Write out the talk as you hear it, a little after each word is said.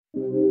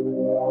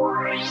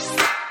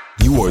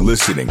You are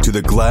listening to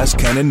the Glass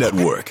Cannon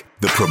Network,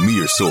 the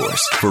premier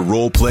source for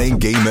role-playing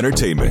game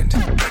entertainment.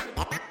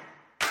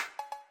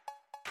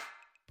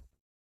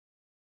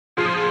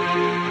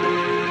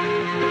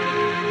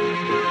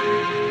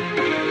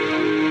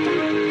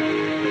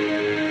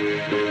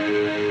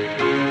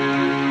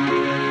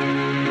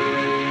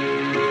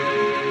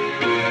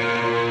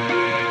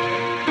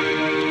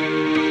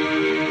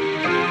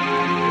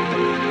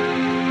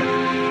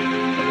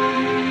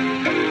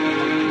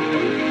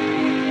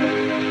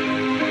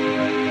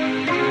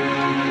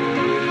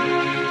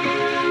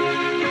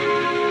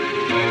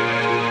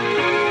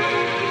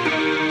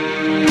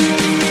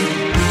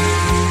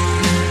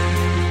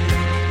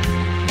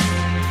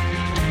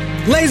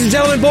 Ladies and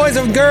gentlemen, boys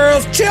and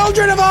girls,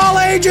 children of all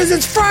ages,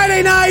 it's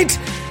Friday night,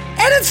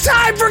 and it's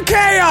time for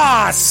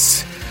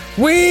chaos!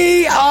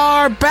 We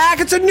are back.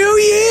 It's a new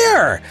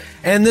year!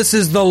 And this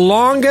is the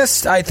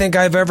longest I think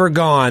I've ever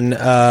gone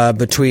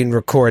between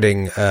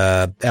recording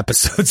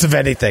episodes of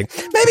anything.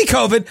 Maybe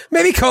COVID.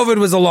 Maybe COVID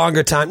was a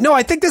longer time. No,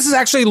 I think this is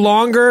actually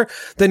longer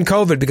than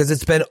COVID because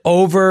it's been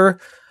over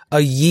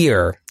a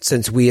year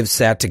since we have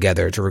sat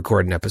together to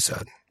record an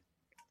episode.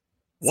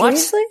 What?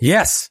 Seriously?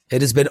 Yes, it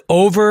has been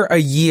over a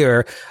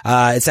year.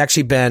 It's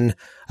actually been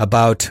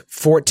about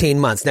 14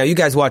 months. Now, you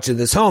guys watching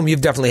this home, you've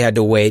definitely had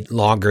to wait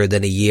longer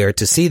than a year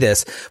to see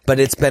this, but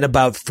it's been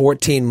about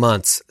 14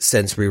 months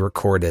since we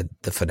recorded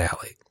the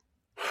finale.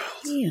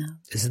 Yeah.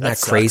 Isn't that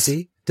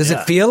crazy? Does it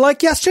feel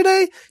like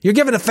yesterday? You're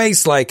giving a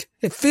face like,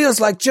 it feels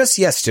like just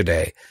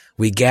yesterday.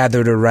 We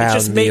gathered around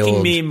it's just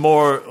making me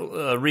more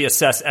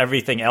reassess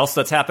everything else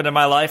that's happened in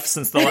my life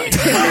since the last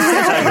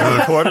time we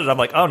recorded. I'm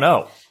like, oh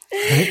no.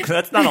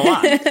 That's not a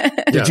lot.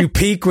 Did you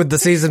peak with the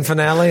season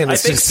finale? And I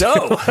think so.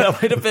 That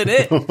might have been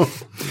it.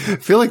 I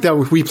feel like that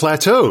we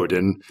plateaued,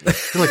 and I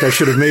feel like I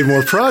should have made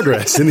more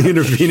progress in the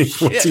intervening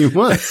 14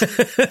 months.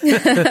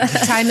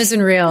 Time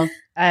isn't real.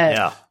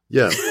 Yeah.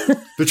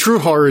 The true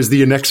horror is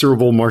the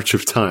inexorable march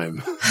of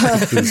time.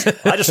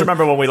 I just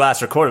remember when we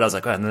last recorded, I was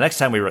like, the next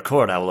time we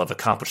record, I will have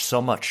accomplished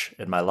so much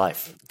in my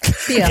life.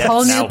 Be a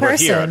whole now new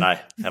person. We're here and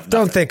I have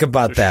Don't think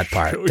about that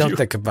part. Don't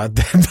think about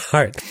that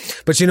part.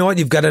 But you know what?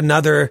 You've got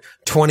another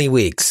 20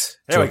 weeks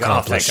to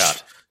accomplish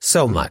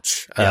so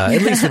much, at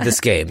least with this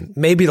game.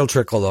 Maybe it'll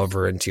trickle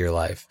over into your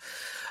life.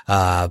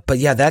 But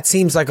yeah, that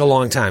seems like a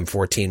long time,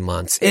 14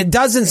 months. It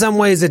does in some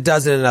ways, it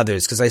doesn't in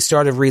others, because I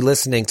started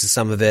re-listening to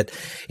some of it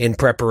in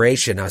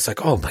preparation. I was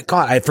like, oh my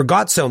God, I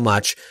forgot so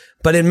much.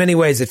 But in many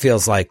ways, it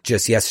feels like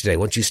just yesterday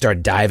once you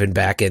start diving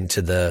back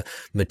into the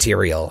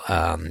material.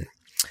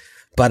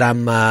 But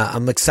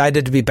I'm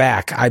excited to be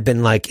back. I've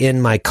been like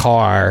in my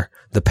car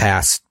the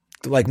past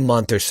like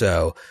month or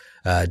so.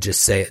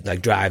 Just say it,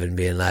 like driving,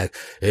 being like,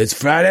 it's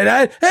Friday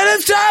night and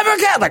it's time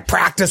for cat, like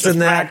practicing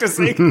that.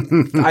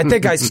 I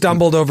think I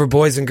stumbled over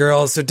boys and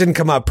girls, so it didn't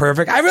come out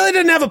perfect. I really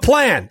didn't have a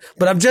plan,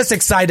 but I'm just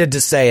excited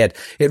to say it.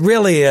 It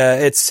really,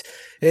 it's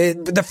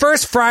the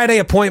first Friday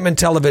appointment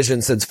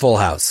television since Full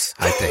House,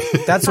 I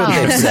think. That's what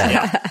they've said.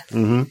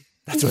 Mm-hmm.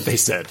 That's what they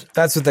said.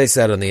 That's what they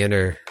said on the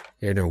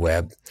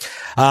interweb.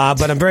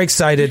 But I'm very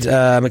excited.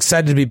 I'm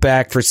excited to be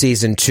back for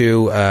season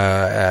 2.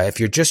 If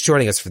you're just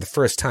joining us for the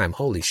first time,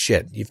 holy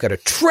shit, you've got a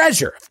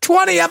treasure of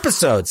 20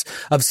 episodes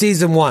of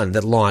season 1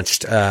 that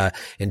launched,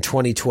 in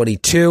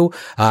 2022.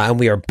 And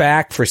we are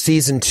back for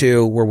season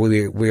 2 where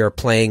we are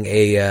playing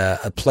a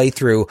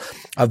playthrough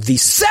of the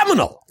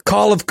seminal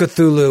Call of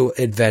Cthulhu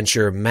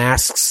adventure,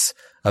 Masks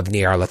of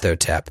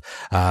Nyarlathotep.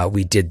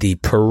 We did the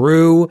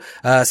Peru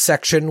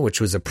section,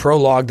 which was a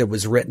prologue that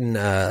was written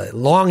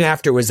long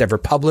after it was ever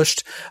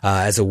published,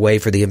 as a way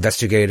for the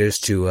investigators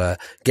to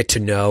get to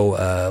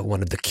know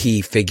one of the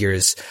key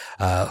figures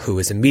who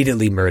was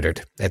immediately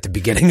murdered at the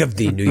beginning of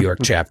the New York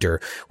chapter,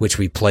 which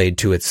we played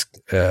to its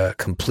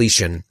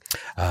completion.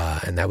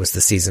 And that was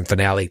the season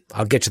finale.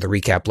 I'll get to the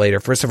recap later.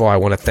 First of all, I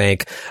want to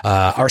thank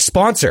our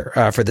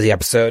sponsor for the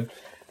episode.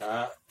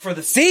 For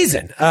the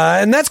season,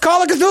 and that's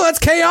Call of Cthulhu. That's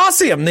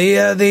Chaosium,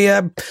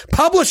 the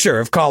publisher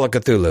of Call of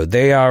Cthulhu.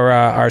 They are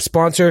our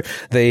sponsor.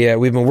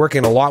 We've been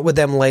working a lot with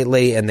them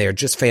lately, and they are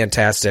just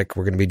fantastic.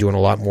 We're going to be doing a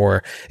lot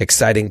more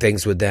exciting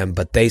things with them.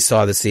 But they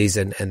saw the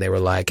season, and they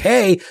were like,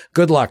 "Hey,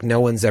 good luck. No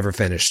one's ever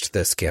finished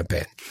this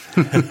campaign,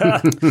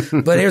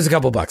 but here's a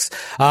couple bucks."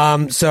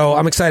 So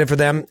I'm excited for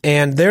them,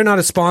 and they're not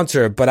a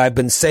sponsor, but I've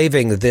been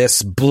saving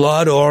this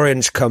blood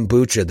orange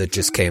kombucha that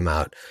just came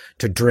out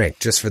to drink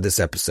just for this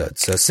episode.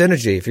 So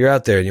Synergy, if you're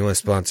out there and you want to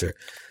sponsor,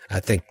 I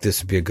think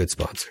this would be a good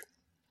sponsor.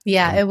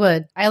 Yeah, it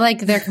would. I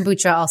like their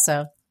kombucha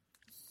also.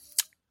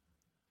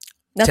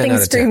 Nothing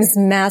screams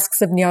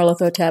Masks of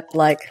Nyarlathotep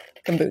like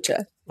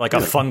kombucha. Like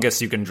a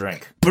fungus you can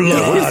drink.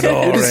 Blood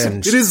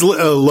orange. It is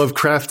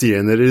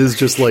Lovecraftian. That it is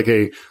just like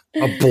a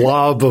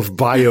blob of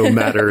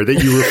biomatter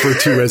that you refer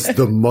to as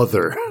the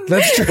mother.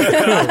 That's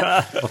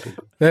true.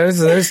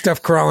 There's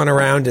stuff crawling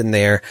around in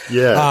there.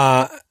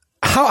 Yeah.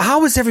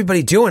 how was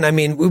everybody doing? I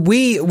mean,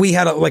 we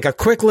had a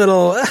quick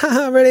little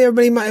ready,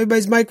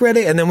 everybody's mic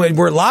ready, and then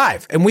we're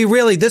live. And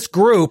this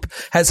group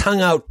has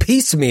hung out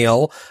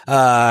piecemeal.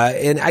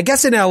 And I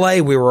guess in LA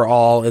we were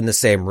all in the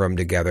same room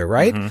together,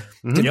 right?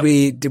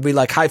 Mm-hmm. Did we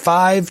like high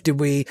five? Did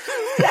we?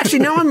 Actually,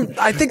 now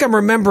I think I'm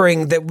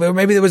remembering that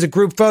maybe there was a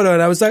group photo,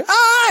 and I was like,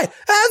 "Hi,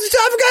 it's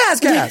time for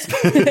Gas."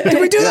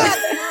 Did we do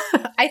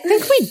that? I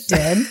think we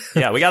did.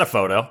 Yeah, we got a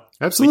photo.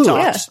 Absolutely.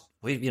 We talked.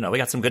 We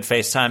got some good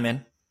FaceTime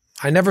in.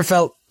 I never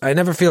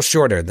feel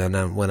shorter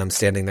than when I'm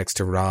standing next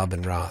to Rob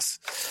and Ross.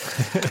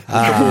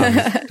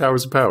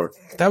 Towers of power.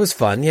 That was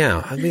fun.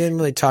 Yeah, we didn't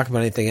really talk about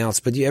anything else,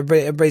 but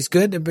everybody's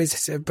good.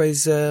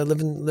 Everybody's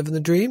living the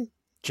dream.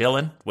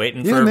 Chilling,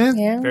 waiting for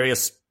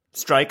various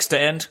strikes to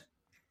end.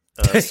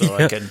 So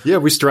I can. Yeah,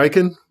 we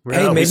striking.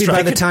 Maybe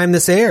by the time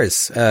this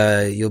airs,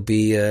 you'll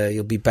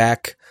be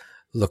back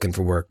looking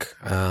for work.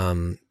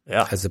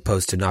 As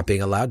opposed to not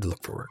being allowed to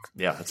look for work.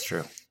 Yeah, that's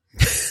true.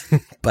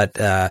 But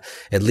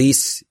at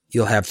least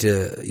you'll have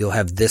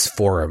this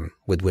forum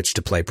with which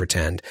to play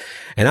pretend,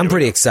 and I'm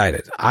pretty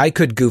excited. I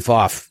could goof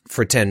off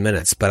for 10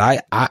 minutes,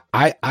 but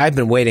I've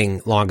been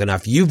waiting long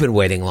enough. You've been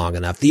waiting long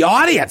enough. The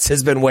audience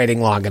has been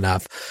waiting long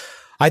enough.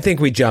 I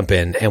think we jump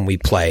in and we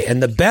play.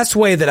 And the best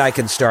way that I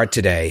can start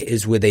today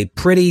is with a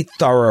pretty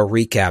thorough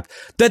recap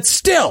that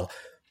still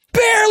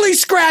barely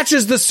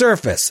scratches the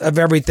surface of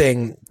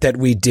everything that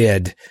we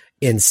did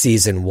in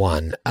season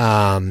 1.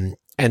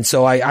 And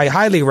so I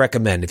highly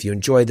recommend, if you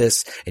enjoy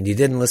this and you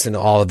didn't listen to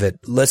all of it,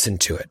 listen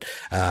to it.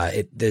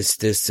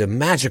 There's some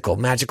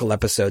magical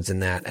episodes in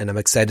that, and I'm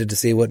excited to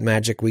see what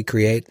magic we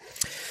create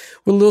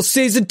with a little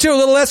season 2, a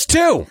little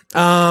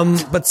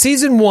S2. But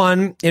season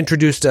 1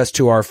 introduced us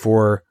to our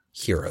 4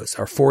 heroes,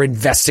 our 4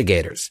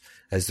 investigators,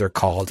 as they're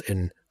called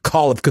in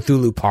Call of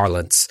Cthulhu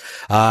parlance.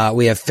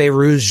 We have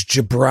Feiruz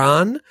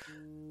Gibran,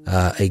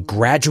 a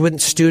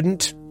graduate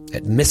student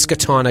at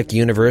Miskatonic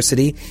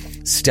University,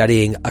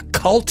 studying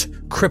occult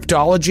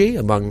cryptology,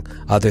 among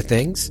other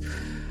things.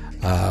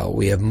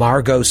 We have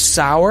Margot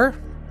Sauer,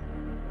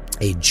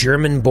 a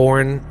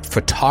German-born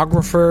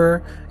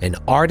photographer and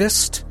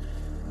artist.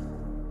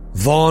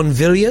 Vaughn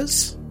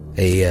Villiers,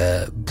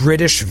 a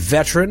British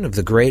veteran of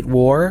the Great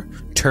War,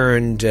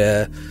 turned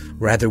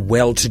rather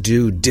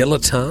well-to-do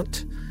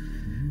dilettante.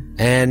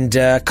 And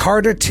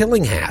Carter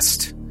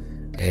Tillinghast,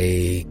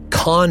 a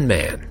con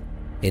man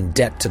in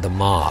debt to the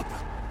mob.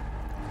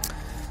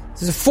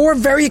 These are 4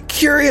 very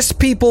curious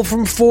people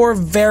from 4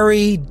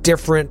 very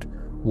different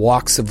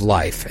walks of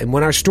life. And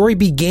when our story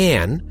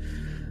began,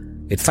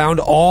 it found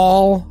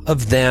all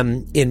of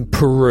them in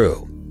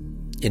Peru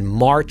in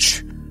March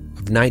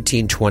of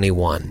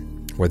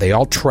 1921, where they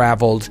all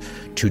traveled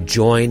to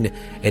join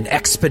an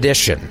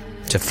expedition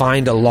to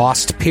find a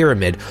lost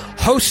pyramid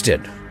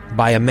hosted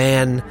by a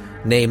man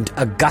named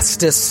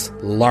Augustus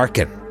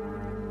Larkin.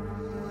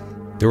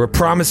 There were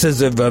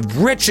promises of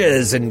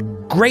riches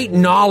and great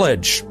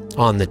knowledge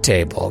on the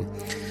table,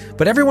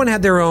 but everyone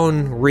had their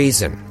own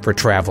reason for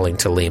traveling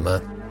to Lima.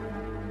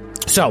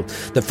 So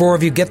the 4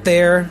 of you get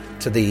there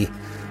to the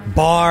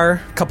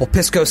bar, a couple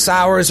pisco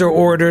sours are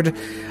ordered,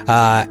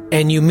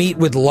 and you meet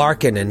with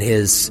Larkin and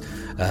his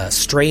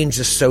strange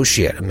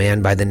associate, a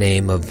man by the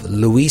name of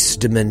Luis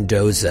de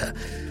Mendoza.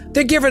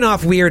 They're giving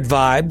off weird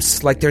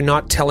vibes, like they're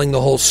not telling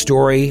the whole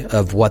story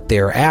of what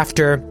they're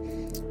after,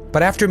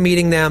 but after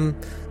meeting them,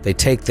 they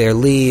take their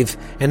leave,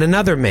 and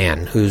another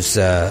man who's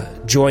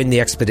joined the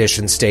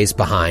expedition stays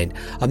behind,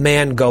 a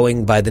man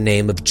going by the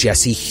name of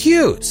Jesse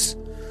Hughes.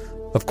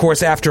 Of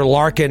course, after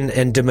Larkin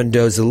and de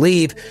Mendoza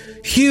leave,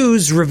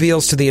 Hughes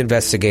reveals to the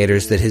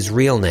investigators that his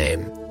real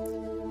name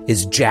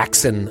is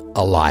Jackson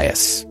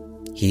Elias.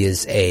 He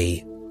is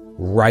a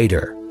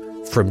writer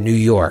from New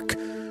York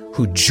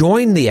who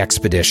joined the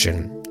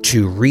expedition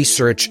to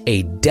research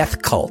a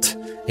death cult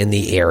in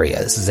the area.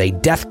 This is a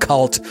death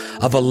cult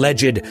of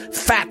alleged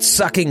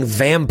fat-sucking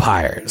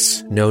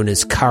vampires known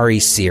as Kari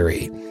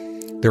Siri.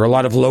 There are a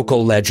lot of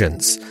local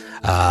legends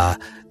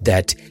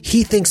that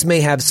he thinks may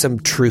have some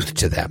truth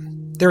to them.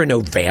 There are no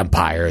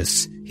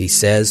vampires, he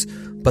says,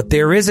 but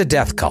there is a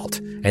death cult,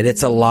 and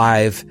it's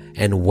alive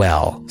and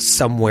well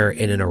somewhere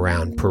in and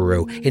around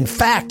Peru. In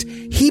fact,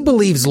 he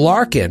believes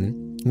Larkin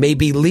may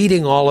be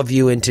leading all of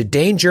you into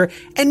danger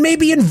and may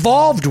be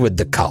involved with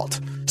the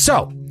cult.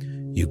 So,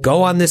 you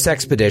go on this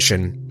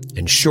expedition,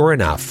 and sure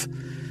enough,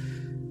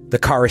 the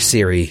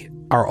Karasiri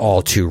are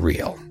all too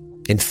real.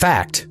 In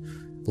fact,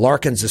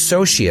 Larkin's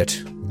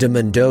associate, de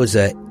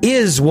Mendoza,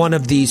 is one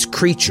of these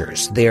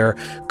creatures. They're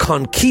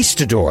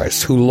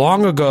conquistadors who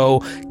long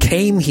ago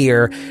came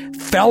here,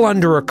 fell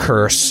under a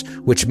curse,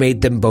 which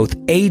made them both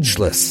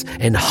ageless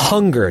and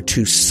hunger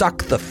to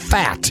suck the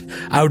fat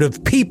out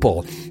of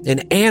people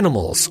and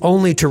animals,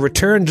 only to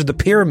return to the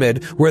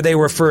pyramid where they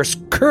were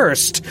first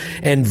cursed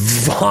and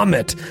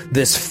vomit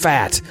this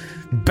fat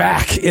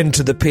back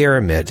into the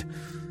pyramid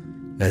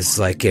as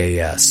like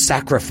a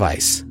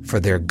sacrifice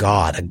for their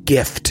god, a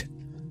gift.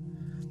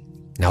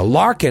 Now,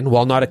 Larkin,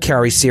 while not a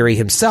Karasiri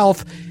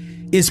himself,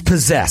 is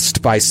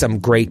possessed by some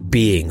great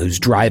being who's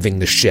driving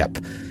the ship.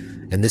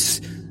 And this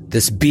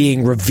This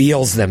being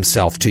reveals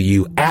themselves to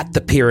you at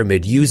the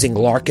pyramid using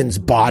Larkin's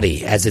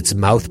body as its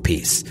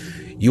mouthpiece.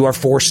 You are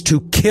forced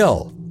to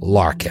kill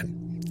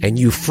Larkin, and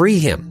you free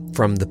him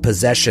from the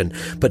possession,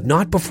 but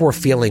not before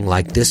feeling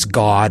like this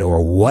god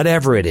or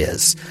whatever it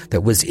is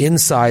that was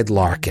inside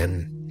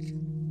Larkin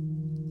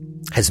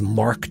has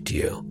marked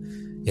you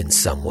in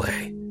some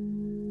way.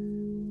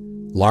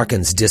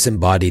 Larkin's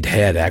disembodied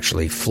head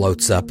actually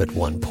floats up at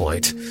one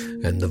point,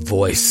 and the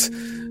voice,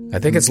 I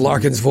think it's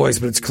Larkin's voice,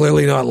 but it's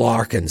clearly not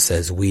Larkin,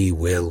 says, "We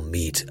will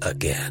meet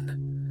again."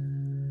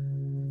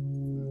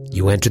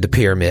 You enter the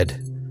pyramid,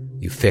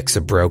 you fix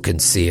a broken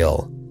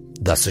seal,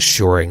 thus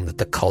assuring that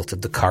the cult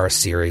of the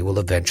Karasiri will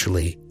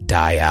eventually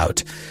die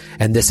out.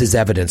 And this is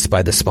evidenced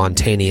by the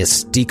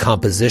spontaneous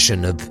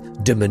decomposition of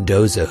de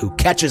Mendoza, who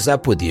catches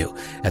up with you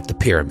at the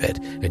pyramid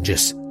and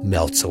just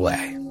melts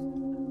away.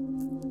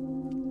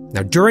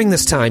 Now, during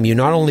this time, you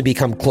not only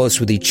become close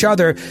with each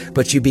other,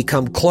 but you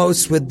become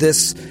close with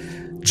this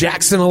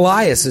Jackson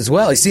Elias as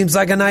well. He seems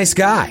like a nice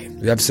guy.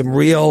 You have some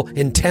real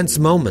intense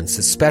moments,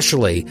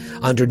 especially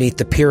underneath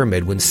the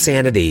pyramid when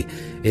sanity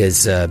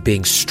is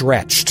being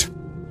stretched.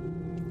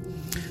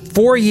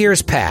 4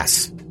 years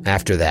pass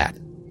after that,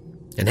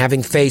 and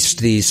having faced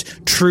these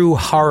true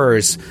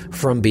horrors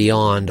from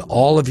beyond,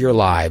 all of your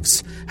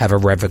lives have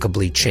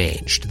irrevocably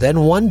changed. Then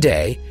one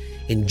day,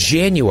 in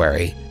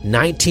January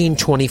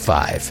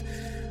 1925,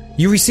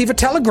 you receive a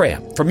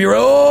telegram from your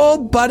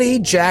old buddy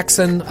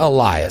Jackson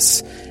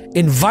Elias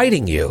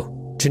inviting you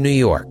to New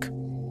York.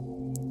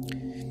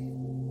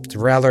 It's a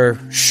rather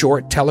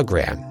short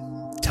telegram.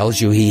 It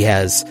tells you he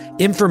has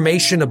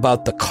information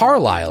about the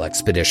Carlisle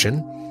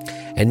expedition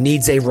and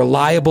needs a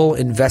reliable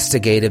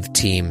investigative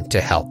team to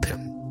help him.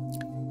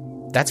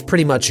 That's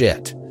pretty much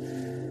it.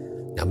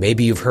 Now,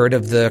 maybe you've heard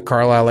of the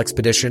Carlisle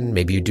expedition,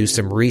 maybe you do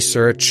some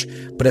research,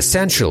 but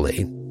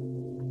essentially,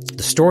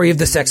 the story of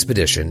this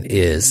expedition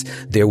is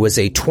there was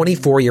a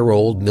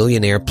 24-year-old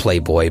millionaire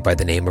playboy by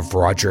the name of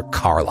Roger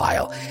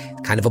Carlisle,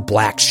 kind of a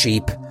black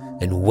sheep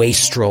and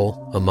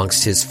wastrel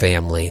amongst his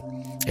family,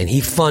 and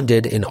he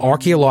funded an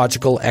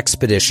archaeological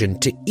expedition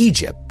to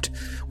Egypt,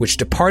 which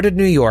departed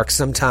New York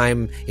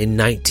sometime in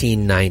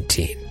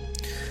 1919.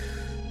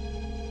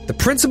 The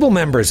principal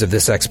members of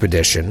this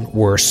expedition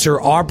were Sir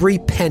Aubrey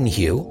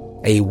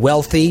Penhew, a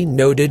wealthy,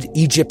 noted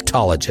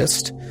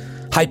Egyptologist,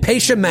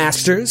 Hypatia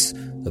Masters,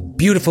 a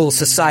beautiful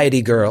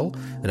society girl,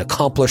 an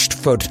accomplished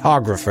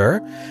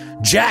photographer,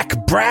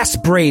 Jack Brass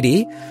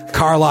Brady,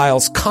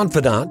 Carlisle's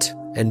confidant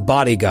and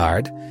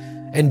bodyguard,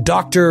 and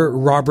Dr.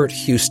 Robert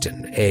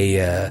Houston,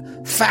 a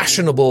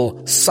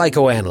fashionable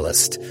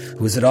psychoanalyst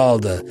who was at all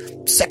the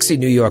sexy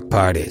New York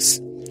parties.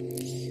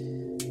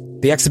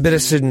 The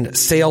expedition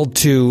sailed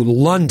to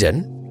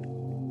London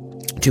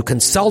to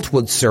consult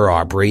with Sir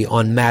Aubrey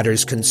on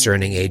matters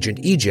concerning ancient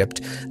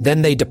Egypt.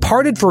 Then they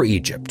departed for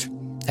Egypt.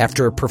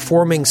 After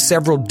performing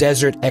several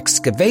desert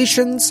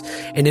excavations,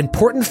 an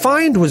important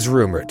find was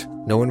rumored.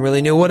 No one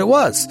really knew what it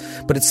was.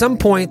 But at some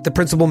point, the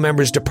principal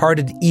members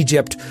departed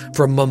Egypt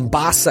for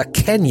Mombasa,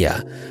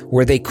 Kenya,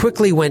 where they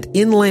quickly went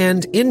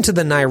inland into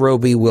the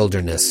Nairobi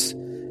wilderness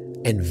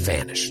and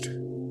vanished.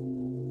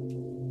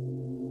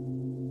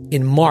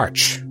 In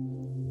March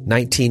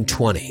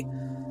 1920,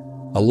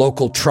 a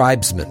local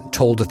tribesman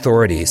told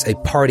authorities a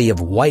party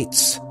of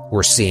whites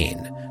were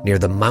seen near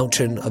the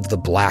Mountain of the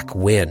Black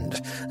Wind.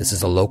 This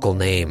is a local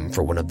name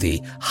for one of the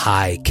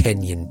high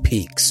Kenyan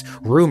peaks.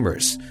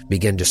 Rumors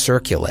began to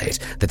circulate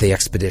that the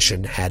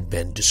expedition had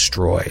been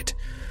destroyed.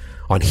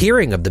 On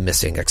hearing of the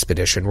missing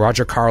expedition,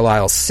 Roger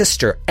Carlisle's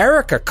sister,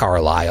 Erica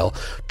Carlisle,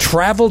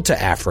 traveled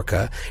to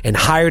Africa and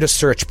hired a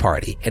search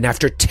party. And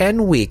after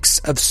 10 weeks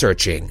of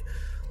searching,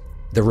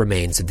 the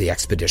remains of the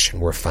expedition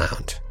were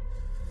found.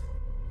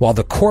 While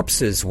the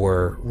corpses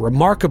were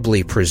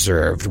remarkably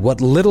preserved,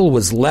 what little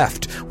was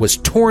left was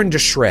torn to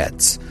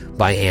shreds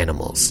by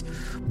animals.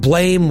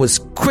 Blame was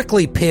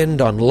quickly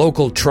pinned on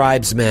local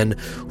tribesmen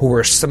who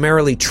were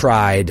summarily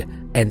tried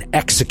and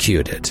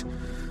executed.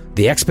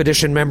 The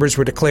expedition members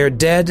were declared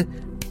dead,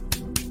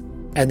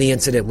 and the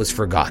incident was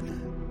forgotten.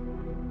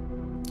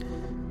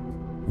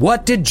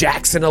 What did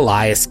Jackson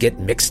Elias get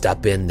mixed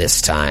up in this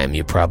time,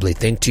 you probably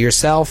think to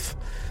yourself?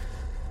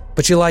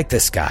 But you like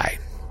this guy.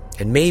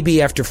 And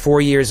maybe after 4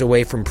 years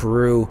away from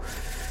Peru,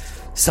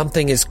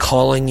 something is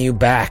calling you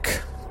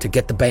back to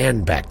get the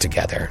band back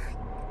together.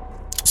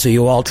 So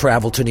you all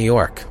travel to New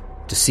York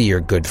to see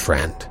your good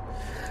friend.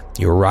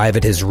 You arrive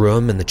at his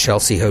room in the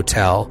Chelsea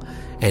Hotel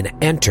and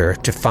enter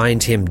to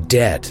find him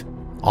dead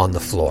on the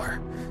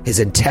floor. His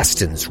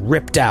intestines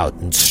ripped out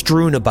and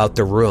strewn about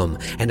the room,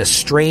 and a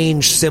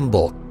strange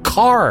symbol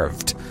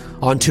carved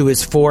onto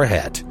his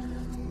forehead.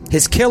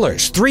 His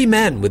killers, 3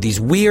 men with these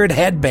weird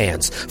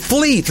headbands,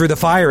 flee through the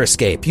fire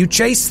escape. You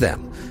chase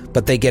them,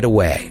 but they get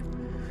away.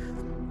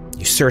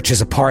 You search his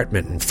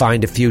apartment and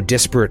find a few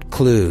disparate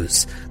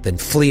clues, then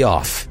flee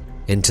off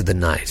into the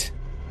night.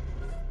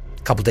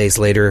 A couple days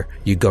later,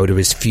 you go to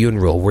his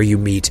funeral, where you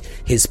meet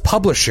his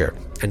publisher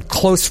and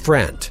close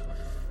friend,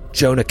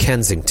 Jonah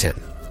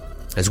Kensington.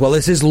 as well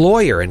as his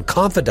lawyer and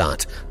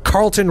confidant,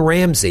 Carlton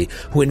Ramsey,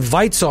 who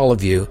invites all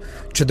of you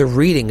to the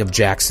reading of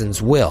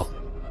Jackson's will.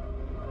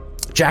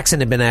 Jackson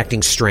had been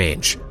acting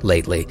strange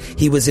lately.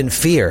 He was in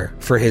fear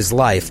for his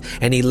life,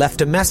 and he left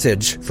a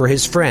message for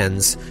his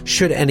friends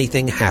should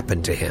anything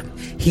happen to him.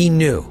 He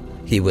knew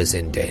he was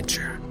in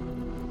danger.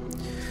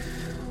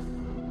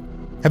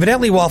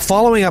 Evidently, while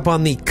following up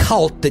on the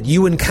cult that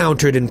you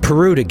encountered in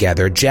Peru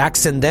together,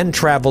 Jackson then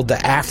traveled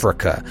to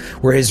Africa,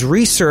 where his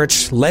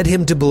research led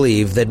him to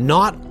believe that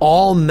not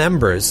all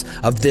members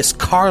of this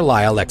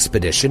Carlisle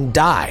expedition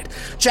died.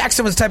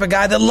 Jackson was the type of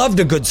guy that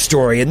loved a good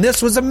story, and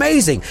this was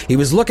amazing. He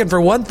was looking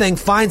for one thing,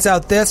 finds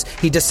out this,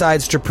 he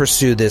decides to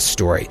pursue this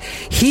story.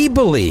 He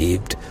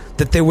believed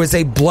that there was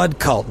a blood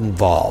cult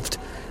involved.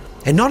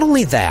 And not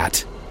only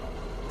that,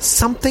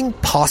 something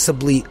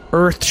possibly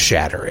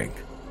earth-shattering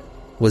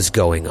was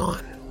going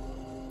on.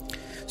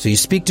 So you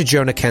speak to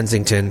Jonah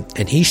Kensington,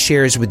 and he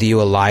shares with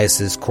you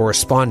Elias's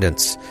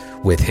correspondence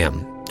with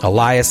him.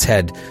 Elias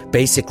had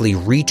basically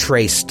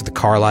retraced the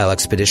Carlisle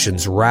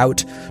expedition's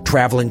route,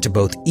 traveling to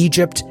both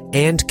Egypt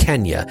and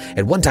Kenya.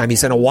 At one time, he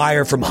sent a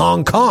wire from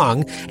Hong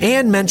Kong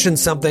and mentioned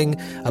something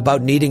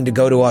about needing to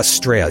go to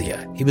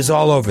Australia. He was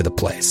all over the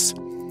place.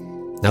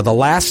 Now, the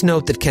last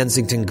note that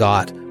Kensington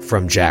got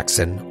from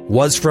Jackson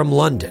was from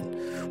London,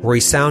 where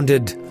he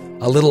sounded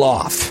a little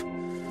off,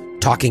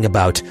 talking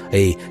about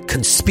a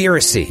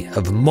conspiracy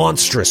of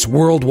monstrous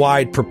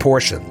worldwide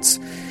proportions.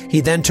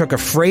 He then took a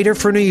freighter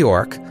for New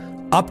York,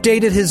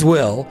 updated his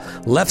will,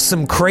 left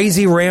some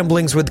crazy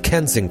ramblings with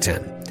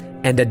Kensington,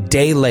 and a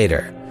day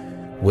later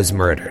was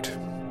murdered.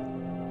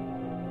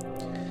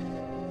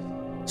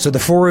 So the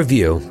four of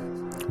you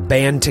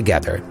band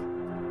together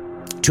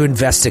to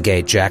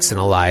investigate Jackson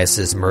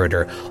Elias's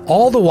murder,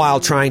 all the while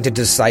trying to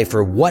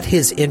decipher what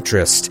his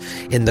interest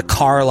in the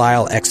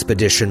Carlisle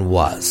expedition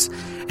was.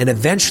 And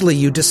eventually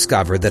you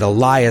discover that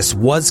Elias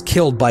was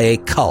killed by a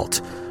cult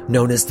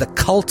known as the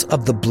Cult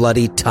of the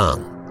Bloody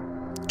Tongue.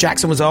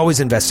 Jackson was always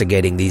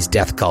investigating these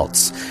death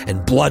cults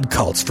and blood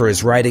cults for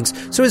his writings,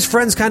 so his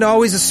friends kind of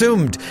always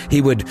assumed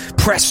he would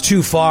press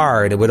too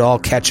far and it would all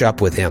catch up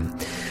with him.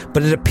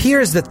 But it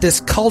appears that this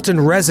cult in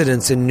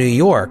residence in New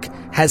York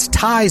has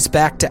ties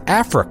back to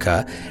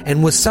Africa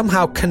and was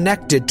somehow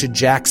connected to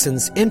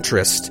Jackson's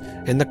interest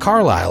in the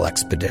Carlisle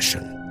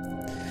expedition.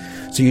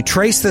 So you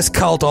trace this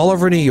cult all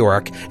over New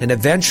York and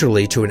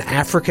eventually to an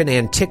African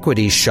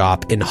antiquities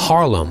shop in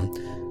Harlem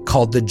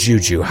called the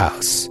Juju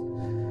House.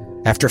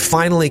 After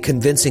finally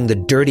convincing the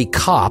dirty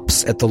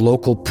cops at the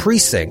local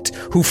precinct,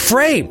 who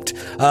framed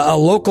a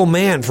local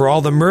man for all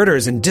the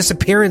murders and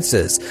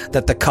disappearances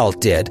that the cult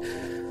did,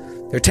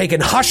 they're taking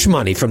hush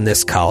money from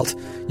this cult.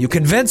 You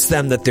convince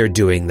them that they're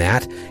doing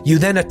that. You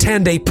then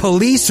attend a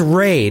police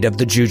raid of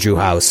the Juju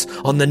House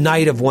on the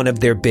night of one of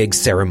their big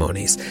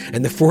ceremonies.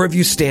 And the four of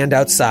you stand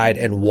outside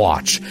and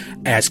watch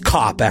as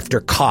cop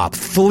after cop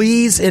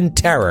flees in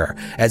terror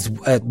at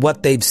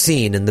what they've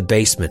seen in the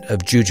basement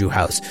of Juju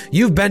House.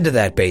 You've been to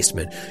that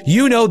basement.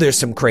 You know there's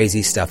some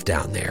crazy stuff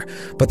down there.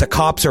 But the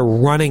cops are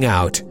running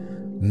out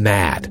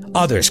mad.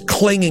 Others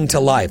clinging to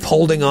life,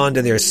 holding on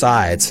to their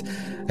sides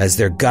as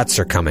their guts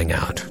are coming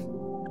out.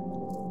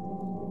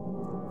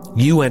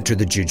 You enter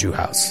the Juju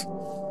House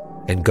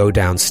and go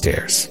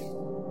downstairs.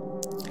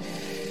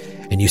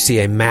 And you see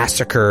a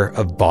massacre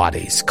of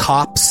bodies,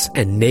 cops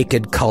and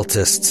naked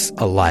cultists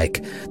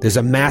alike. There's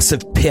a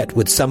massive pit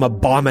with some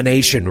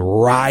abomination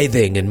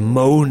writhing and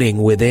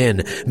moaning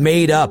within,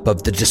 made up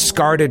of the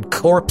discarded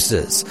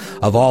corpses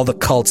of all the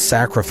cult's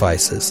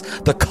sacrifices.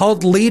 The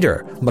cult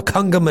leader,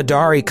 Makunga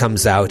Madari,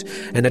 comes out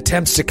and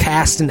attempts to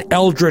cast an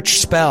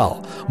eldritch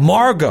spell.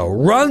 Margot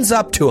runs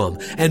up to him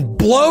and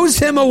blows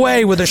him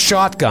away with a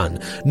shotgun,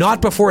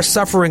 not before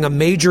suffering a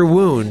major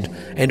wound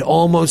and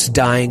almost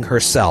dying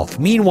herself.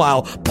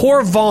 Meanwhile,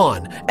 poor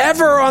Vaughn,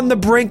 ever on the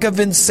brink of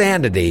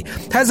insanity,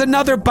 has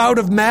another bout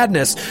of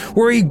madness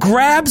where he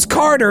grabs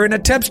Carter and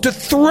attempts to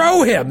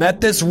throw him at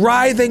this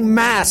writhing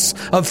mass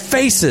of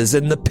faces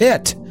in the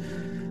pit.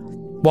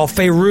 While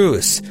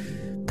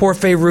poor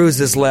Fayrouz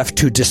is left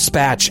to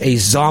dispatch a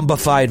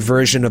zombified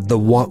version of the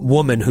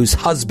woman whose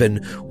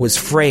husband was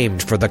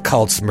framed for the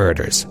cult's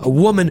murders. A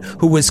woman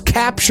who was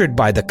captured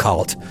by the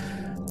cult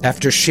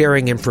after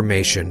sharing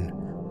information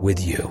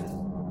with you.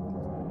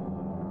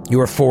 You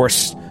are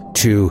forced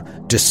to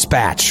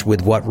dispatch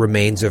with what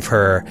remains of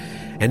her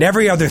and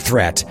every other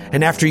threat,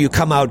 and after you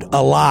come out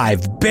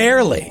alive,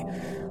 barely,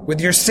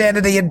 with your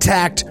sanity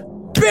intact,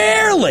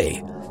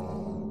 barely,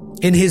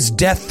 in his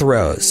death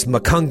throes,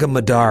 Makunga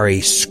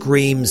Madari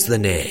screams the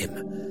name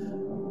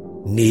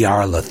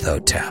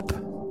Nyarlathotep.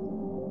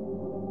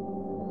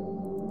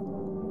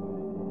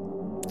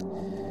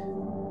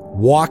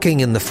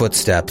 Walking in the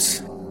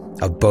footsteps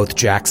of both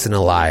Jackson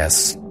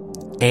Elias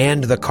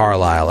and the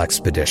Carlisle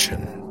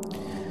expedition,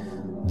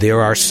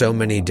 there are so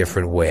many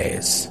different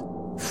ways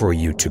for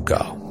you to go.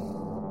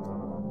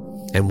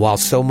 And while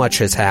so much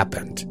has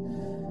happened,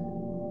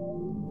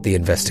 the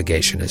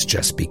investigation has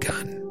just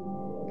begun.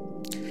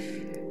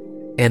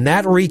 And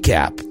that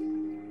recap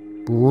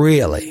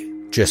really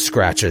just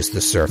scratches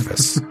the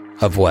surface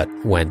of what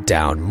went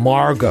down.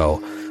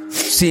 Margot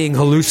seeing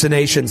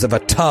hallucinations of a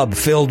tub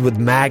filled with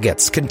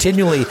maggots,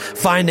 continually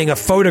finding a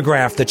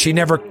photograph that she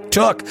never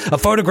took, a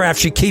photograph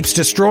she keeps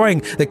destroying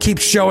that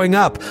keeps showing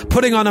up,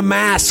 putting on a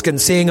mask and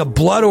seeing a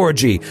blood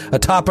orgy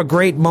atop a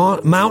great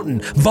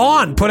mountain.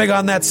 Vaughn putting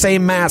on that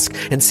same mask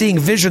and seeing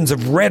visions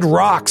of red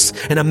rocks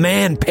and a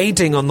man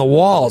painting on the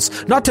walls.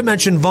 Not to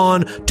mention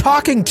Vaughn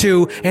talking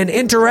to and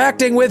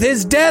interacting with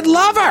his dead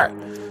lover.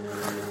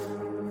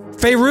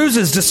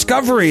 Fairuz's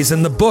discoveries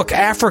in the book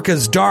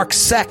Africa's Dark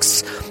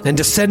Sex and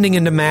descending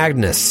into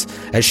madness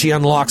as she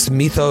unlocks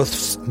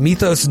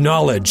mythos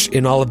knowledge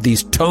in all of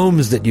these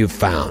tomes that you've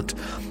found.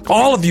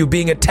 All of you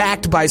being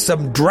attacked by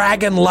some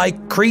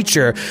dragon-like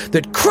creature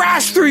that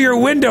crashed through your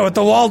window at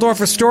the Waldorf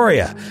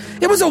Astoria.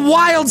 It was a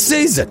wild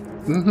season.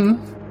 Mm-hmm.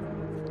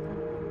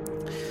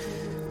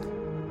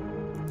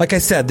 Like I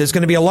said, there's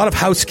going to be a lot of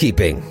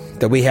housekeeping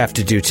that we have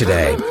to do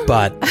today,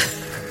 but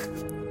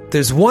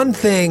there's one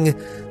thing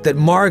that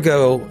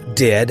Margot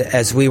did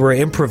as we were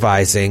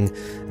improvising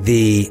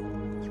the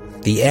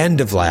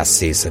end of last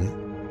season.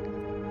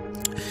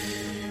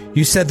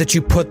 You said that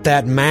you put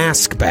that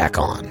mask back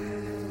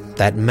on.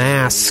 That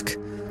mask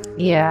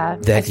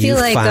that you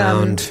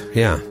found.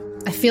 Yeah.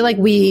 I feel like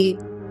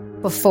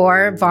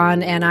before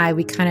Vaughn and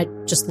we kind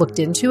of just looked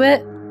into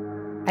it.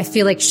 I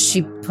feel like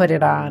she put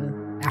it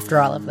on after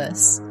all of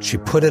this. She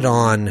put it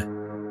on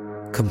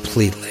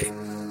completely.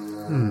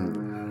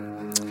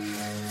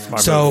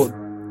 So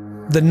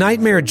the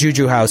Nightmare at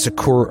Juju House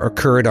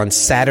occurred on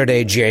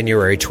Saturday,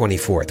 January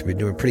 24th. We're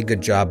doing a pretty good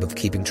job of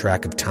keeping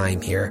track of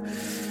time here.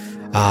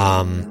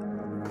 I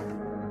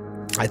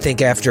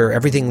think after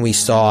everything we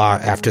saw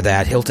after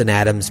that, Hilton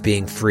Adams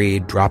being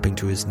freed, dropping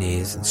to his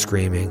knees and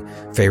screaming,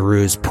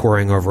 Fairuz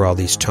poring over all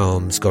these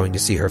tomes, going to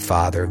see her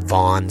father,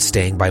 Vaughn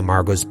staying by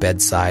Margot's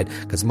bedside,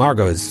 because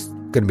Margot is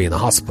going to be in the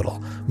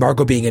hospital.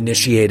 Margot being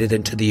initiated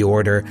into the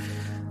order,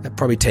 that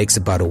probably takes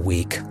about a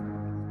week.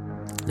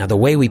 Now, the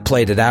way we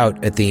played it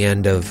out at the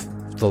end of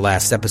the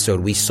last episode,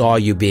 we saw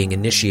you being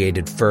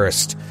initiated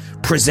first,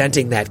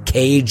 presenting that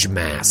cage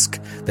mask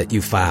that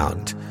you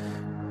found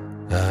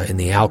in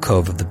the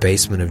alcove of the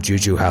basement of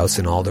Juju House,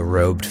 and all the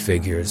robed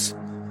figures.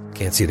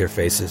 Can't see their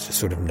faces, just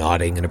sort of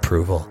nodding in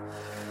approval.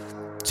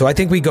 So I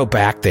think we go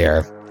back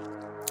there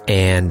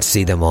and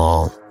see them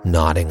all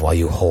nodding while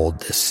you hold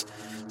this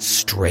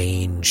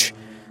strange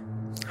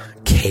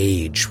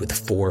cage with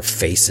 4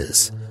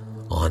 faces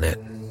on it.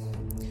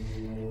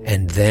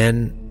 And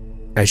then,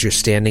 as you're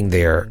standing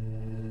there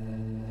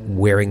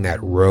wearing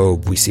that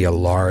robe, we see a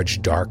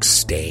large dark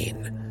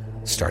stain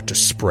start to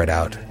spread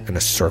out in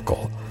a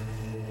circle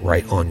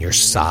right on your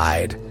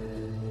side.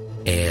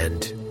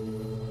 And,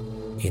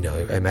 you know,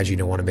 I imagine you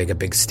don't want to make a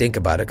big stink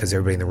about it because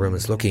everybody in the room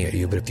is looking at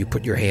you, but if you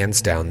put your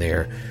hands down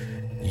there,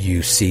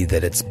 you see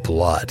that it's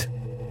blood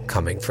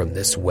coming from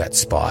this wet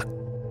spot.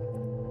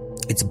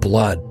 It's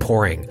blood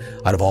pouring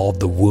out of all of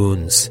the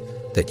wounds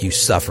that you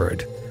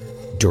suffered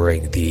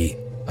during the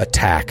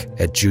attack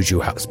at Juju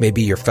House.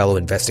 Maybe your fellow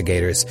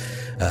investigators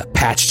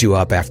patched you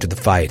up after the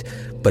fight,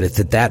 but it's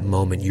at that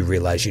moment you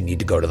realize you need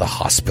to go to the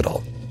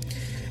hospital.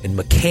 And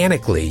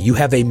mechanically, you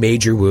have a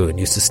major wound.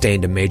 You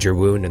sustained a major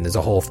wound, and there's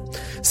a whole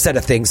set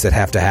of things that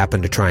have to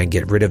happen to try and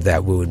get rid of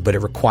that wound, but it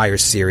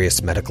requires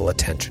serious medical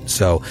attention.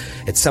 So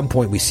at some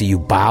point, we see you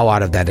bow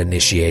out of that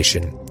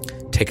initiation,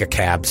 take a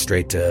cab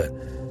straight to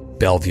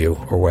Bellevue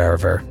or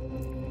wherever,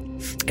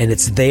 and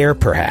it's there,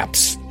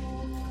 perhaps,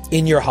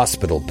 in your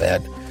hospital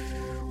bed,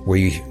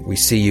 where we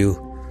see you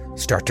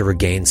start to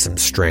regain some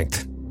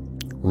strength,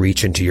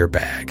 reach into your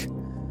bag,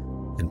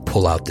 and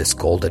pull out this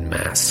golden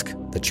mask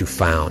that you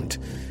found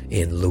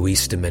in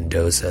Luis de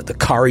Mendoza, the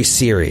Kari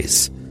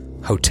series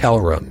hotel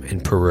room in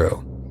Peru.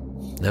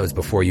 And that was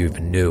before you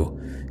even knew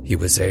he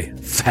was a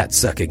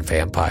fat-sucking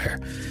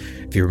vampire.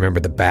 If you remember,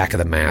 the back of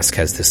the mask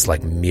has this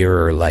like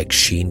mirror-like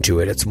sheen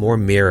to it. It's more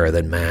mirror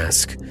than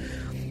mask.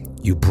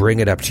 You bring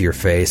it up to your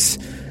face,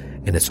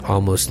 and it's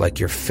almost like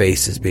your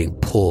face is being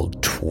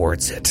pulled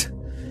towards it.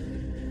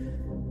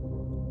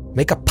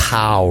 Make a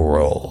power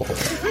roll.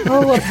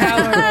 Oh, a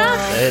power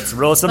roll. Let's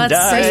roll some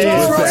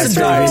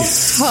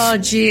dice. Oh,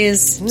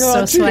 jeez.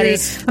 So sweaty.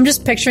 I'm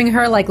just picturing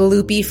her like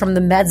loopy from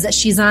the meds that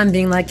she's on,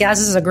 being like, yeah,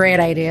 this is a great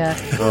idea.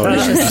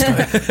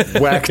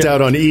 Whacked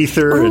out on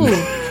ether. Ooh,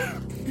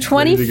 And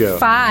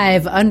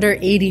 25 under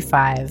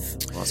 85.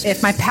 Awesome.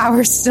 If my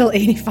power's still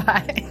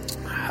 85.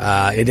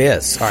 It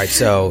is. All right,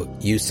 so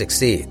you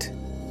succeed.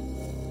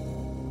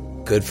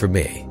 Good for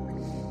me.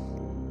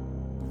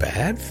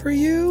 Bad for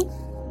you?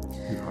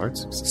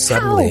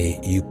 Suddenly,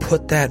 you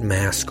put that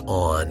mask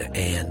on,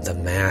 and the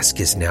mask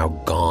is now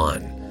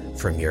gone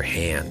from your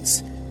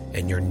hands,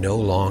 and you're no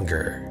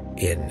longer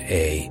in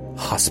a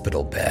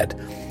hospital bed.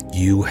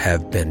 You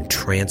have been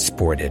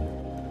transported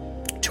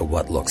to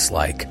what looks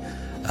like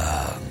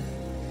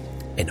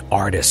an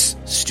artist's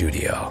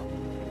studio,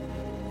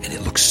 and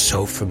it looks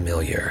so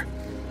familiar.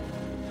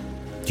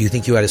 Do you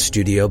think you had a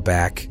studio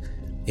back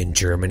in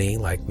Germany,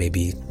 like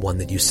maybe one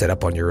that you set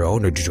up on your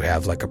own, or did you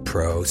have like a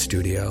pro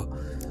studio?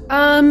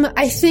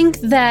 I think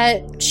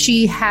that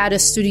she had a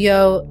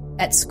studio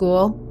at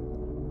school.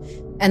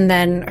 And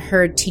then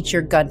her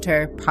teacher,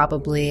 Gunter,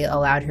 probably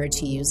allowed her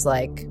to use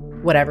like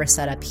whatever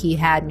setup he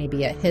had,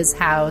 maybe at his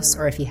house,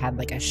 or if he had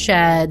like a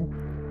shed.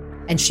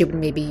 And she would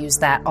maybe use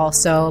that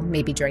also,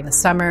 maybe during the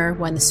summer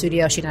when the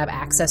studio, she didn't have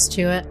access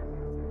to it.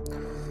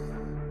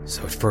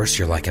 So at first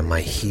you're like, am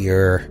I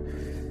here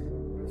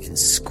in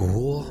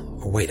school?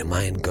 Or wait, am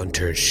I in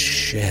Gunter's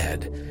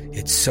shed?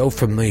 It's so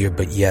familiar,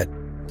 but yet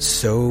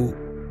so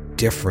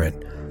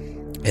different.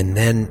 And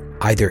then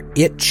either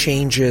it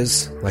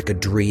changes like a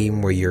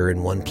dream where you're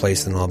in one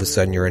place and all of a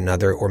sudden you're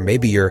another, or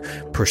maybe your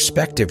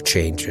perspective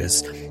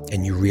changes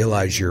and you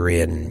realize you're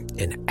in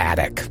an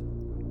attic.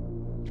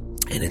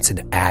 And it's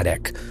an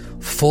attic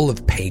full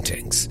of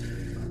paintings.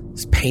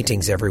 There's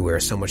paintings everywhere,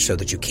 so much so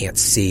that you can't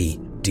see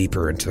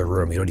deeper into the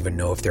room. You don't even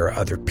know if there are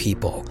other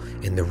people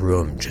in the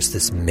room, just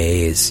this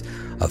maze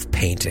of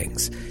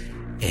paintings.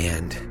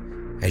 And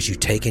as you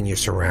take in your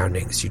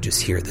surroundings, you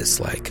just hear this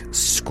like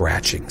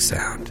scratching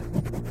sound.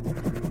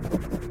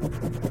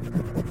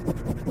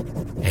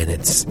 And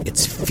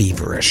it's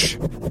feverish.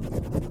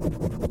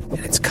 And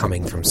it's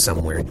coming from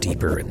somewhere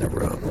deeper in the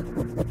room.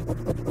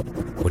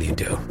 What do you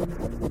do?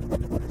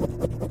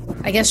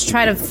 I guess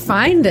try to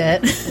find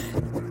it.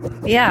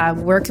 Yeah,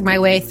 work my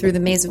way through the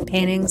maze of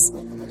paintings.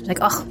 Like,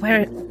 oh,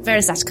 where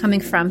is that coming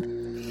from?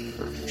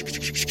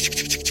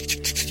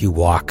 You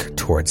walk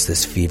towards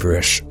this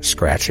feverish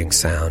scratching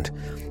sound,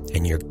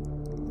 and you're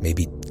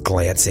maybe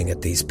glancing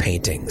at these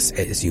paintings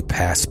as you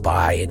pass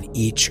by, and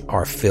each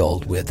are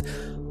filled with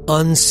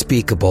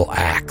unspeakable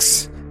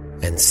acts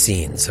and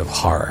scenes of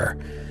horror.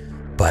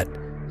 But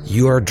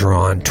you are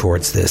drawn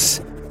towards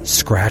this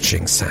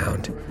scratching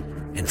sound,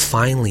 and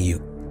finally you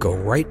go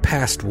right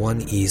past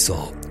one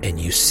easel, and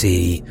you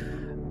see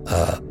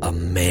a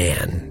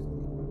man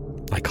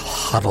like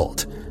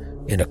huddled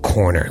in a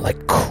corner,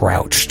 like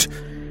crouched,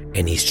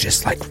 and he's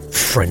just like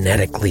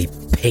frenetically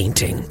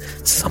painting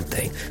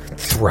something,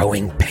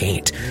 throwing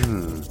paint,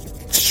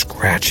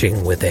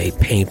 scratching with a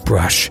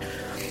paintbrush.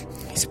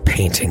 He's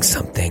painting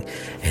something,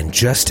 and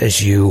just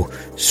as you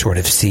sort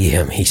of see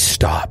him, he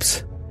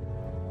stops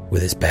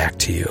with his back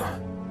to you.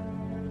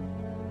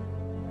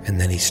 And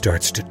then he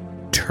starts to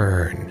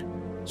turn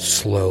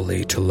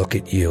slowly to look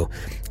at you.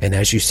 And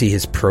as you see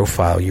his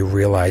profile, you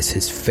realize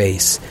his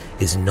face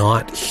is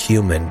not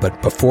human.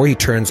 But before he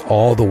turns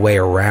all the way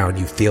around,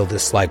 you feel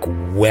this like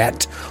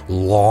wet,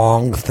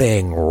 long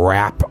thing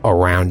wrap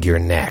around your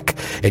neck.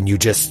 And you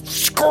just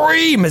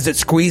scream as it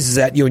squeezes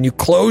at you, and you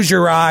close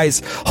your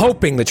eyes,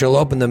 hoping that you'll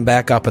open them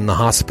back up in the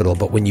hospital.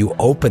 But when you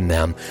open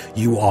them,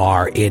 you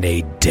are in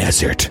a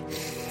desert.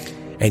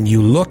 And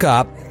you look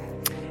up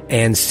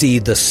and see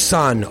the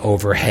sun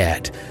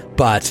overhead.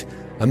 But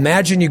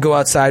imagine you go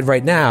outside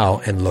right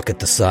now and look at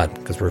the sun,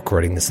 because we're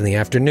recording this in the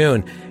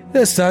afternoon.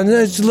 The sun,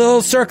 there's a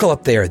little circle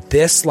up there.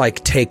 This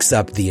like takes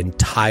up the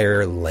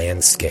entire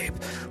landscape,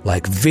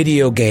 like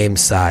video game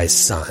size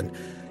sun.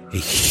 A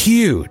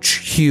huge,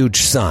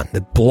 huge sun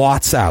that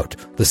blots out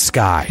the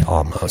sky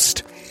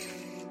almost.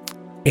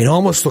 It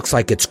almost looks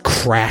like it's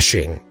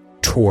crashing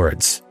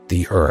towards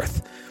the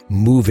earth,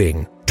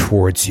 moving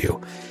towards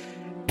you.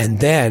 And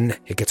then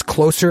it gets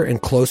closer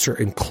and closer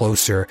and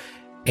closer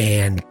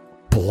and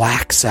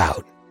blacks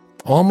out,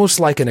 almost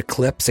like an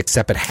eclipse,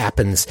 except it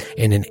happens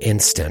in an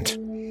instant.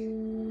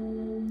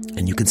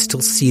 And you can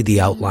still see the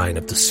outline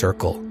of the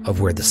circle of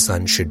where the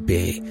sun should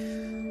be.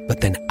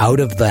 But then out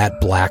of that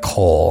black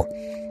hole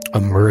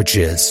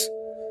emerges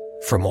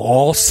from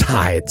all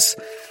sides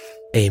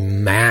a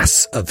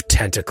mass of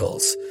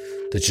tentacles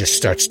that just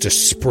starts to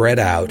spread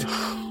out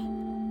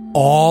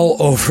all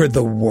over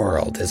the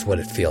world, is what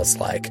it feels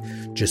like,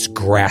 just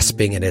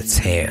grasping in its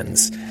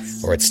hands,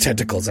 or its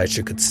tentacles, I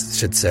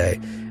should say,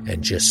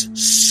 and just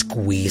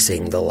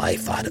squeezing the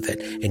life out of it.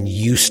 And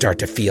you start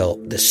to feel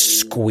this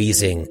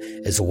squeezing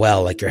as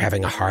well, like you're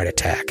having a heart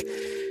attack.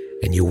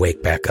 And you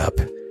wake back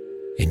up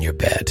in your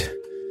bed.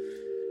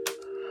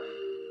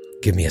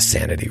 Give me a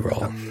sanity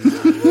roll.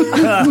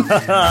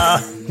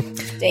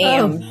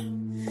 Damn.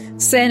 Oh.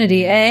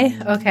 Sanity, eh?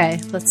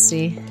 Okay, let's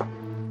see.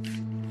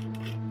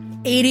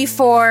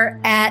 84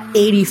 at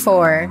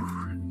 84.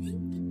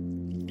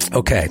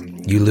 Okay,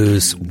 you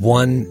lose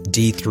 1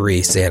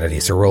 D3 sanity.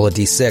 So roll a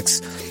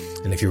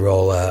D6. And if you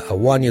roll a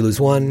 1, you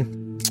lose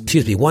 1.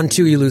 Excuse me, 1,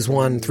 2, you lose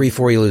 1. 3,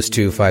 4, you lose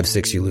 2. 5,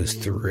 6, you lose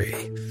 3.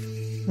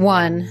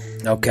 1.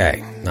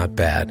 Okay, not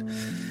bad.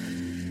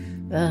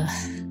 Ugh.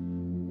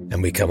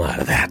 And we come out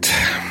of that.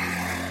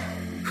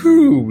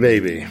 Whew,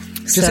 baby.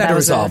 Just So had to that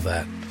was resolve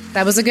that.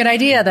 That was a good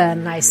idea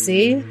then, I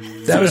see.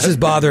 That was just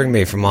bothering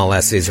me from all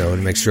last season. I want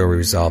to make sure we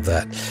resolve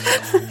that.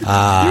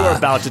 You were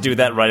about to do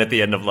that right at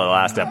the end of the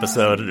last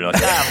episode, and you're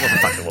like,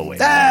 we'll wait.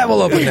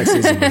 We'll open next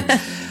season.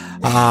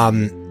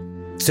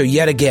 So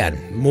yet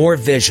again, more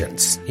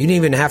visions. You didn't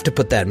even have to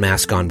put that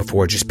mask on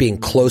before, just being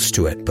close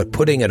to it, but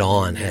putting it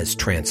on has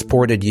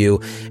transported you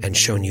and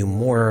shown you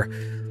more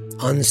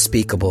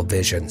unspeakable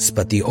visions.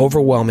 But the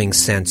overwhelming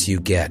sense you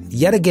get,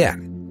 yet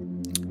again,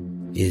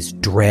 is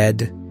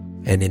dread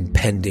and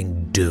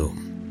impending doom.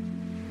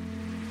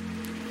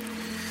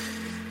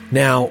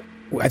 Now,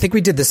 I think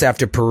we did this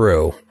after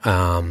Peru.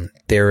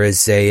 There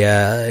is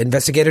a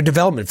investigator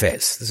development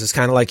phase. This is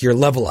kind of like your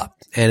level up,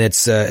 and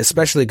it's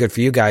especially good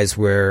for you guys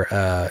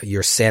where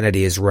your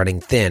sanity is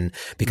running thin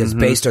because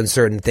based on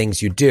certain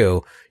things you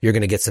do, you're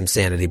going to get some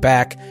sanity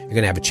back. You're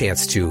going to have a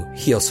chance to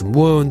heal some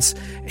wounds,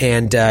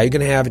 and you're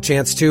going to have a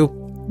chance to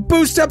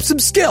boost up some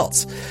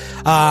skills.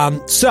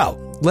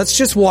 So let's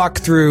just walk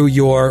through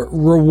your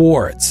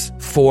rewards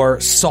for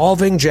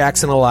solving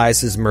Jackson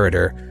Elias's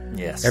murder.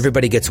 Yes.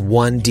 Everybody gets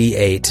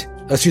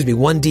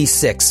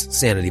 1d6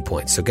 sanity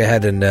points. So go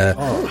ahead and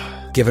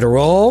give it a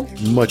roll.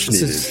 Much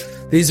needed.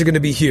 These are going to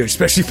be huge,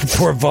 especially for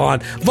poor Vaughn.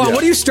 Vaughn,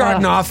 what are you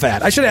starting off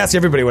at? I should ask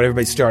everybody what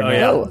everybody's starting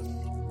at.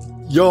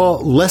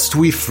 Y'all, lest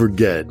we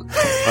forget,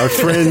 our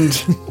friend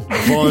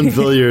Vaughn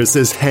Villiers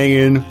is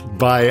hanging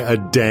by a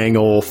dang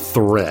old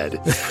thread.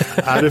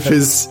 Out of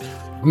his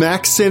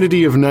max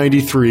sanity of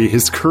 93,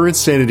 his current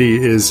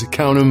sanity is,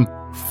 count 'em,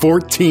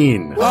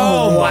 14.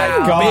 Oh my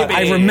God.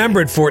 Baby. I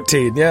remembered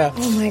 14, yeah.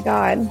 Oh my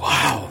God.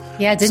 Wow.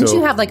 Yeah, didn't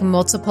you have like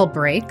multiple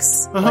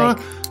breaks? Uh-huh.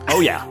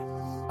 Oh yeah.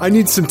 I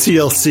need some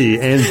TLC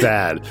and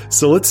bad.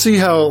 So let's see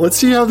how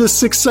this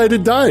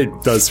six-sided die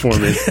does for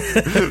me.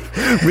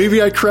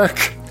 Maybe I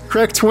crack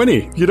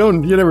 20. You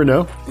never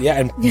know. Yeah,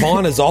 and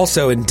Vaughn is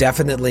also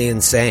indefinitely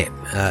insane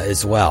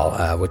as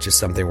well, which is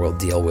something we'll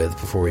deal with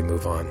before we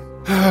move on.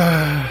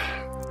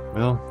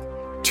 Well,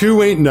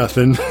 2 ain't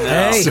nothing.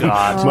 Hey. So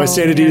my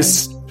sanity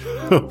is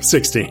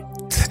 16.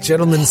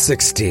 Gentleman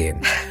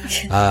 16.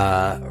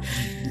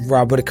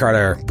 Rob, what did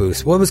Carter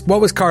boost? What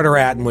was Carter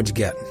at, and what'd you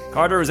get?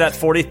 Carter was at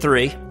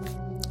 43,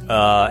 and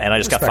I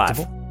just got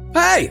 5.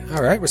 Hey,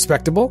 all right,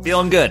 respectable.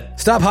 Feeling good.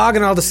 Stop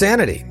hogging all the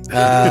sanity.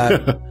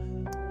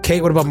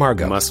 Kate, what about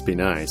Margot? Must be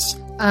nice.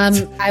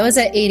 I was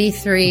at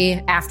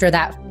 83 after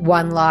that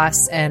one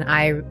loss, and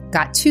I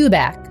got 2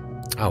 back.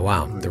 Oh,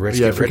 wow. The rich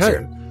get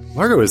richer.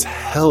 Margot is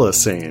hella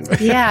sane.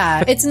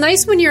 Yeah, it's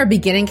nice when you're a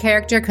beginning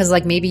character because,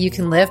 like, maybe you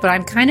can live, but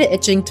I'm kind of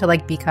itching to,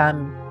 like,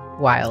 become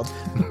wild.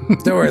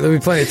 Don't worry, there'll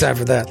be plenty of time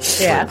for that.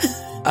 Yeah.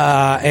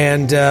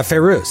 And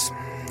Feyruz.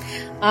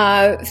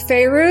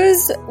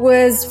 Feyruz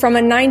was from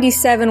a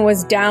 97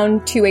 was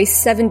down to a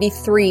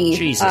 73.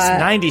 Jesus,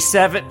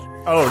 97?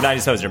 Oh,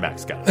 97 is your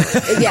max. Got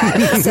it. Yeah.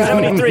 So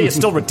 73 is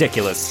still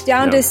ridiculous.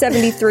 down to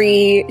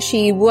 73.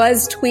 She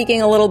was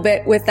tweaking a little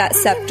bit with that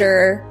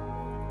scepter,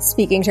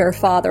 speaking to her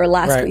father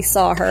last we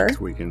saw her.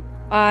 Tweaking.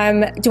 Do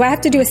I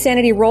have to do a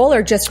sanity roll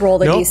or just roll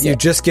the Nope, D6? you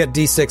just get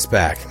D6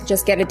 back.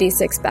 Just get a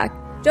D6 back.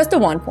 Just a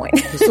 1 point.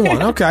 Just the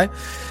one, okay.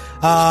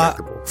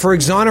 For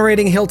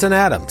exonerating Hilton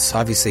Adams,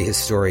 obviously his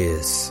story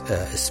is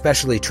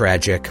especially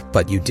tragic,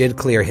 but you did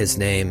clear his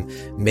name.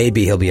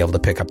 Maybe he'll be able to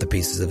pick up the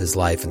pieces of his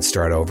life and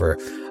start over.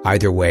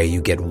 Either way,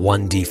 you get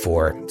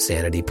 1d4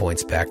 sanity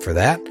points back for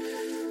that. Okay.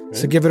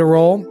 So give it a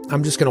roll.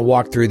 I'm just going to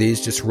walk through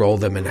these, just roll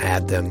them and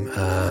add them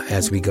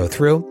as we go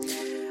through.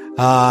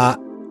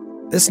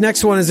 This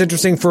next one is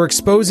interesting. For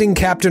exposing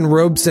Captain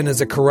Robeson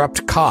as a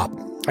corrupt cop.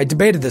 I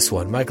debated this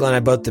one. Michael and I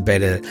both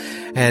debated it.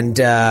 And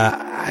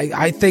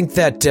I think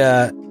that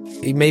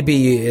maybe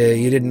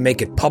you didn't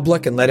make it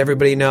public and let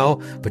everybody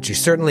know, but you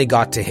certainly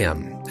got to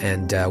him.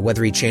 And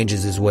whether he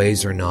changes his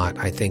ways or not,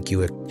 I think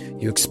you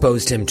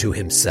exposed him to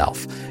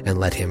himself and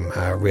let him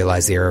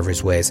realize the error of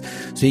his ways.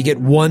 So you get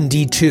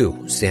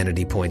 1d2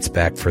 sanity points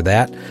back for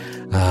that.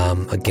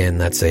 Again,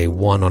 that's a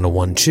 1 on a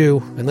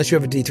 1-2, unless you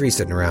have a d3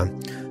 sitting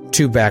around.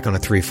 2 back on a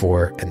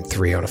 3-4, and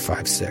 3 on a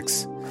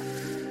 5-6.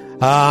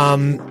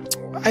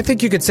 I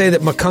think you could say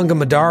that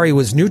Makunga Madari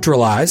was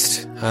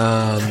neutralized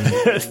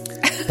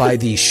by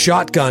the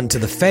shotgun to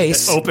the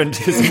face. It opened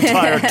his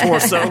entire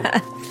torso.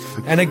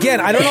 And again,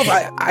 I don't know if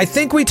I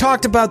think we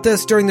talked about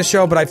this during the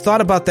show, but I've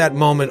thought about that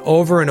moment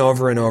over and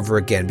over and over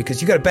again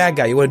because you got a bad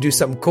guy. You want to do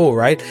something cool,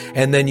 right?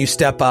 And then you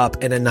step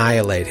up and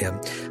annihilate him.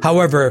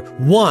 However,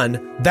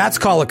 1, that's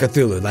Call of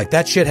Cthulhu. Like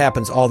that shit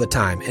happens all the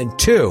time. And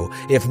 2,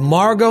 if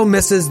Margot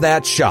misses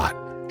that shot,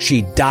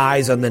 she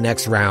dies on the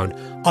next round.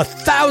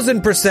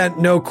 1,000%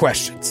 no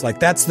questions. Like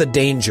that's the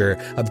danger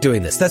of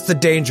doing this. That's the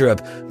danger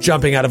of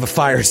jumping out of a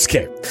fire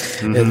escape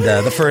in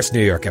the first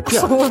New York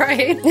episode.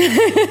 Right.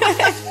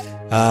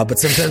 But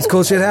sometimes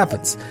cool shit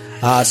happens.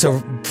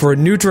 So for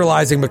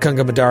neutralizing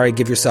Makunga Madari,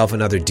 give yourself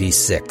another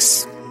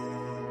D6.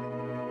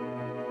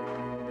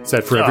 Is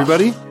that for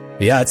everybody?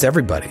 Yeah, it's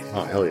everybody.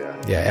 Oh, hell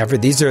yeah. Yeah,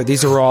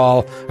 these are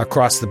all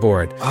across the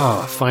board.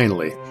 Oh,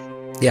 finally.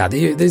 Yeah,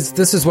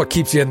 this is what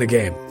keeps you in the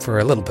game for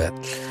a little bit.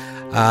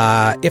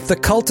 If the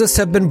cultists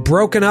have been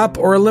broken up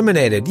or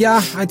eliminated,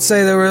 yeah, I'd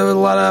say there were a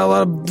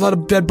lot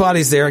of dead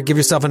bodies there. Give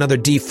yourself another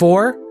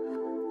D4.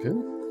 Okay.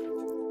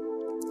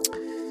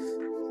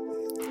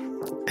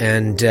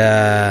 And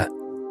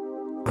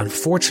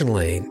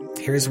unfortunately,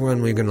 here's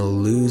when we're going to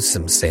lose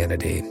some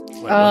sanity.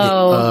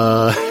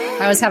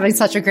 I was having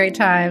such a great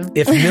time.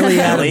 If Millie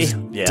Adams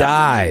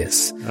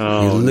dies,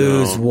 you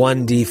lose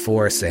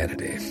 1d4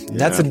 sanity.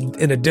 That's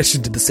in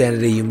addition to the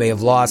sanity you may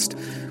have lost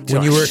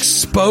when you were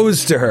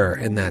exposed to her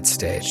in that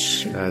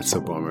stage. That's a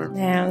bummer.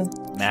 Man.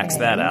 Max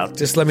that out.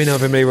 Just let me know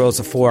if anybody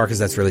rolls a 4, because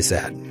that's really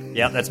sad.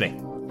 Yeah, that's me.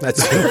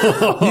 That's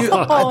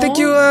I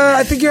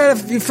think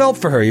you felt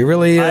for her. You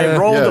really. I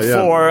rolled a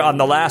 4 on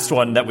the last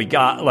one that we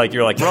got. Like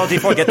you're like, roll a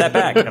d4, get that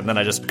back, and then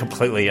I just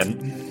completely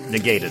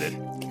negated it.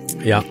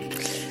 Yeah.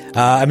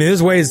 I mean,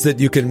 there's ways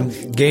that you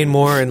can gain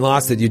more and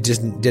loss that you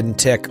just didn't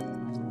tick.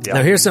 Yeah.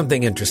 Now, here's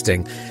something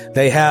interesting.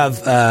 They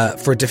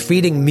have, for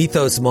defeating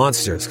mythos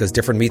monsters, because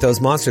different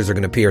mythos monsters are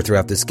going to appear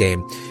throughout this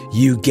game,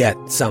 you get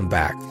some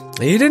back.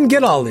 And you didn't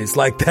get all these,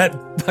 like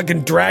that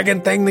fucking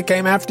dragon thing that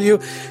came after you.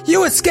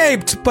 You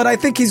escaped, but I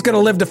think he's going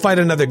to live to fight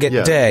another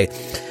day.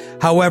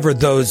 However,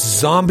 those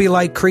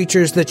zombie-like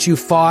creatures that you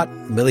fought,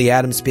 Millie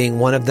Adams being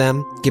one of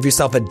them, give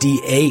yourself a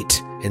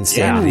D8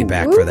 insanity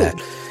back for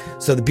that.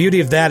 So the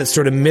beauty of that, it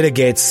sort of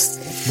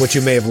mitigates what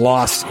you may have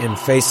lost in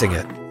facing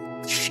it.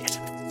 Shit.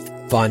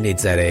 Vaughn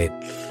needs that 8.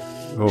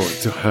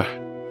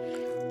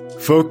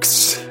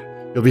 Folks,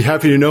 you'll be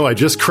happy to know I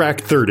just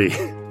cracked 30.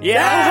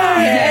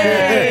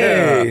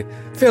 Yay!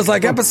 Feels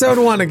like episode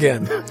 1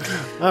 again.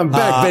 I'm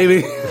back,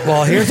 baby.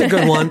 Well, here's a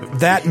good one.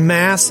 That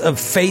mass of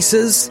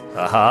faces.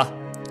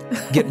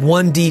 Get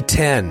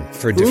 1d10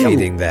 for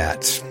defeating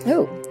that.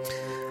 Oh.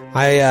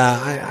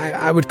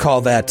 I would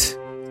call that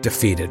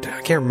defeated.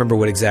 I can't remember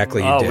what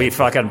exactly you did. Oh, we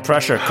fucking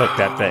pressure cooked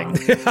that thing.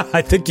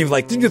 I think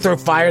didn't you throw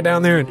fire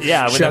down there? And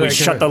we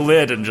shut the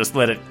lid and just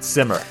let it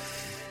simmer.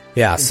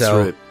 Yeah,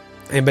 so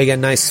anybody get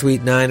a nice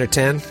sweet 9 or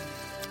 10?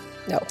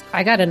 No.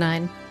 I got a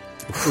 9.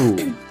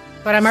 Ooh.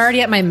 But I'm already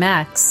at my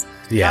max.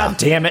 Yeah. God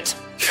damn it.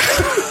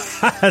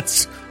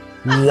 That's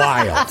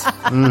wild.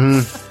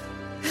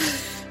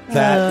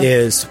 That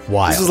is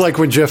wild. This is like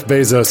when Jeff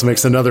Bezos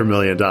makes another $1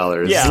 million.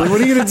 Yeah. Like, what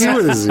are you going to do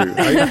with this? And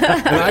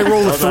I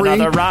roll a 3.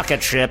 Another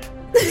rocket ship.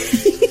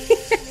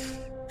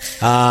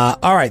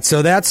 All right,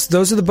 so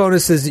those are the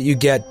bonuses that you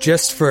get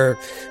just for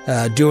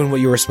doing what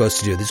you were supposed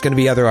to do. There's going to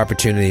be other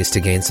opportunities to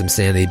gain some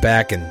sanity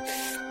back, and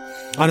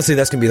honestly,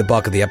 that's going to be the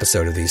bulk of the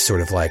episode of these sort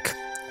of like,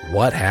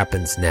 what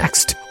happens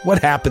next? What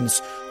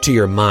happens to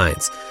your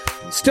minds?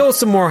 Still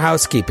some more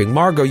housekeeping.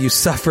 Margot, you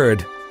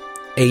suffered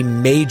a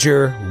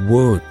major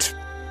wound.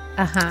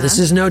 This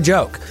is no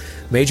joke.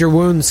 Major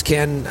wounds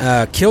can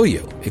kill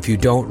you if you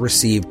don't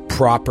receive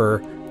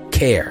proper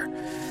care.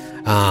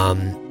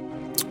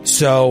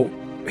 So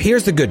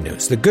here's the good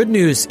news. The good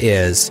news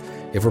is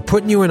if we're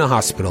putting you in a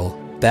hospital,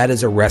 that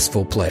is a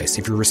restful place.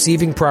 If you're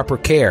receiving proper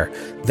care,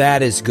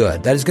 that is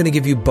good. That is going to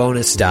give you 2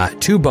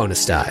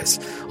 bonus dice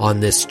on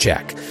this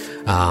check.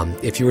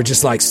 If you were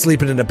just like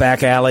sleeping in a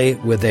back alley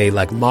with a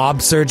like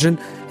mob surgeon,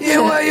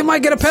 you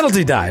might get a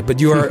penalty die, but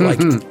you are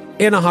like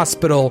in a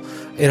hospital,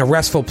 in a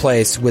restful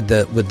place with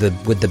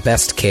the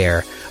best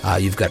care.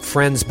 You've got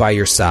friends by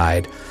your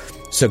side.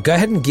 So go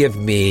ahead and give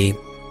me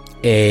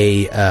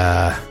a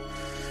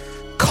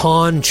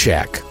con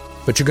check,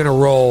 but you're going to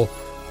roll,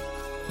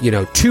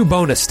 2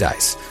 bonus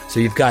dice.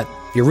 So you've got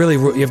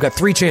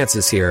 3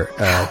 chances here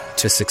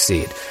to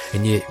succeed,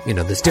 and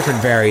there's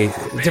different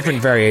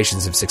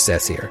variations of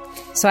success here.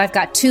 So I've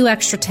got 2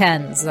 extra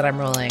 10s that I'm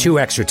rolling. 2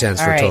 extra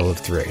 10s for a total of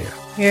 3.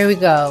 Here we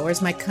go.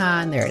 Where's my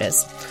con? There it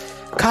is.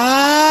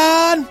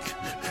 Con.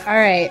 All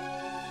right.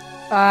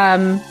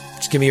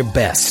 Just give me your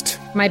best.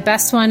 My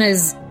best one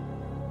is,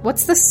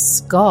 what's the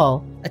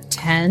skull? A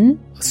 10?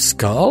 A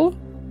skull?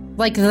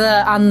 Like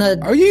on the.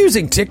 Are you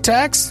using Tic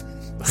Tacs?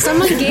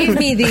 Someone gave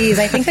me these.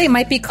 I think they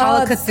might be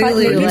called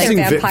Cthulhu. Like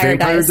vampire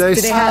dice. dice?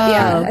 Do they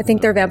have, I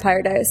think they're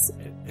vampire dice.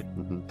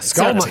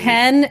 Skull. So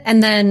 10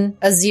 and then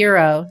a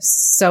 0.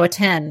 So a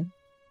 10.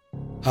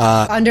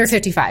 Under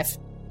 55.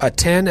 A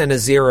 10 and a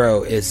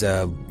 0 is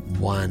a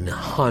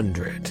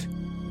 100.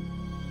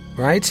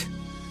 Right?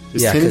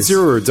 Is 10 and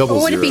 0 or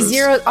double would zeros? it be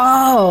 0?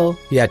 Oh.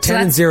 Yeah,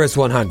 10 and 0 is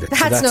 100.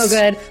 That's no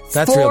good.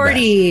 That's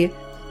 40. real bad.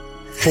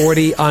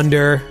 40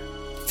 under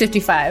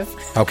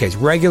 55. Okay, it's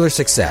regular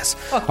success.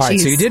 Oh, all right,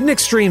 so you did an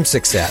extreme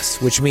success,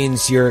 which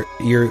means you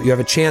have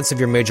a chance of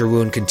your major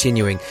wound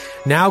continuing.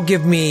 Now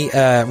give me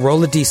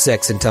roll a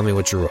d6 and tell me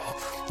what you roll.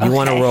 You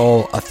want to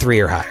roll a 3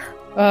 or higher.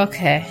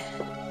 Okay.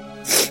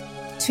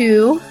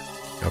 2.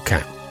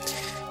 Okay.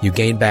 You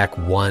gain back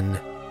 1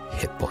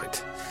 hit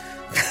point.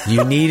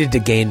 You needed to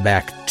gain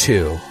back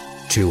 2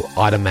 to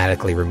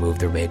automatically remove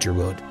their major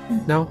wound.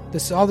 No,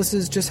 all this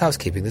is just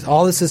housekeeping.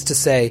 All this is to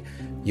say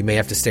you may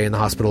have to stay in the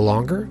hospital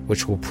longer,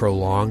 which will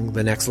prolong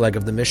the next leg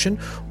of the mission,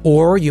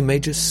 or you may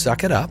just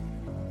suck it up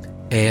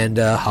and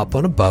hop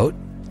on a boat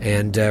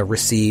and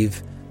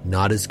receive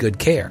not as good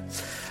care.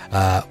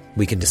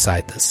 We can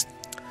decide this.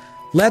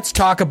 Let's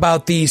talk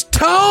about these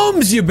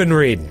tomes you've been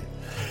reading.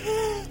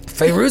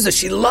 Fayruza,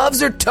 she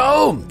loves her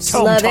tomes.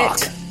 Love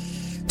it.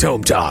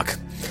 Tome talk.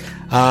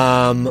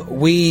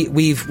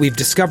 We've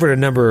discovered a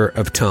number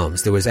of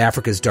tomes. There was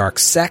Africa's Dark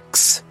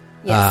Sex,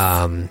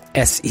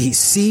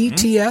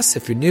 SECTS,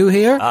 if you're new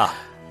here.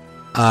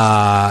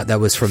 That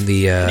was from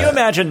the... Can you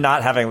imagine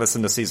not having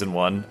listened to season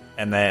 1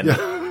 and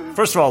then,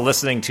 first of all,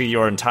 listening to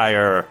your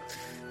entire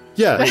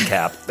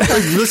recap?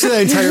 Listen to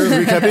that entire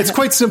recap. It's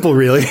quite simple,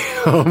 really.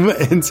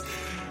 And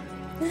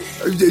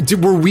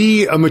were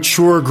we a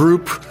mature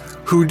group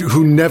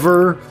who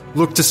never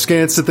looked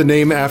askance at the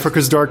name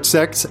Africa's Dark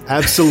Sects?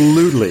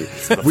 Absolutely.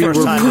 We were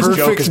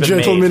perfect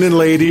gentlemen and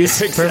ladies.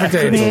 Perfect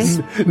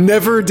angels.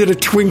 Never did a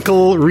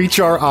twinkle reach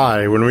our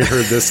eye when we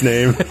heard this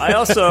name. I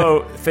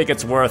also think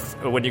it's worth,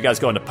 when you guys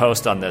go into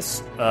post on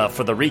this,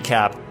 for the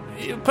recap,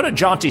 put a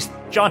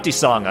jaunty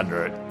song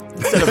under it.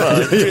 Instead of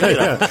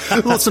a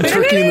little some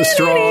turkey in the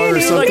straw or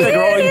something. Like the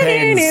Growing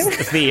Pains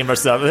theme or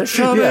something.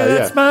 Show me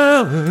that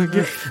smile.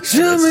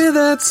 Show me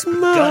that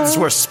smile. Guns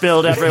were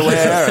spilled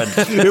everywhere.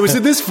 And it was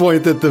at this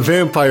point that the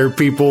vampire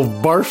people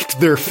barfed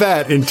their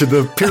fat into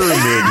the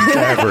pyramid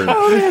cavern.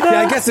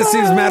 Yeah, I guess it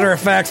seems matter of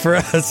fact for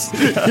us.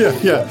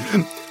 Yeah.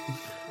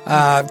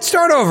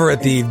 Start over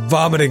at the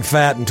vomiting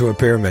fat into a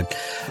pyramid.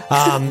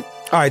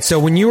 All right, so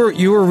when you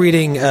were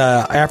reading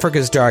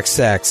Africa's Dark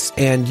Sects,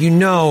 and you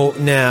know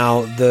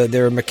now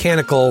there are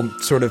mechanical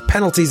sort of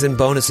penalties and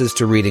bonuses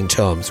to reading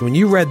tomes. When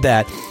you read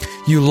that,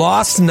 you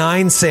lost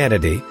 9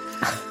 sanity,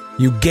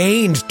 you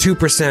gained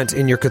 2%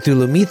 in your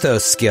Cthulhu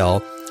Mythos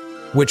skill,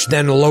 which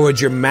then lowered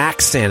your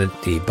max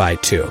sanity by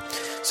 2.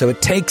 So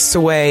it takes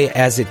away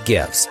as it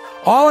gives.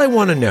 All I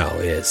want to know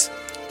is,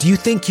 do you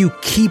think you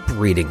keep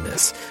reading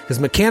this? Because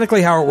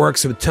mechanically how it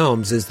works with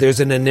tomes is there's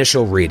an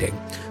initial reading.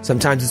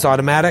 Sometimes it's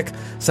automatic.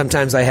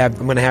 Sometimes I'm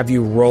going to have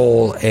you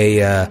roll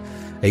a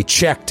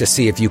check to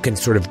see if you can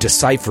sort of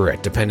decipher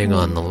it, depending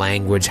on the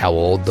language, how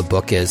old the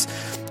book is.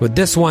 With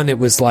this one, it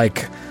was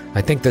like,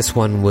 I think this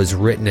one was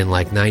written in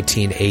like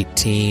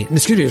 1918.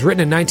 Excuse me, it was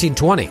written in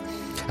 1920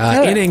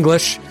 in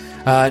English.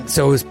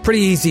 So it was pretty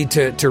easy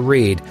to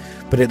read,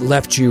 but it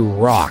left you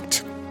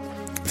rocked.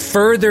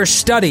 Further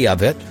study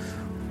of it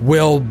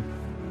will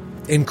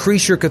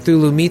increase your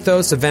Cthulhu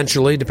Mythos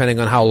eventually, depending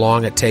on how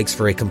long it takes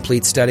for a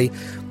complete study,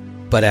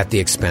 but at the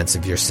expense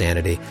of your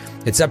sanity.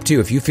 It's up to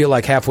you. If you feel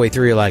like halfway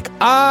through you're like,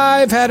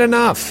 I've had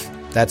enough,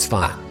 that's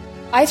fine.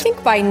 I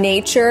think by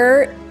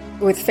nature,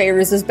 with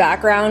Favors'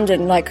 background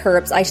and like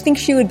Herb's, I think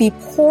she would be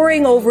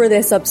poring over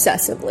this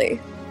obsessively.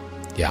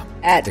 Yeah,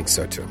 I think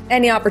so too.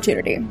 Any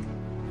opportunity.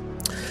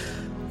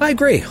 I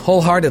agree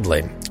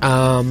wholeheartedly.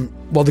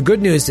 Well, the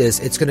good news is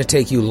it's going to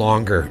take you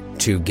longer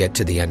to get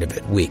to the end of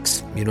it.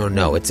 Weeks. You don't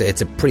know. It's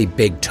a pretty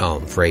big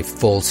tome for a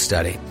full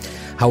study.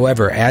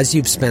 However, as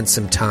you've spent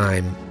some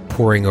time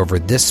poring over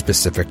this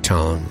specific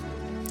tome,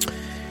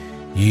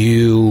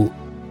 you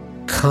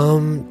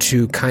come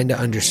to kind of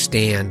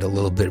understand a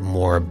little bit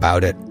more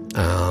about it.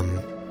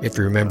 If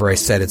you remember, I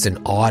said it's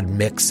an odd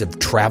mix of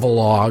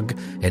travelogue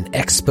and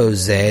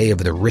expose of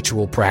the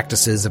ritual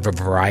practices of a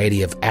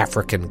variety of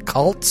African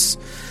cults.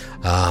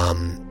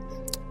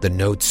 The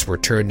notes were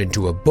turned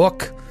into a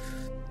book.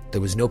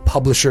 There was no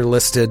publisher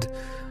listed,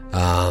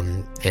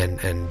 and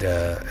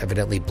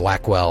evidently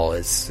Blackwell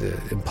is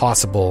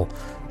impossible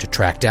to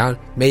track down.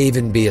 May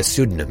even be a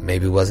pseudonym.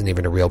 Maybe it wasn't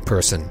even a real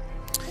person.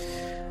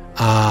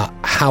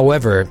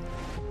 However,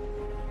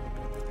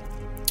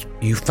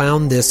 you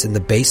found this in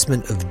the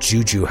basement of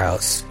Juju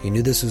House. You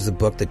knew this was a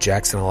book that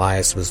Jackson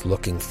Elias was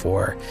looking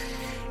for.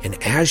 And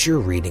as you're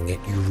reading it,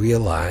 you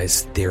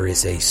realize there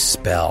is a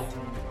spell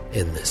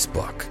in this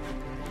book.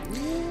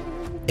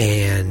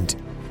 And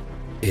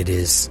it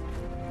is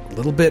a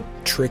little bit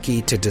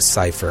tricky to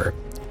decipher,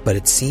 but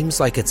it seems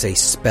like it's a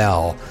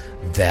spell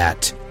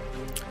that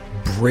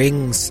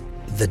brings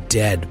the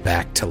dead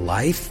back to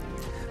life,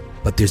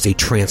 but there's a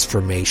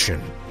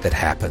transformation that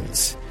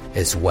happens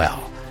as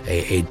well,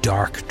 a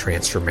dark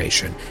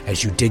transformation.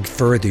 As you dig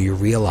further, you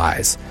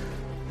realize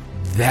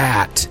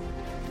that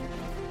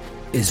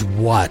is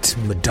what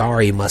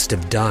Madari must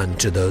have done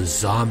to those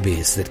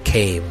zombies that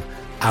came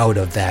out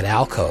of that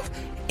alcove.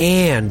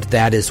 And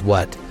that is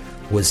what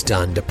was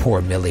done to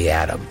poor Millie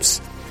Adams.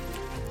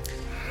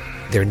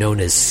 They're known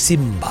as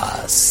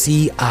Simba,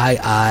 C-I-I-M-B-A.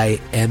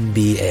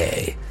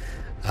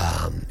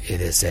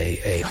 It is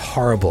a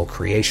horrible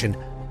creation.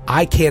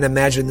 I can't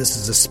imagine this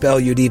is a spell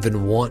you'd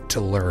even want to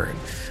learn.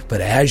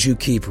 But as you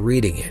keep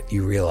reading it,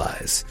 you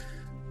realize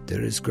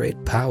there is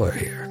great power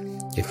here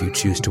if you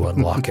choose to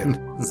unlock it.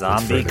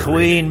 Zombie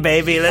queen,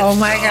 baby. Oh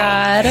my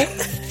god.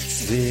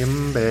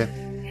 Simba.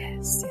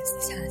 Yes,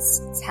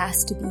 this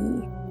has to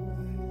be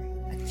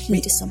a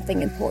key to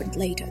something important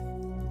later.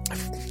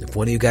 If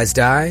one of you guys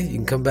die, you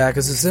can come back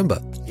as a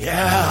Simba.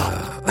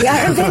 Yeah.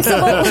 Yeah,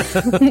 invincible.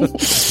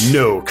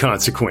 No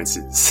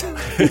consequences.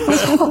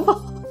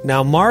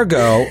 Now,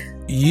 Margot,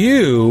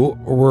 you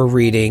were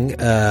reading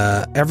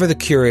Ever the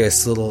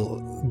Curious Little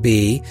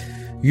Bee.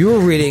 You were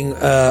reading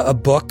a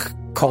book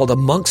called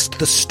Amongst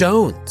the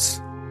Stones.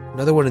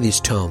 Another one of these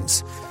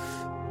tomes.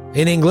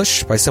 In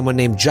English by someone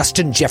named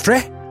Justin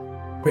Jeffrey.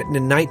 Written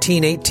in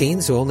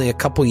 1918, so only a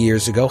couple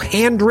years ago.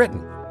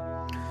 Handwritten.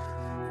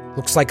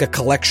 Looks like a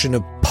collection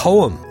of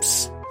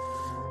poems.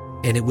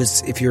 And it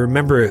was, if you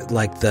remember,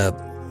 like the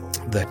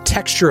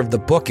texture of the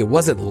book, it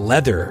wasn't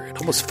leather. It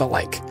almost felt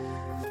like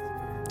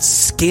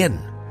skin.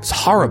 It's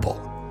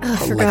horrible.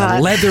 Like a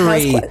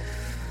leathery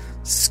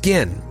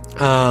skin.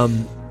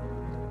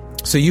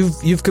 So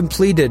you've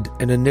completed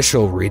an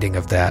initial reading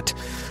of that.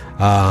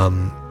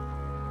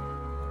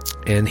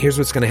 And here's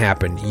what's going to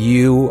happen.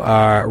 You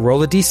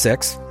roll a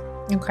d6.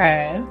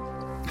 Okay.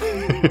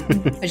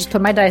 I just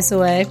put my dice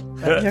away.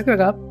 Here we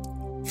go.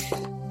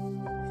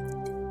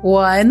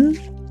 1.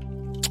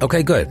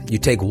 Okay, good. You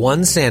take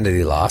 1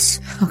 sanity loss.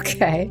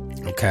 Okay.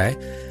 Okay.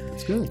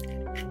 That's good.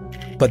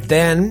 But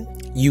then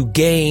you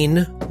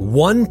gain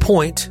 1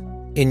 point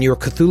in your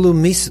Cthulhu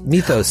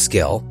Mythos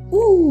skill.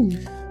 Ooh.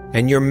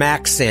 And your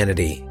max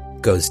sanity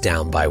goes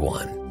down by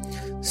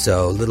 1.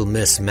 So Little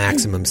Miss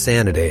Maximum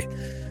Sanity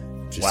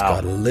just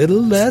got a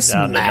little less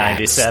down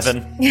maxed. to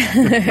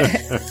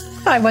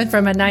 97. I went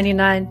from a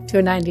 99 to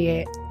a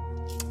 98.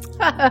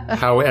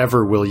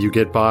 However will you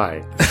get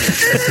by?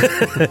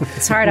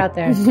 It's hard out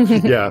there.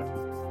 Yeah.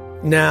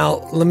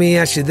 Now, let me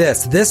ask you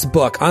this. This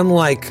book,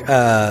 unlike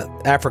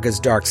Africa's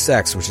Dark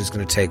Sex, which is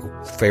going to take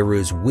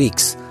Fairuz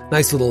weeks,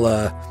 nice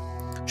little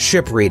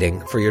ship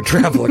reading for your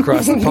travel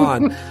across the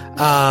pond.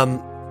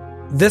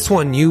 This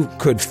one you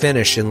could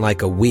finish in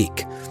like a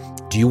week.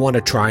 Do you want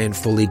to try and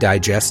fully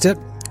digest it?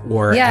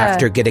 Or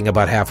after getting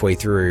about halfway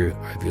through,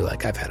 I'd be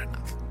like, I've had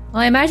enough.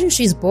 Well, I imagine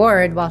she's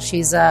bored while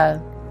she's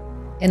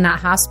in that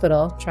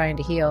hospital trying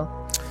to heal.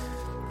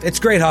 It's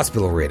great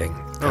hospital reading.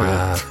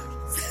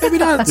 Maybe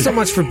not so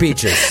much for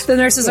beaches. The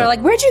nurses are like,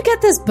 where'd you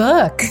get this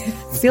book?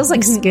 It feels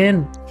like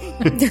skin.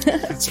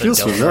 It feels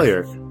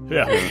familiar.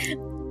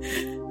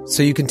 Yeah.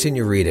 So you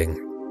continue reading,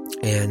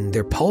 and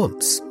they're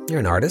poems. You're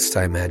an artist,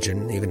 I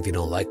imagine. Even if you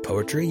don't like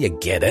poetry, you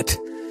get it.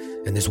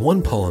 And there's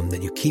one poem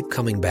that you keep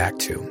coming back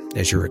to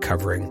as you're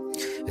recovering.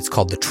 It's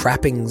called The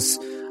Trappings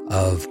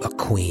of a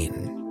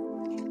Queen.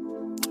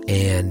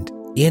 And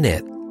in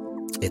it,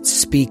 it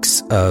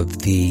speaks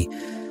of the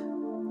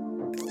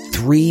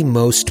 3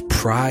 most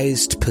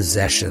prized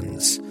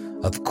possessions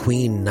of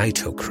Queen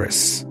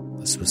Nitocris.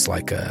 This was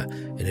like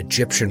an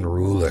Egyptian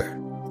ruler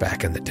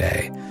back in the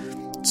day.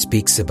 It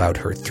speaks about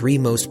her 3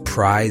 most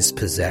prized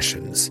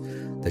possessions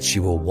that she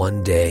will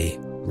one day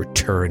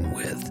return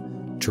with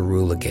to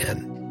rule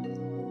again.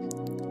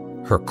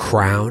 Her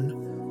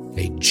crown,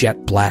 a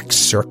jet black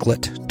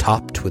circlet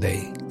topped with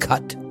a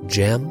cut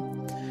gem.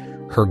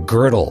 Her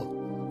girdle,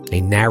 a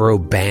narrow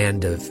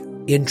band of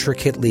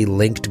intricately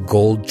linked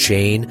gold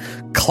chain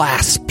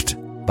clasped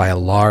by a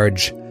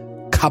large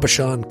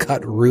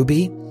cabochon-cut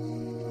ruby.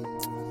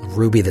 A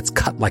ruby that's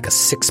cut like a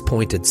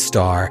 6-pointed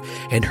star.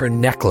 And her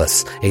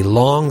necklace, a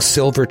long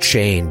silver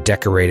chain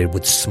decorated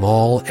with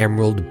small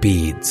emerald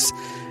beads.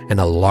 And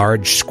a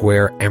large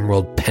square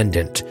emerald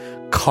pendant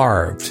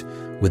carved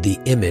with the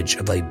image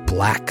of a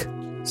black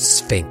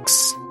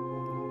sphinx.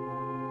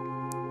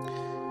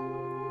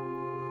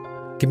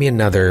 Give me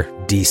another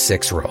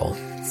D6 roll.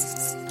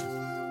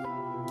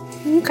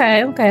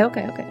 Okay.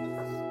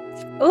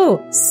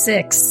 Ooh,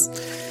 6.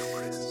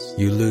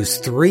 You lose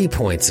 3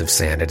 points of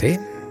sanity.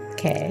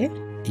 Okay.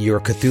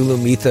 Your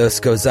Cthulhu Mythos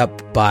goes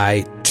up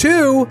by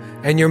 2,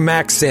 and your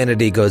max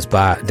sanity goes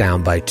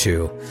down by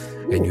 2.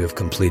 And you have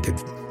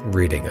completed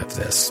reading of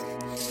this.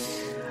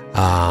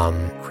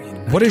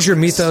 What is your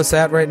Mythos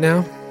at right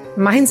now?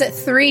 Mine's at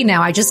 3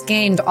 now. I just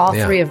gained all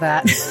 3 of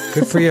that.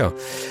 Good for you.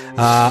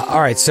 All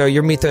right, so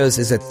your Mythos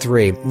is at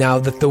 3. Now,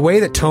 the way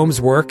that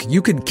tomes work,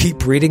 you can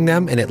keep reading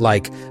them, and it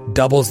like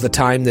doubles the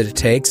time that it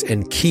takes,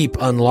 and keep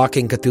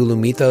unlocking Cthulhu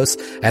Mythos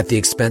at the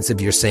expense of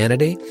your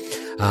sanity.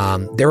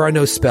 There are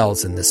no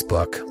spells in this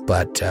book,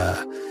 but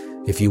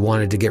if you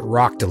wanted to get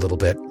rocked a little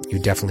bit, you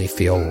definitely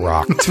feel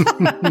rocked.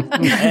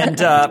 And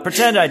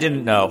pretend I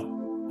didn't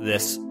know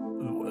this.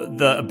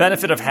 The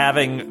benefit of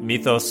having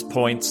Mythos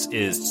points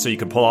is so you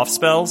can pull off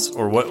spells,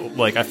 or what?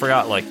 Like, I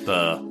forgot, like,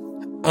 how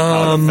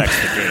it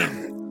affects the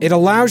game. It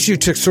allows you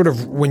to sort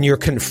of, when you're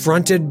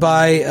confronted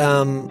by,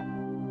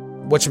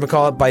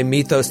 by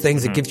Mythos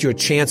things, it gives you a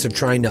chance of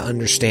trying to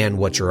understand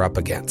what you're up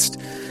against.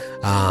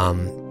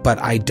 But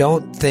I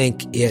don't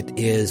think it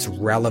is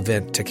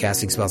relevant to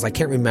casting spells. I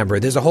can't remember.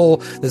 There's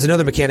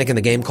another mechanic in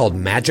the game called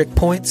magic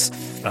points,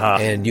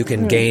 and you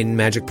can gain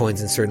magic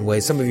points in certain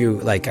ways. Some of you,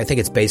 like, I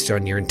think it's based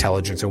on your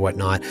intelligence or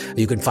whatnot.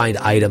 You can find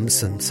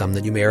items, and some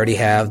that you may already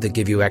have, that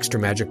give you extra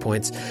magic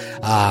points.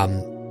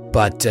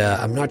 But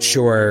I'm not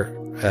sure.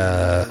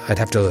 I'd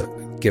have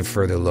to give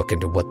further look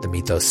into what the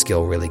Mythos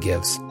skill really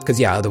gives.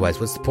 Because, otherwise,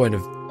 what's the point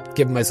of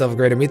giving myself a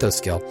greater Mythos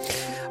skill?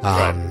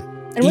 Right.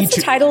 And what's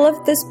the title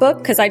of this book?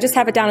 Because I just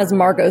have it down as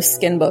Margot's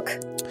Skin Book.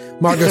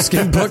 Margot's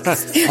Skin Book,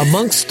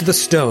 Amongst the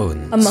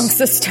Stones. Amongst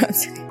the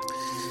Stones.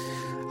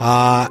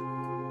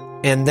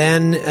 And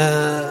then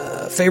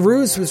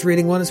Fairuz was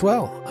reading one as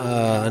well.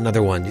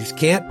 Another one. You just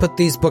can't put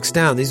these books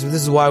down. This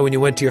is why when you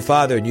went to your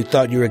father and you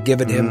thought you were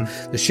giving him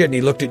the shit, and he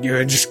looked at you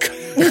and just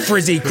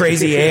frizzy,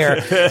 crazy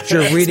hair.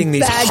 You're reading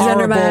these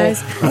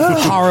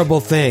horrible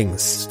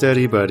things.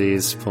 Steady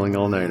buddies, pulling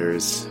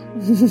all-nighters.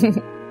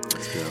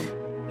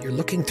 You're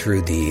looking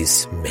through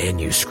these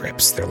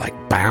manuscripts. They're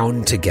like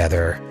bound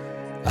together.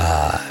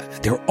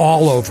 They're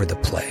all over the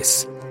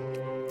place.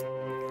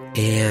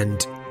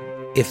 And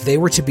if they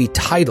were to be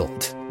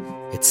titled,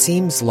 it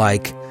seems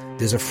like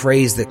there's a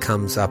phrase that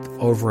comes up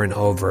over and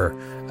over,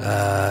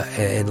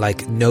 and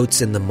like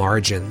notes in the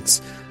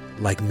margins.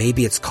 Like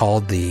maybe it's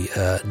called the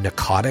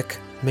narcotic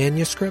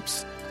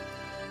manuscripts,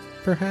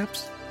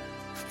 perhaps?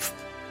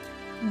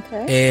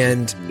 Okay.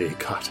 And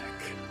Narcotic.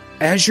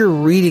 as you're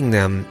reading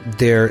them,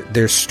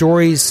 they're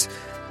stories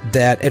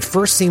that at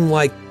first seem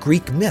like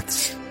Greek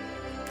myths.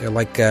 They're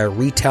like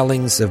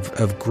retellings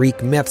of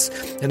Greek myths.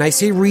 And I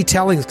say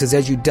retellings because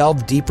as you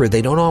delve deeper,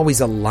 they don't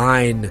always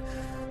align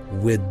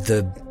with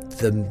the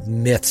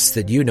myths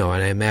that you know.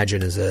 And I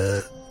imagine as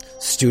a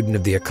student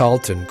of the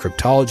occult and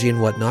cryptology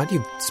and whatnot,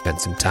 you've spent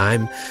some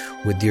time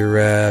with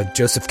your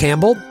Joseph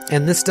Campbell.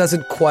 And this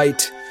doesn't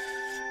quite...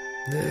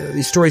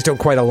 these stories don't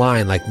quite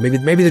align. Like maybe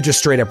they're just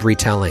straight up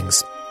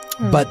retellings.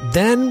 But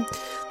then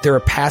there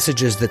are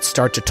passages that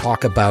start to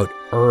talk about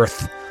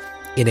Earth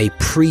in a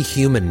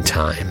pre-human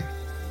time.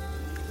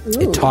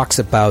 Ooh. It talks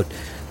about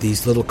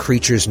these little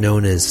creatures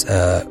known as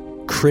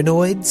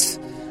crinoids,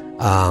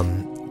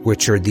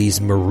 which are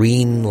these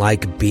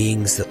marine-like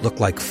beings that look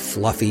like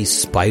fluffy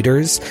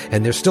spiders,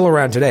 and they're still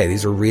around today.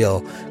 These are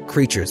real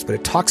creatures, but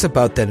it talks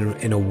about them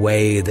in a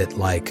way that,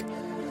 like,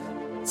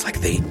 it's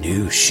like they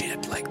knew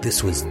shit. Like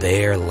this was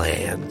their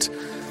land,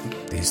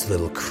 these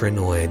little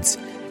crinoids.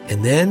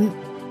 And then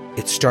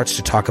it starts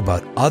to talk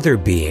about other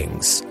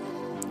beings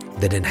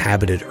that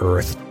inhabited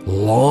Earth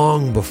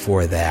long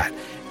before that.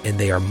 And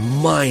they are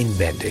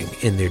mind-bending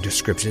in their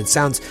description. It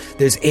sounds,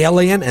 there's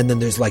alien and then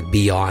there's like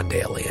beyond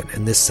alien.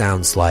 And this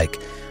sounds like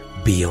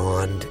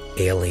beyond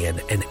alien.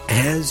 And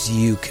as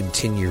you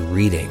continue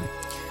reading,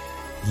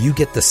 you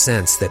get the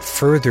sense that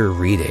further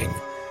reading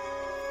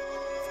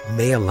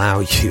may allow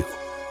you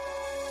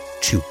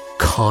to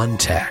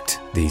contact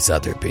these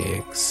other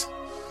beings,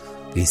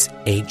 these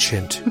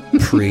ancient,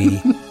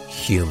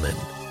 pre-human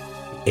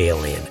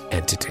alien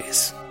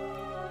entities.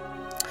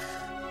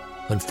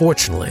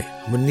 Unfortunately,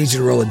 I'm going to need you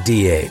to roll a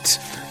D8.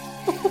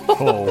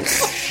 Oh,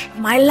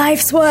 My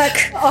life's work.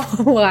 Oh,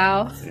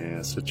 wow. Yeah,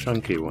 it's a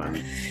chunky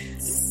one.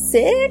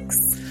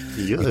 6?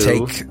 Yo.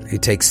 You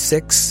take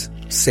 6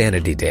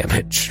 sanity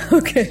damage.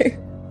 Okay.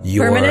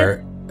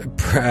 Your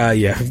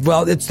yeah.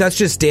 Well, that's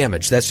just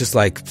damage. That's just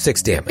like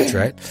 6 damage,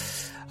 right?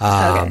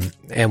 Okay.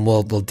 And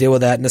we'll deal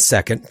with that in a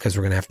second because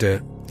we're gonna have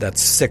to. That's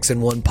 6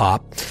 in one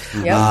pop.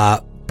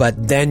 Yep.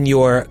 But then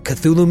your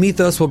Cthulhu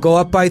mythos will go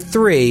up by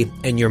 3,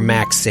 and your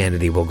max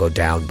sanity will go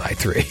down by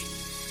 3.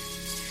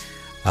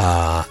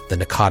 The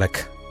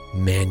narcotic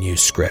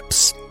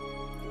manuscripts.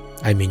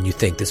 I mean, you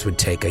think this would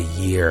take a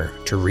year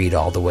to read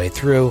all the way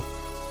through.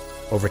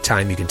 Over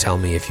time, you can tell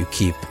me if you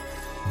keep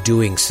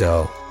doing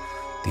so,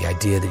 the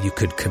idea that you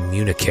could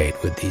communicate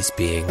with these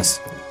beings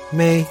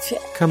may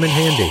come in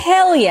handy.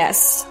 Hell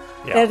yes.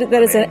 Yeah,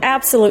 that is an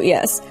absolute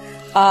yes.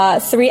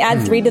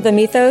 3 to the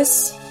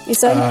mythos, you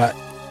said?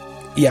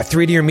 Yeah,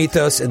 3 to your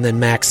mythos, and then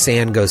max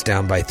san goes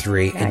down by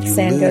 3, and you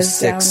san lose goes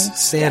 6 down.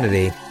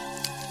 sanity,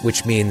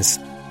 which means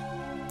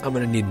I'm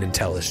going to need an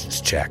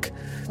intelligence check.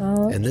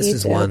 And this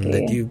is one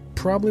that you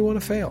probably want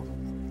to fail.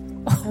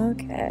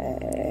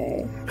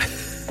 Okay.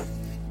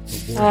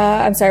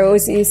 I'm sorry, what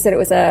was you said it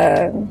was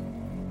a...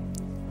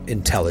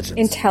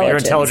 Intelligence. your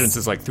intelligence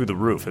is like through the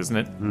roof, isn't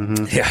it?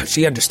 Yeah,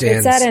 she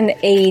understands. It's at an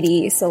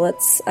 80, so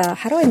let's...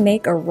 how do I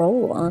make a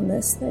roll on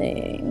this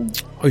thing?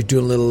 Oh, you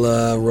doing a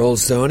little roll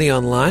Sony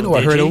online? Oh,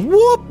 I heard a DG?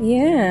 whoop!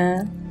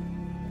 Yeah.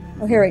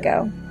 Oh, here we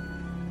go.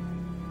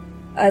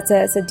 It's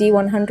a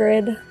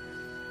D100.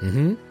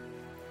 Mm-hmm.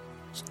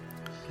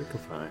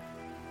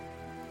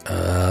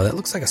 That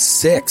looks like a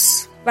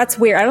 6. That's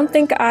weird. I don't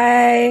think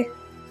I...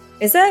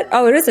 Is that?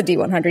 Oh, it is a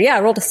D100. Yeah,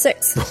 I rolled a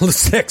 6. Rolled a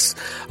 6.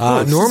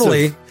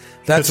 Normally,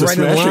 that's a right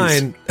in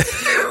line.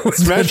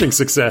 Smashing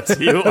success.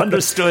 You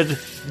understood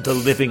the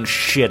living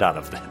shit out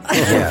of them.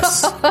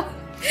 Yes. Not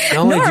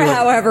only Nora, do you-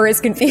 however, is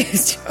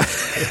confused.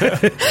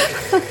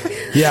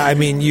 Yeah, I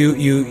mean,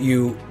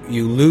 you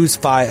lose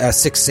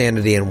 6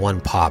 sanity in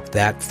one pop.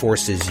 That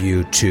forces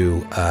you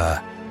to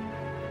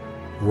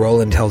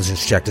roll an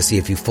intelligence check to see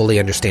if you fully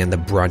understand the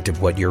brunt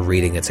of what you're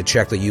reading. It's a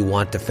check that you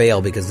want to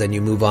fail because then you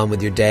move on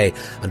with your day.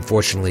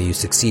 Unfortunately, you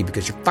succeed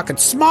because you're fucking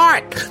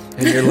smart.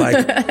 And you're like,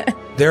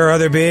 there are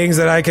other beings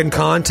that I can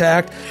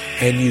contact.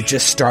 And you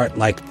just start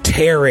like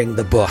tearing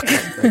the book,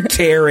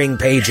 tearing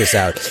pages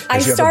out. I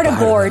start a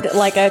board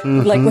like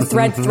with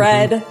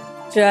thread,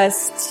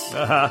 just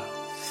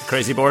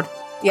Crazy board?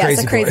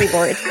 yes, Crazy a crazy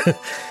board.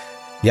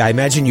 Yeah, I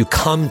imagine you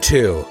come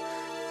to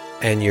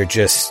and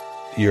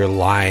you're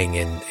lying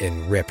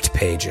in ripped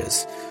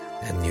pages,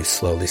 and you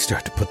slowly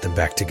start to put them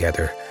back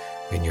together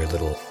in your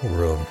little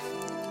room.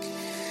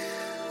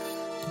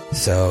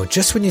 So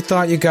just when you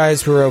thought you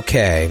guys were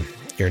okay,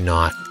 you're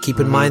not. Keep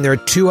in mind there are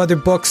 2 other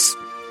books,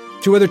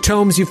 2 other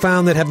tomes you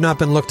found that have not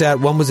been looked at.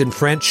 One was in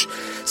French,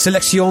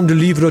 Sélection de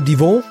livres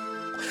divins.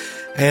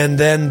 And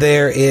then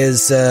there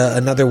is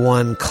another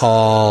one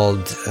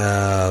called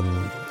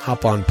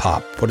Hop on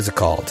Pop. What is it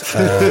called?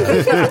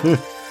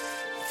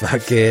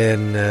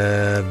 Fucking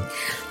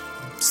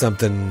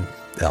something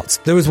else.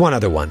 There was one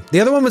other one. The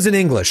other one was in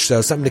English,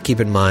 so something to keep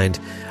in mind.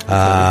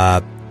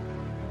 The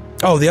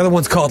other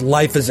one's called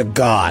Life is a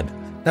God.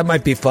 That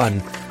might be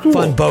fun. Cool.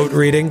 Fun boat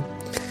reading.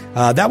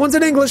 That one's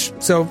in English,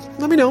 so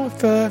let me know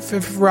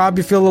if Rob,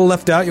 you feel a little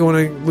left out, you want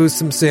to lose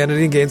some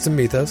sanity and gain some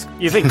mythos.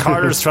 You think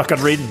Carter's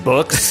fucking reading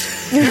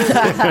books?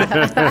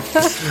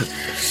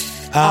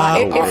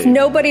 If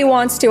nobody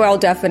wants to, I'll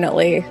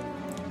definitely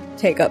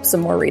take up some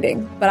more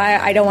reading. But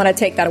I don't want to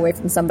take that away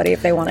from somebody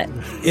if they want it.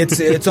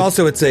 It's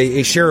also a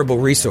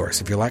shareable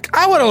resource. If you're like,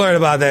 I want to learn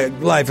about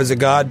that life as a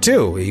god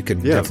too, you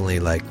can definitely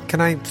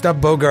can I stop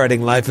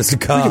bogarting life as a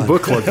god? We can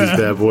book club these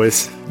bad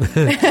boys.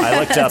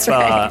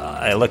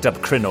 I looked up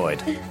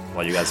crinoid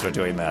while you guys were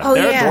doing that.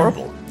 They're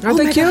adorable. Aren't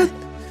they cute?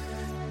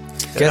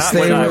 Guess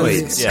they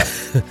really. Yeah.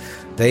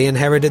 They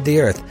inherited the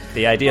earth.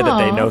 The idea that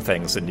they know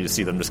things and you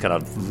see them just kind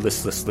of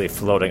listlessly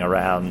floating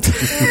around.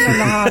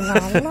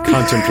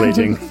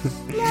 Contemplating.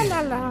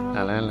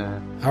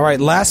 All right,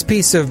 last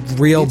piece of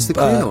real It's the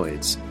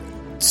crinoids.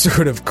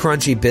 sort of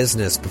crunchy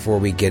business before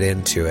we get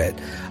into it.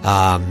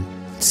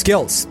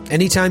 Skills.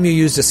 Anytime you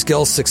used a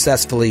skill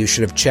successfully, you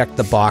should have checked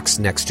the box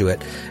next to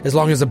it, as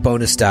long as a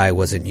bonus die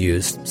wasn't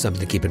used. Something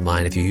to keep in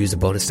mind. If you use a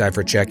bonus die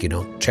for a check, you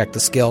don't check the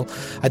skill.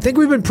 I think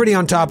we've been pretty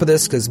on top of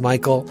this because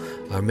Michael,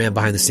 our man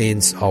behind the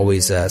scenes,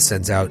 always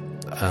sends out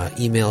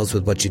emails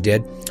with what you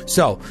did.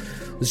 So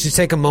let's just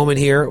take a moment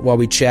here while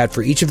we chat.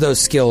 For each of those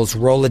skills,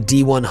 roll a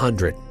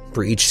D100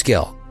 for each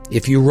skill.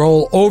 If you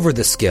roll over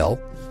the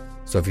skill,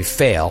 so if you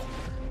fail,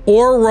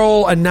 or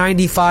roll a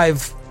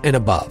 95 and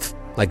above,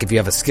 like if you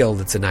have a skill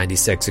that's a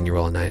 96 and you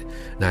roll a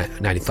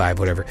 95,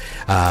 whatever,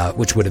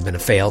 which would have been a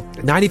fail,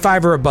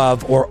 95 or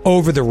above or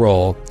over the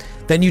roll,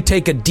 then you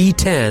take a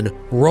D10,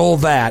 roll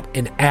that,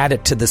 and add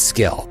it to the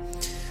skill.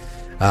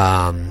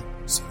 That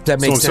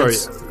makes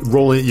sense.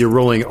 Sorry, you're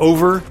rolling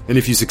over, and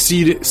if you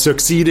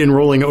succeed in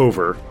rolling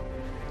over,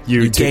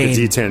 you take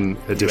a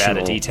D10 additional. You add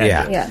a D10.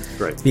 Yeah.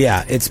 Right.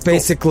 Yeah, it's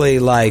basically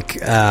like,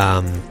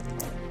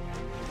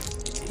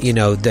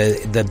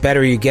 the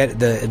better you get,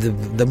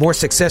 the more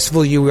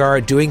successful you are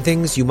at doing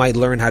things, you might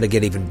learn how to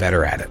get even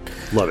better at it.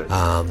 Love it.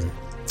 I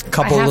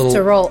have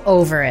to roll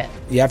over it.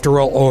 You have to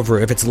roll over.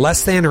 If it's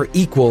less than or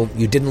equal,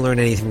 you didn't learn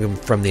anything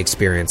from the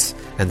experience,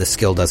 and the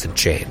skill doesn't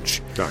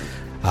change. Darn.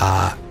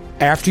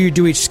 After you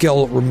do each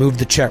skill, remove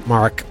the check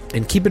mark,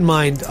 and keep in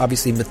mind,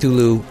 obviously,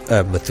 Cthulhu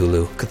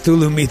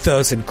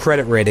mythos and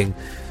credit rating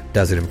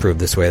doesn't improve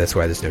this way. That's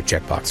why there's no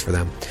checkbox for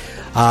them.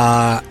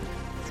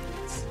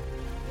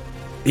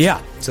 Yeah,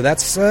 so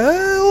that's a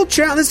little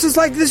challenge. This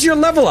is your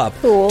level up.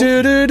 Cool.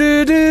 Do.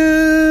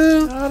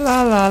 La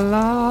la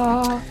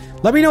la.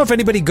 Let me know if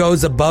anybody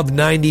goes above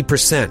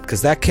 90%,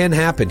 because that can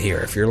happen here.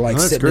 If you're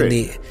sitting in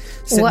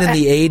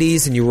the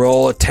 80s and you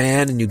roll a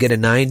 10 and you get a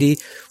 90,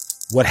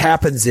 what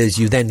happens is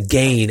you then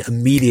gain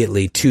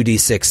immediately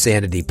 2d6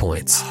 sanity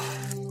points.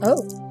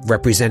 Oh.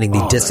 Representing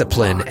the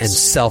discipline and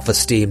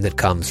self-esteem that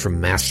comes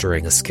from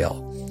mastering a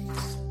skill.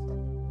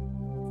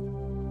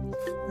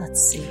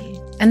 Let's see.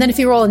 And then if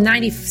you roll a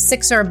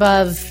 96 or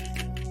above,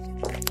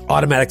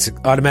 automatic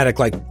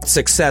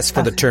success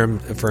for the term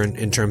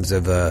in terms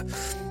of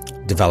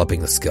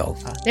developing the skill.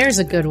 There's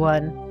a good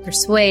one.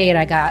 Persuade,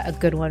 I got a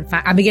good one.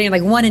 I'm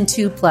getting 1 and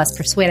 2 plus.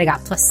 Persuade, I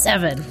got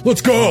 +7.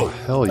 Let's go.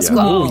 Hell yeah.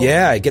 Oh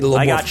yeah, I get a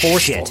little more forceful.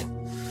 Shit.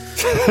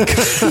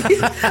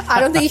 I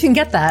don't think you can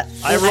get that.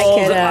 I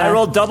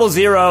rolled double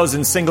zeros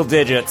and single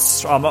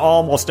digits on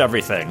almost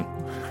everything.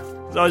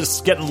 So I was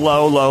just getting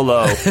low.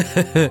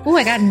 Oh,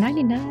 I got a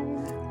 99.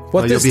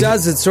 What this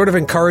does, it sort of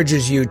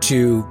encourages you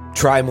to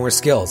try more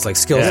skills, like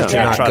skills that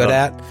you're not good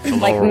at.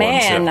 Like,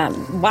 man,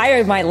 why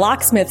are my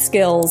locksmith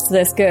skills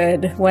this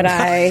good when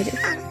I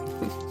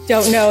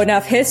don't know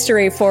enough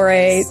history for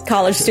a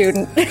college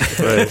student?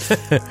 Right.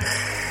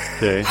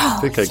 Okay. I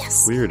think I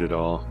cleared it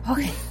all.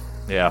 Okay.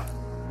 Yeah.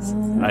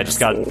 I just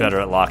got better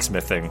at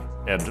locksmithing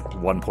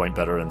and 1 point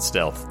better in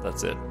stealth.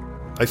 That's it.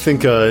 I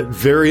think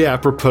very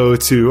apropos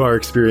to our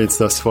experience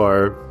thus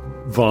far,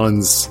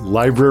 Vaughn's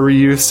library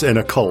use and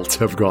occult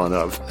have gone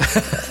up.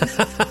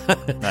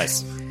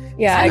 Nice.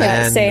 Yeah, I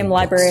got the same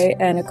library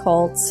and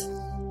occult.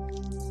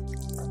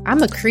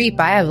 I'm a creep.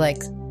 I have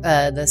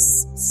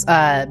this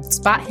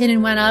spot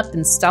hidden went up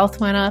and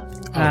stealth went up.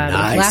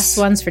 Nice. Last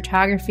one's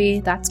photography.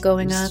 That's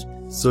going up.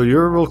 So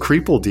you're a real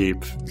creeple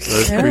deep.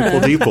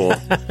 Creeple deeple.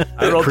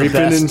 I rolled the Creeping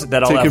best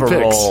that I'll taking ever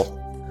pics.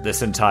 roll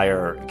this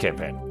entire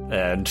campaign.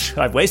 And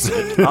I've wasted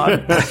it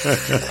on.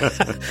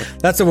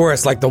 That's the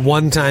worst. Like the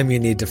one time you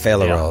need to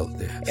fail a roll.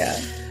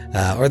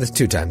 Yeah. Or the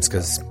 2 times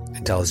because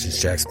intelligence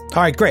checks.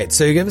 All right, great.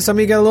 So you give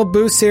somebody got a little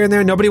boost here and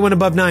there. Nobody went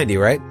above 90,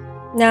 right?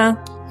 No.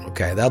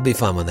 Okay, that'll be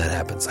fun when that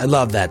happens. I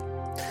love that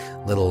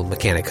little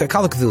mechanic.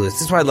 Call of Cthulhu.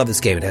 This is why I love this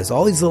game. It has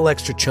all these little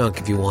extra chunk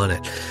if you want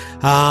it.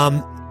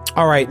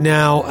 All right,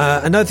 now,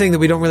 another thing that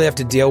we don't really have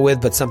to deal with,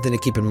 but something to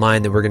keep in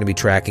mind that we're going to be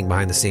tracking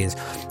behind the scenes.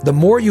 The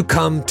more you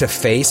come to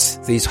face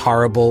these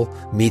horrible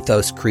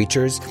mythos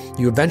creatures,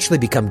 you eventually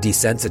become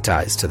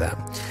desensitized to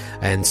them.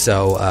 And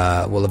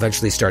so we'll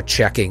eventually start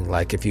checking,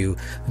 like if you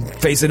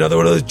face another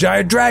one of those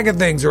giant dragon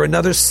things or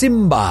another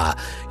Simba,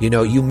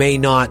 you may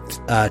not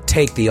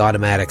take the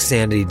automatic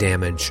sanity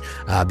damage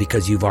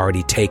because you've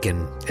already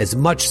taken as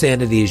much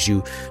sanity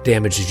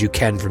damage as you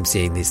can from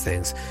seeing these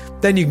things.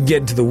 Then you can get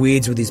into the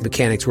weeds with these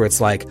mechanics where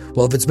it's like,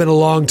 well, if it's been a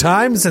long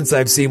time since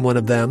I've seen one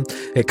of them,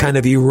 it kind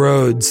of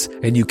erodes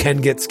and you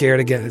can get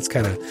scared again. It's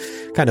kind of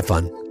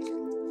fun.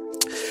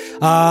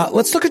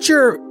 Let's look at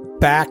your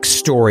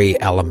backstory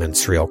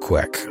elements real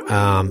quick.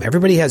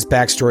 Everybody has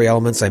backstory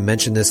elements. I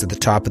mentioned this at the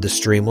top of the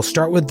stream. We'll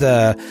start with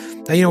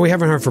we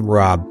haven't heard from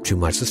Rob too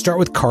much. Let's start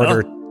with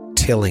Carter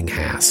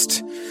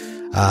Tillinghast.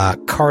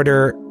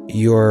 Carter,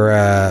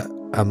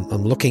 I'm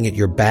looking at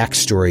your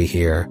backstory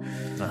here.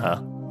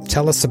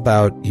 Tell us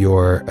about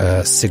your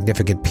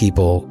significant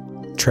people,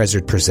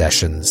 treasured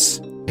possessions,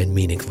 and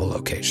meaningful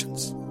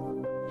locations.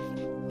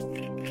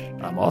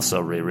 I'm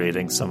also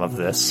rereading some of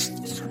this.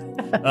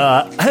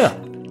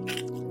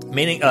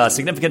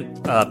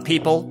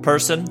 Significant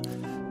person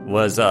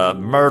was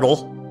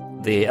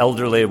Myrtle, the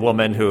elderly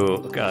woman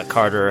who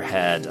Carter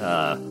had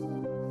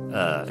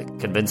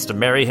convinced to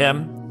marry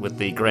him with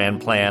the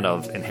grand plan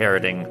of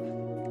inheriting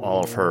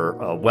all of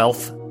her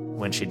wealth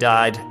when she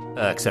died,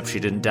 except she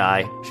didn't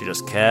die. She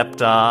just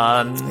kept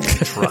on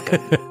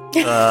trucking.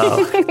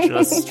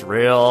 Just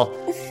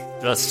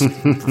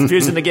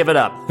refusing to give it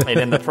up. And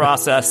in the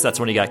process, that's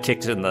when he got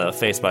kicked in the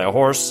face by a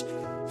horse,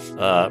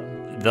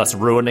 thus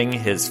ruining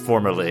his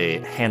formerly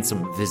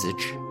handsome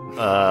visage.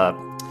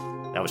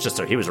 That was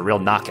he was a real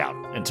knockout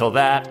until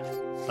that,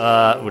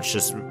 which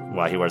is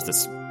why he wears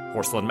this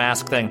porcelain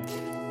mask thing.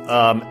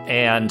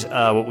 And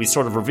what we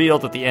sort of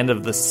revealed at the end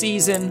of the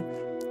season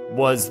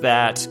was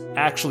that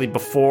actually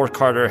before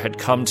Carter had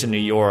come to New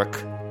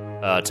York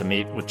to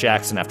meet with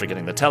Jackson after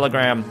getting the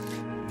telegram,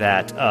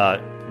 that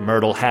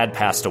Myrtle had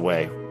passed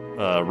away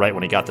right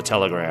when he got the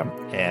telegram,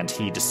 and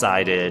he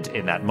decided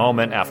in that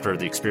moment, after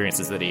the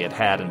experiences that he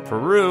had in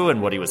Peru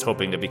and what he was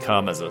hoping to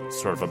become as a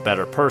sort of a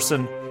better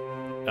person,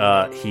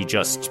 he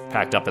just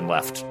packed up and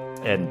left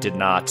and did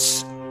not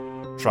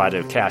try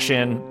to cash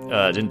in,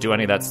 didn't do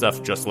any of that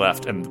stuff, just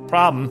left. And the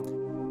problem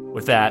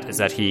with that is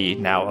that he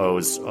now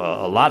owes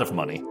a lot of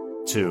money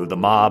to the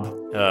mob,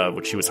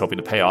 which he was hoping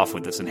to pay off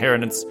with this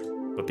inheritance,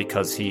 but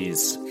because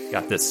he's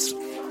got this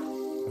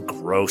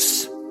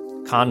gross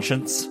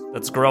conscience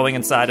that's growing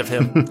inside of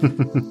him,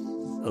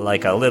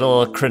 like a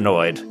little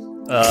crinoid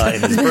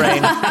in his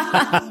brain,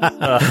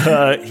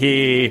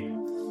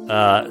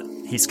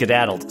 he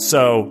skedaddled.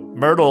 So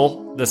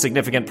Myrtle, the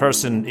significant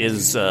person,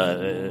 is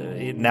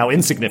now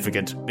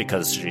insignificant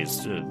because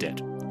she's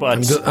dead. But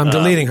I'm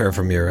deleting her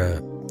from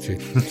your.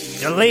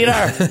 Delete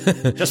her.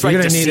 Just You're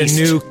going to need a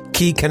new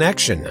key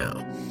connection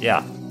now.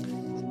 Yeah.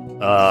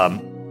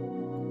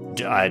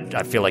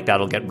 I feel like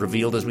that'll get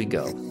revealed as we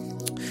go.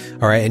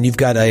 All right, and you've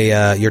got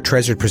your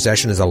treasured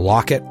possession is a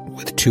locket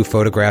with 2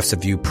 photographs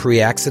of you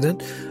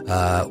pre-accident.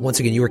 Once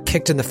again, you were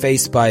kicked in the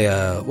face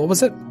by what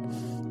was it?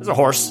 It was a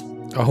horse.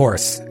 A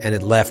horse, and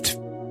it left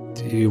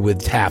you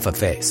with half a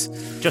face.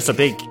 Just a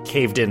big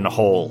caved-in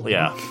hole,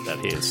 that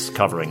he's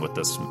covering with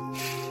this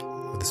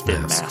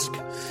thin mask.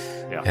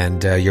 Yeah.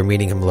 And your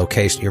meaningful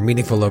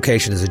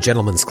location is a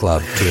gentleman's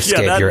club to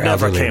escape your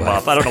elderly came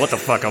wife. up. I don't know what the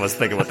fuck I was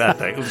thinking with that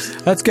thing.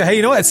 That's good. Hey,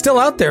 you know what? It's still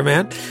out there,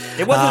 man.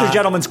 It wasn't a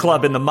gentleman's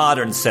club in the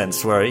modern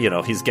sense, where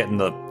he's getting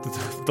the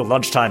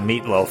lunchtime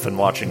meatloaf and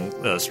watching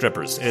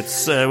strippers. It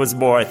was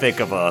more, I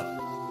think, of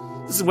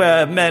this is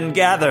where men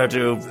gather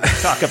to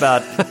talk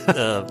about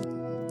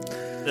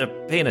their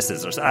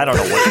penises, or I don't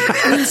know what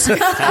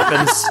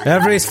happens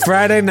every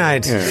Friday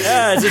night.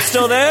 Yeah, is it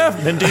still there?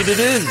 Indeed, it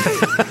is.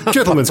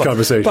 Gentlemen's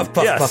conversation.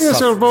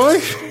 Yes, old boy.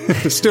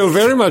 Still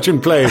very much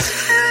in place.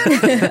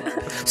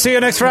 See you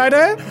next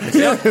Friday.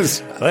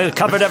 Yes. Well, it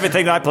covered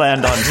everything I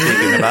planned on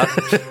speaking about.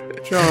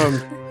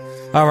 Charmed.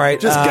 All right.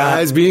 Just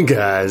guys being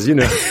guys,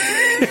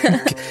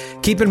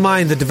 Keep in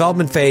mind the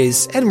development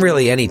phase, and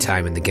really any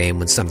time in the game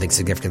when something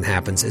significant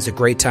happens, is a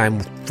great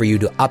time for you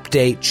to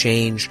update,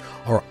 change,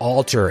 or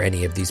alter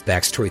any of these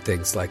backstory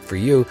things. Like for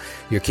you,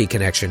 your key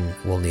connection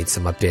will need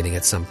some updating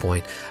at some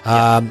point.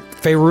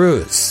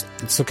 Feyruz,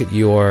 let's look at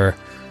your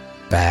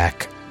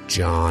back,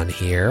 John,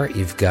 here.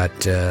 You've got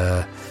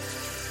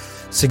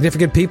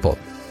significant people.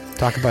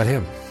 Talk about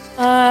him.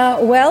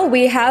 Well,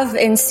 we have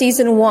in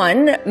season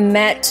 1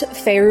 met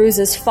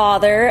Feyruz's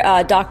father,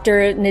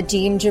 Dr.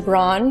 Nadim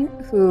Gibran,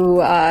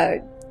 who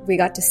we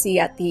got to see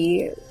at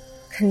the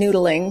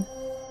canoodling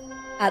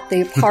at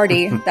the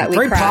party that we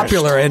Very crashed.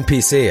 popular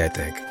NPC, I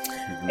think.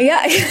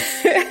 Yeah.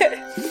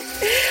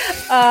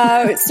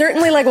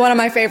 Certainly like one of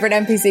my favorite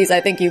NPCs.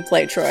 I think you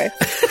play, Troy.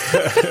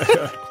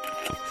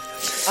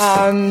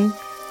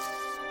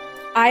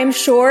 I'm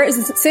sure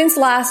since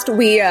last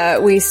we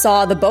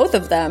saw the both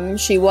of them,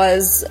 she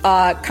was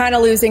kind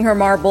of losing her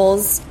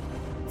marbles,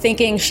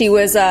 thinking she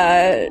was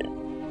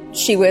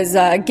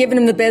giving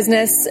him the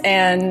business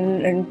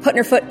and putting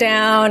her foot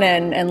down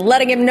and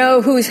letting him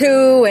know who's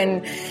who.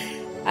 And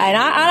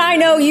I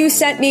know you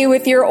sent me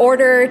with your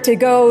order to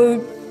go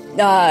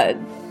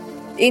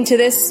into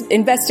this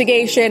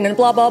investigation and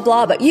blah, blah,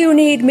 blah, but you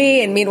need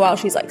me. And meanwhile,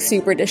 she's like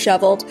super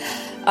disheveled.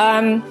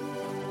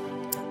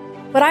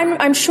 But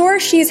I'm sure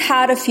she's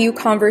had a few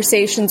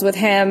conversations with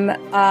him.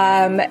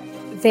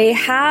 They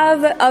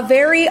have a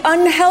very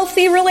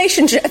unhealthy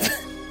relationship.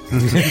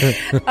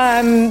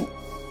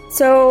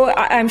 So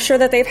I'm sure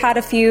that they've had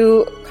a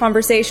few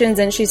conversations,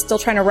 and she's still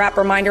trying to wrap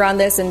her mind around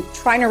this and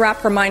trying to wrap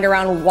her mind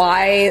around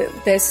why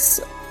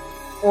this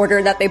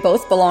order that they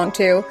both belong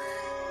to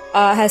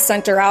has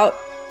sent her out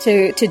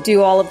to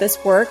do all of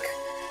this work.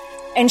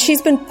 And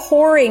she's been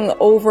poring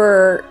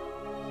over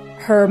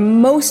her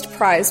most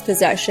prized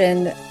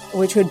possession,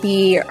 which would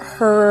be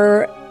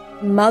her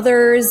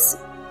mother's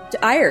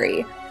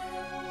diary.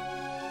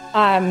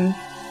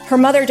 Her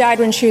mother died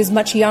when she was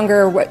much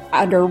younger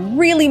under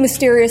really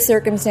mysterious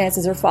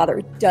circumstances. Her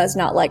father does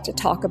not like to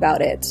talk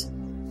about it.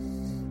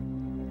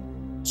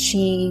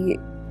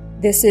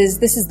 This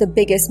is the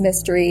biggest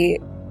mystery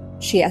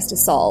she has to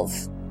solve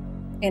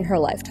in her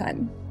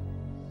lifetime.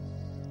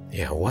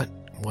 Yeah, what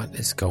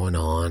is going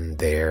on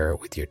there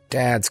with your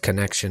dad's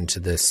connection to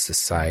this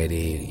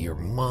society, your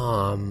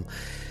mom?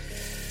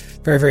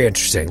 Very, very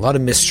interesting. A lot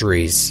of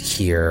mysteries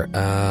here.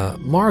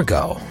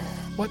 Margot,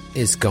 what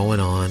is going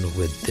on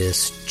with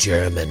this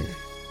German?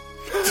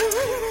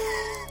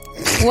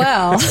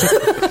 Well,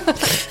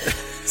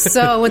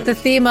 so with the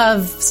theme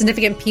of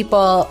significant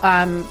people,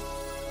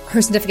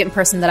 her significant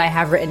person that I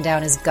have written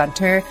down is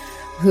Gunter,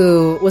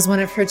 who was one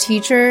of her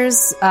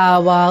teachers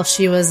while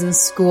she was in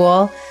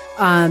school.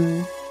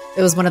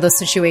 It was one of those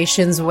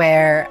situations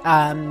where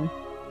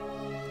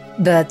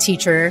the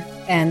teacher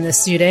and the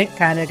student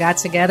kind of got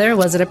together.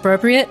 Was it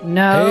appropriate?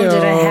 No. Hey-o.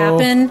 Did it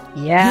happen?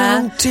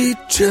 Yeah. Young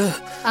teacher.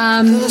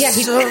 Yeah.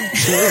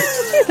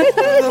 Subject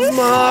of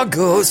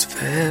Margot's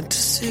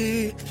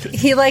fantasy.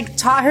 He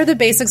taught her the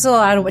basics of a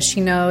lot of what she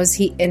knows.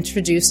 He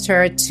introduced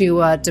her to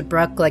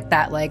DeBruck,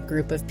 that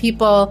group of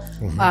people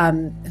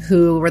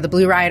who were the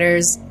Blue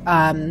Riders,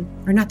 or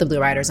not the Blue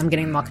Riders. I'm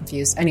getting them all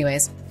confused.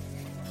 Anyways,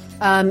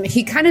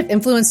 he kind of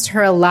influenced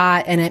her a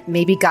lot, and it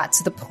maybe got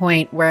to the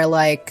point where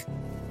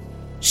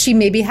she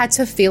maybe had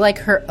to feel like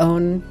her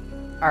own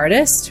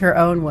artist, her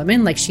own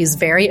woman. She's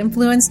very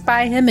influenced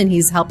by him, and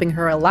he's helping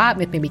her a lot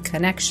with maybe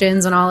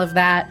connections and all of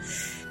that.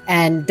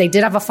 And they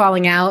did have a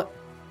falling out.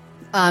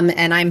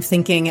 And I'm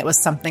thinking it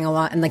was something a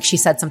lot. And she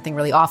said something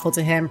really awful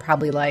to him,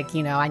 probably I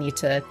need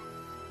to,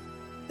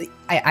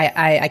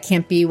 I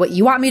can't be what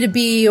you want me to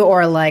be,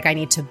 or I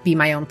need to be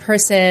my own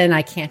person.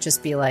 I can't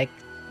just be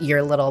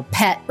your little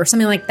pet or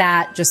something like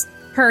that. Just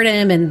hurt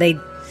him. And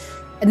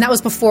that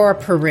was before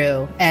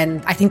Peru.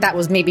 And I think that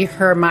was maybe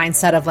her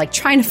mindset of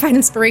trying to find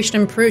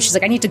inspiration in Peru.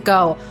 She's I need to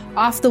go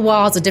off the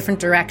walls, a different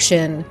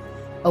direction,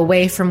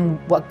 away from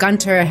what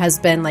Gunter has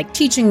been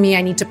teaching me.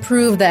 I need to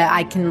prove that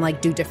I can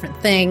do different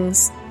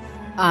things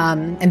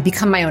and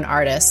become my own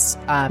artist.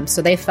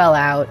 So they fell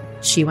out.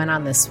 She went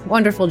on this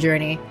wonderful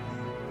journey.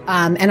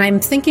 And I'm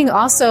thinking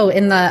also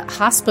in the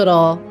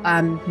hospital,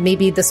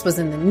 maybe this was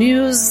in the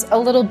news a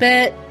little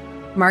bit.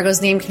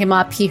 Margot's name came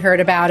up, he heard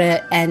about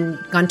it, and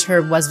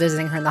Gunter was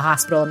visiting her in the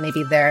hospital, and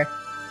maybe they're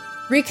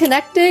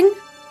reconnecting.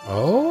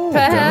 Oh,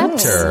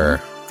 perhaps.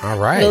 Gunter. All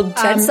right. Little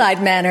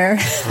bedside manner.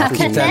 I'll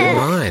keep that in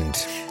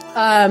mind.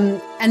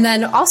 And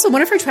then also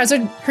one of her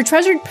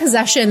treasured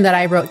possession that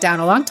I wrote down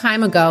a long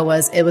time ago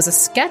was a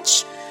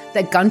sketch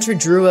that Gunter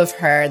drew of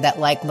her that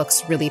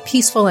looks really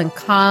peaceful and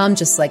calm,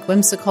 just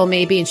whimsical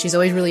maybe, and she's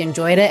always really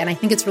enjoyed it. And I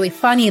think it's really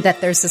funny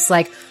that there's this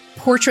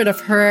portrait of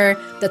her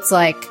that's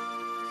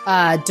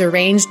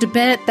deranged a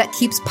bit that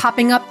keeps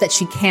popping up that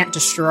she can't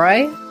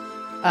destroy.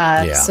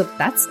 So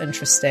that's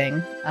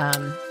interesting. I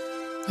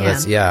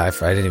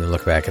didn't even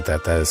look back at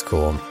that. That is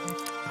cool.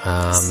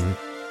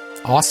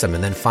 Awesome.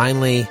 And then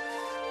finally,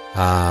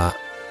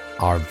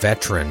 our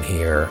veteran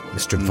here,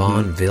 Mr.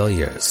 Vaughn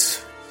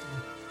Villiers.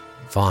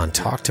 Vaughn,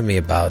 talk to me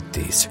about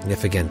the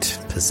significant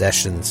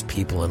possessions,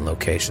 people, and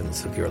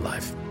locations of your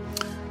life.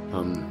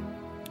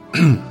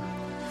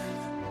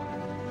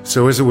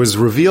 So as it was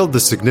revealed,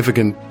 the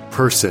significant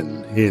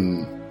person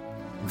in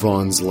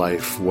Vaughn's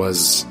life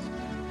was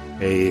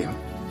a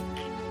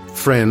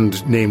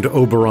friend named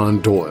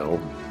Oberon Doyle,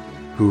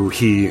 who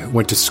he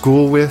went to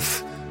school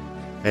with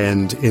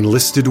and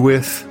enlisted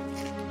with,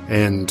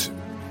 and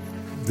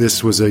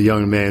this was a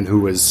young man who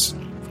was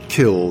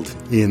killed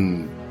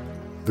in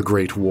the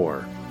Great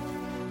War.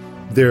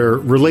 Their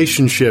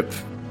relationship,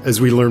 as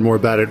we learn more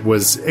about it,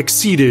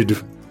 exceeded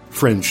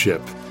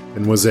friendship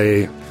and was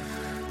a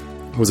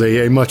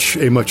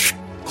much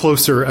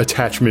closer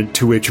attachment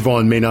to which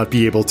Vaughn may not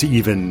be able to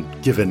even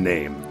give a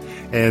name.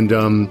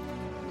 And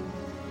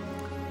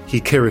he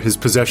carried his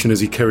possession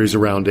as he carries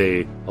around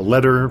a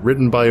letter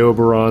written by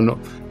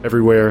Oberon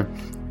everywhere,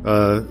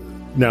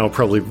 now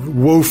probably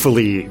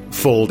woefully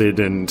folded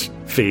and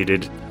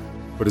faded,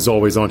 but is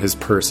always on his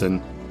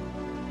person.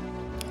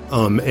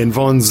 And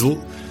Vaughn's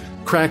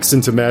cracks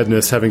into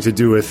madness having to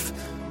do with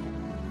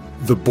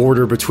the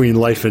border between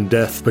life and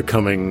death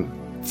becoming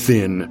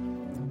thin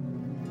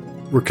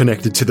were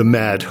connected to the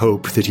mad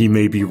hope that he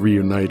may be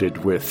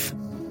reunited with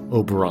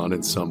Oberon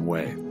in some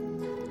way.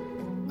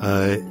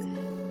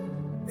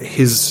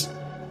 his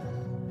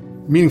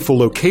meaningful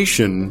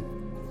location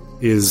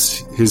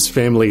is his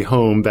family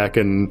home back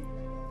in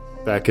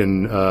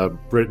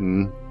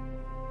Britain,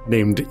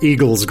 named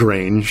Eagles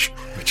Grange,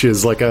 which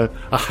is like a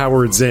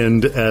Howard's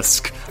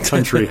End-esque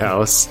country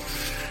house,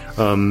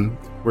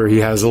 where he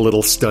has a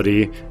little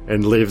study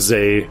and lives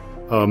a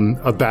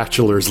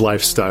bachelor's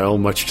lifestyle,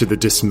 much to the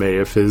dismay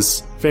of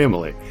his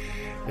family.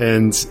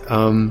 And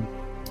I'm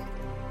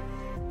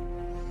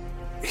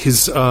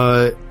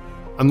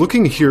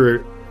looking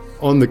here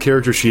on the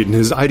character sheet, and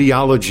his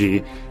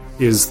ideology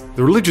is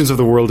the religions of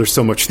the world are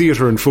so much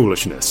theater and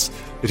foolishness,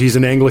 that he's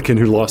an Anglican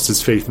who lost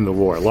his faith in the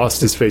war,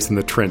 lost his faith in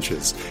the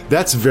trenches.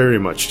 That's very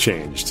much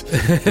changed.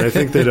 And I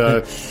think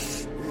that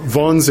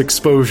Vaughn's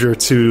exposure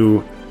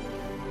to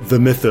the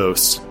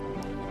mythos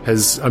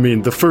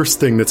the first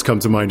thing that's come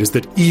to mind is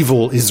that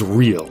evil is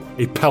real,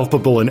 a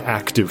palpable and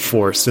active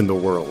force in the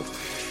world.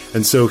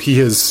 And so he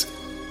has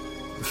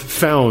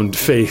found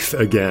faith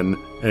again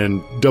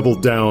and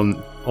doubled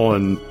down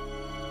on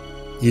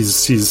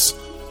he's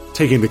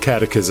taking the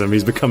catechism.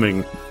 He's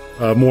becoming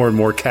more and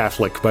more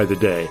Catholic by the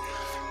day.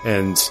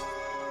 And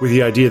with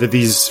the idea that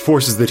these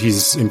forces that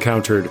he's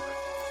encountered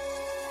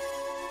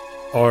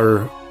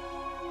are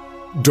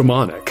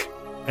demonic,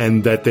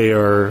 and that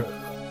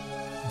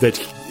that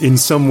in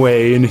some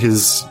way in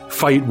his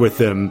fight with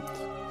them,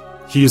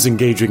 he is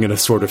engaging in a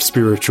sort of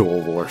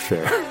spiritual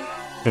warfare.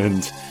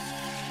 And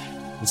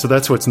so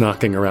that's what's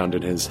knocking around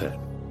in his head.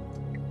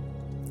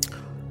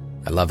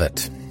 I love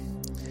it.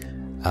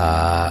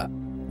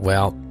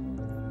 Well,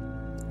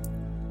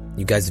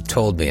 you guys have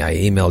told me. I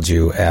emailed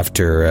you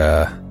after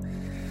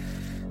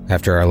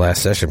our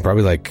last session,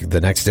 probably like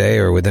the next day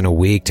or within a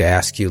week, to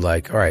ask you,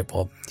 like, all right,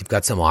 well, you've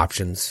got some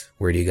options.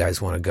 Where do you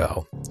guys want to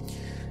go?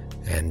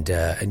 And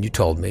you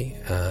told me,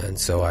 and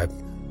so I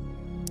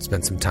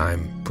spent some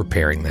time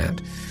preparing that.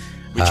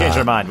 We changed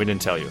our mind. We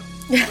didn't tell you.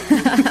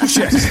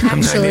 Shit.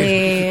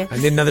 Actually, I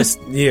need another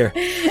year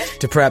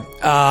to prep.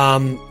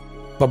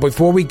 But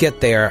before we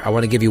get there, I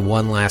want to give you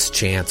one last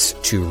chance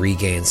to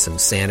regain some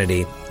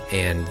sanity.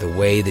 And the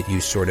way that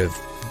you sort of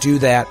do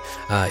that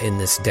in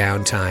this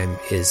downtime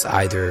is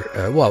either,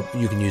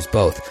 you can use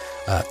both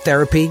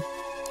therapy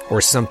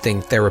or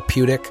something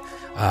therapeutic,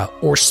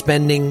 or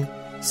spending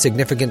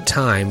significant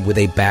time with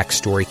a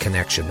backstory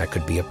connection. That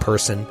could be a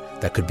person,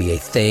 that could be a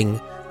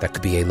thing, that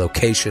could be a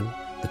location,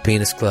 the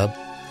Penis Club,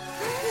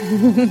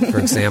 for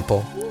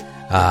example.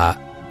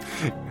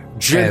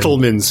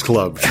 Gentlemen's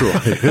Club, Troy.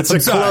 It's a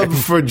club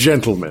for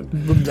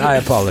gentlemen. I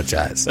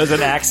apologize. There's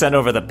an accent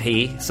over the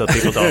P, so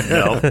people don't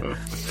know.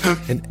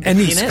 An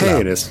anus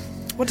club. Anus.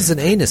 What is an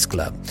anus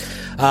club?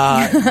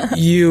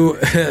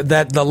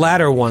 That the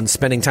latter one,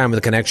 spending time with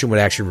a connection, would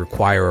actually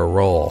require a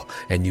roll,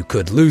 and you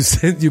could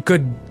lose. You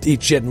could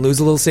eat shit and lose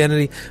a little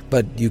sanity,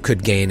 but you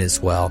could gain as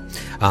well.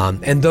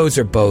 And those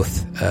are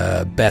both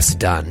best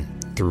done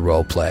through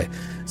role play.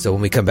 So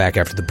when we come back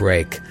after the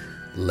break,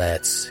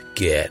 let's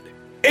get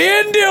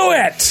into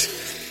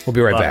it. We'll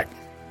be right back.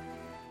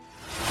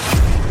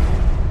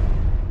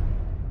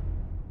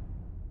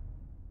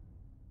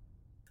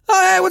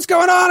 Hey, what's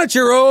going on? It's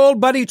your old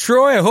buddy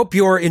Troy. I hope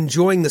you're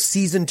enjoying the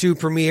Season 2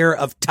 premiere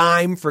of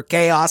Time for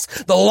Chaos,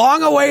 the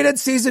long-awaited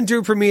Season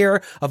 2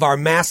 premiere of our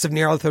massive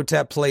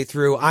Nyarlathotep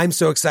playthrough. I'm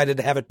so excited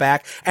to have it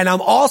back, and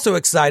I'm also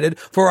excited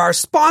for our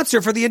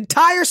sponsor for the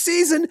entire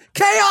season,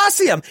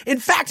 Chaosium. In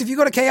fact, if you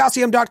go to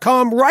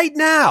chaosium.com right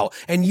now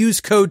and use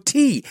code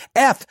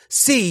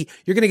TFC,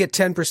 you're going to get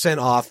 10%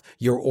 off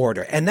your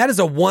order, and that is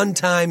a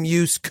one-time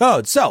use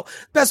code. So,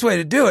 the best way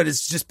to do it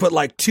is just put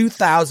like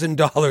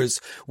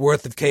 $2,000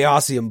 worth of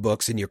Chaosium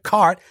books in your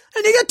cart,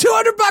 and you get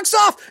 $200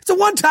 off. It's a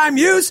one-time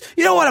use.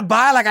 You don't want to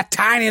buy like a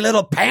tiny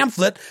little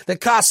pamphlet that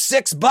costs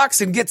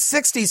 $6 and get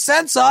 60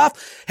 cents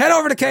off. Head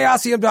over to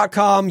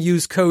chaosium.com,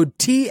 use code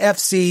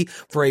TFC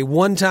for a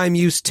one-time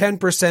use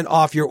 10%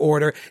 off your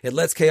order. It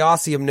lets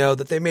Chaosium know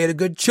that they made a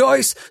good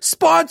choice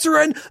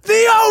sponsoring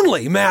the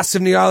only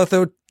massive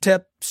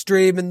Nyarlathotep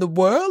stream in the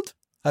world.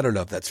 I don't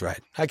know if that's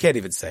right. I can't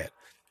even say it.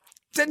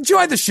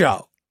 Enjoy the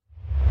show.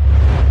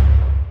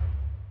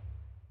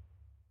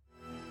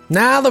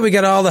 Now that we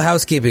got all the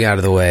housekeeping out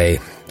of the way,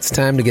 it's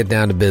time to get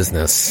down to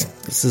business.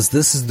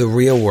 This is the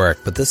real work,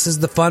 but this is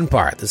the fun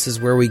part. This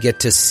is where we get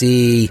to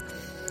see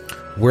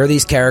where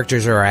these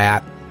characters are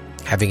at,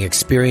 having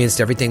experienced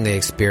everything they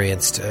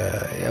experienced,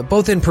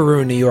 both in Peru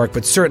and New York,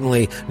 but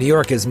certainly New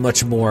York is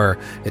much more,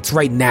 it's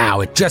right now,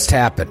 it just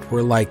happened.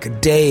 We're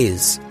like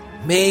days,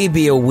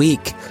 maybe a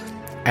week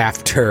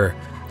after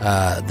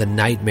the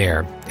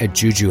nightmare at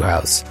Juju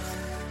House.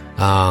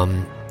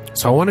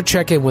 So I want to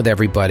check in with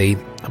everybody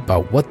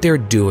about what they're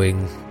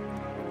doing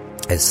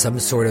as some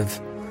sort of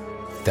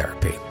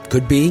therapy.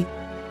 Could be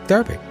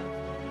therapy.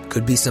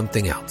 Could be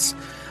something else.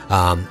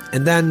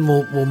 And then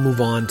we'll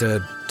move on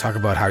to talk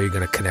about how you're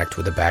going to connect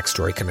with a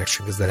backstory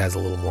connection, because that has a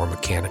little more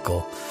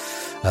mechanical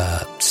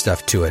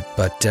stuff to it.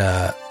 But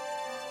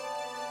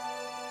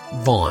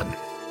Vaughn,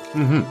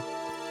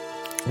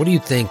 what do you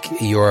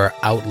think your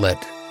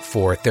outlet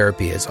for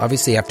therapy is?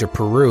 Obviously, after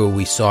Peru,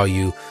 we saw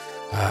you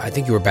I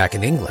think you were back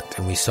in England,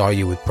 and we saw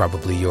you with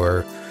probably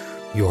your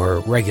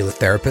regular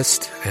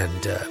therapist,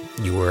 and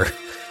you were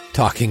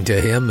talking to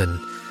him and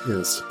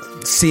Yes.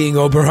 seeing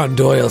Oberon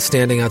Doyle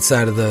standing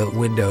outside of the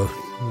window,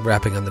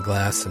 rapping on the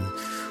glass and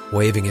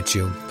waving at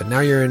you. But now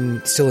you're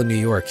still in New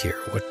York here.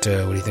 What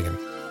are you thinking?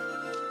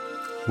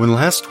 When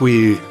last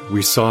we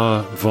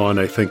saw Vaughn,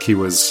 I think he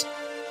was,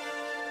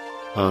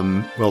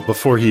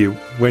 before he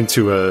went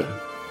to a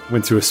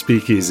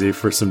speakeasy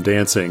for some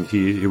dancing,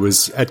 he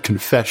was at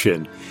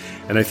confession,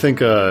 and I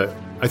think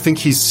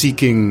he's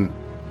seeking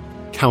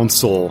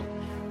counsel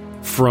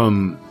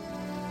from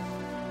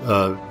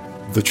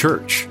the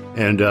church,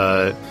 and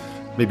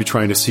maybe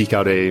trying to seek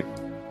out a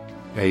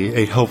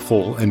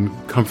helpful and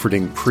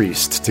comforting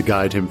priest to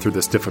guide him through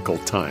this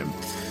difficult time.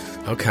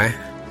 Okay.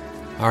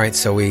 All right,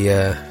 so we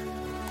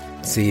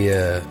see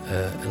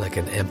like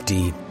an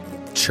empty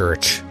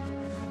church,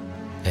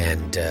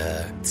 and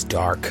it's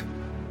dark.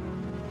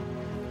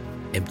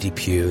 Empty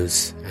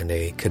pews and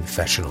a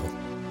confessional.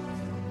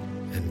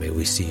 And may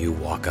we see you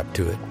walk up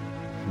to it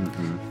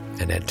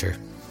and enter.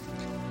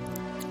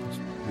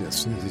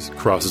 Yes, he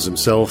crosses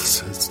himself,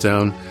 sits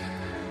down.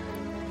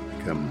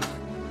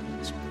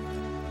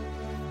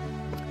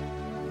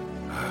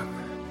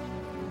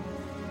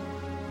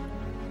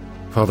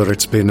 Father,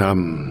 it's been, I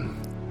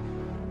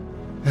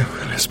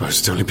suppose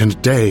it's only been a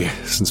day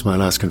since my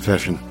last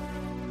confession.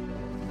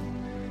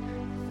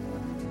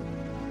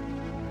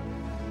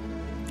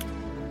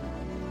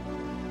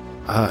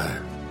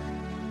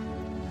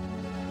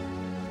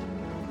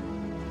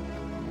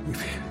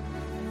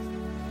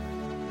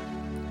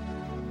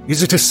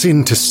 Is it a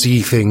sin to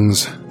see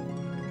things?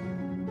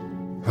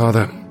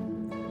 Father,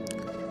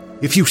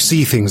 if you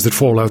see things that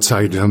fall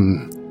outside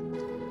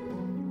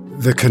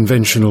the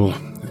conventional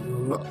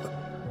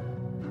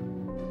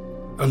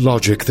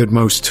logic that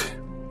most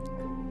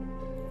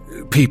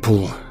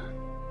people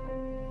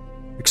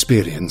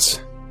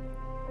experience,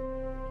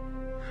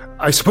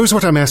 I suppose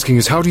what I'm asking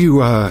is how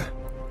does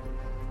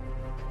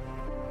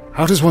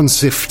one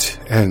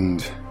sift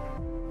and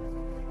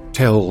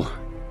tell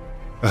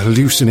a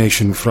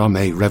hallucination from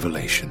a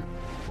revelation?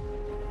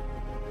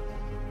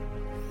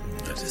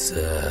 That is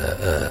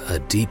a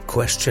deep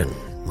question,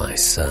 my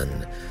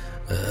son.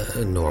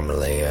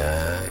 Normally,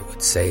 I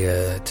would say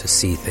to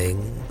see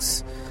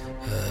things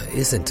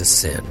isn't a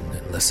sin,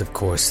 unless, of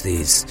course,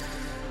 these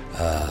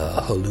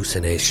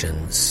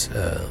hallucinations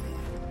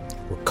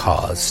were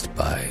caused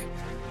by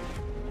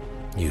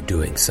you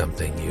doing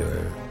something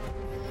you're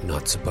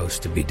not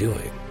supposed to be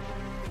doing.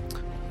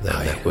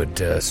 Then that would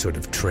sort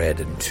of tread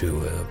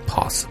into a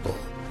possible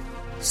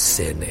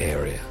sin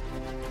area.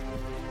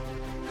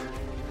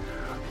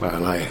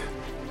 Well,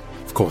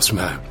 of course,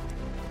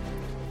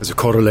 as a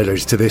corollary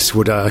to this,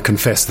 would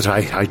confess that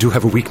I do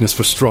have a weakness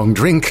for strong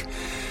drink.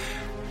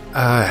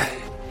 There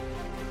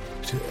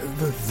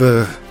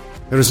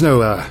is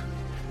no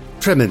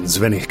tremens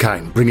of any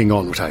kind bringing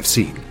on what I've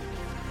seen.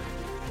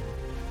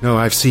 No,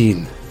 I've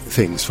seen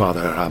things,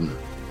 Father.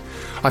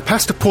 I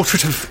passed a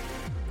portrait of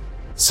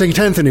St.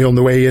 Anthony on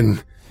the way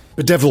in,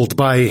 bedeviled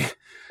by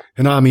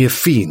an army of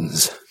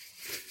fiends.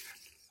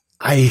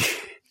 I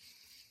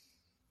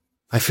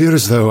fear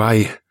as though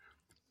I've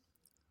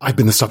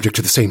been the subject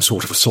of the same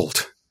sort of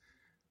assault.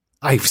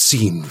 I've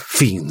seen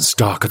fiends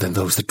darker than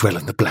those that dwell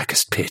in the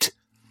blackest pit.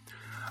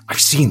 I've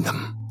seen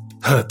them,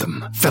 heard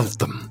them, felt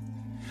them.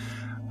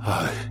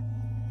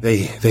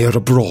 They are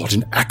abroad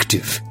and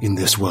active in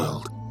this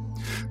world.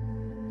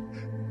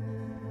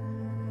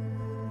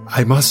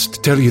 I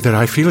must tell you that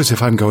I feel as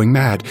if I'm going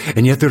mad,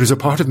 and yet there is a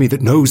part of me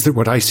that knows that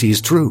what I see is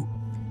true.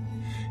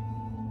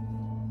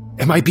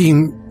 Am I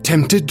being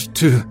tempted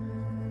to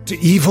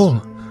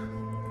evil?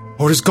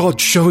 Or is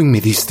God showing me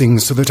these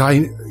things so that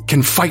I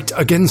can fight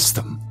against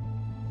them?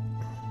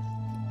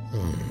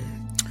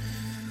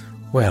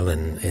 Well,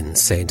 in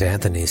St.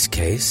 Anthony's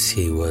case,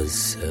 he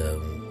was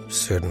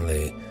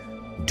certainly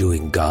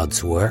doing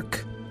God's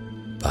work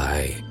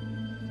by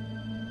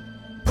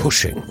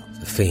pushing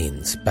the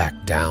fiends back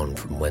down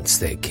from whence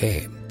they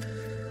came.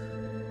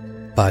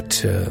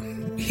 But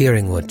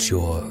hearing what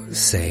you're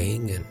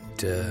saying and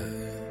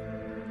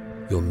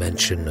your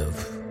mention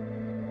of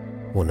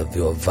one of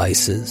your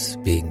vices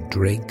being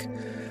drink,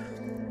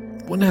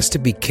 one has to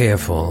be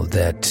careful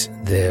that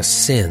their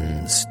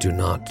sins do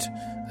not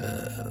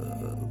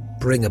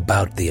bring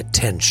about the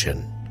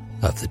attention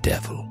of the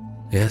devil,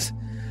 yes?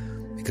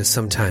 Because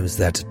sometimes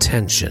that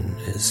attention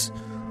is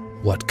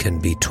what can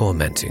be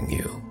tormenting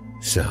you.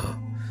 So,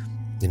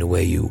 in a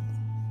way, you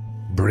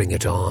bring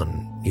it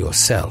on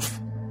yourself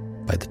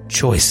by the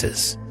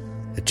choices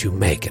that you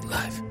make in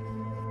life.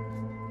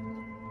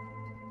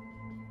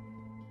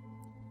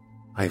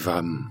 I've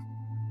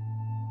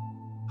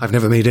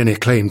never made any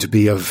claim to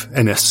be of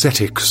an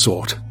ascetic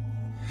sort.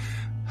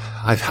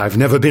 I've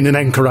never been an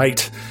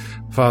anchorite,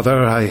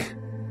 Father.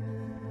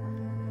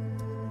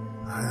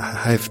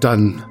 I've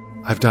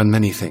done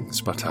many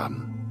things, but I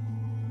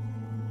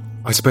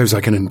suppose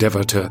I can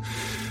endeavor to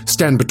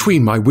stand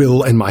between my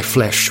will and my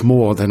flesh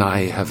more than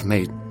I have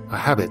made a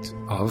habit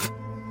of.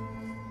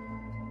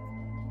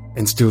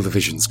 and still the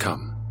visions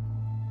come.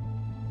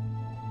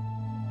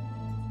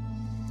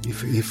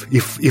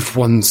 If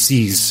one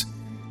sees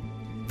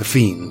the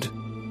fiend,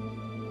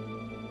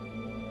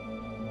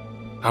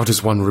 how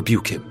does one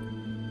rebuke him?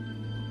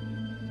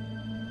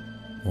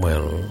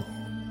 Well,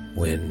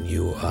 when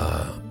you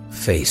are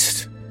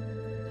faced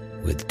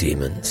with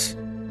demons,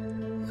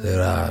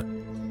 there are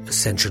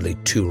essentially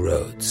two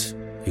roads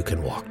you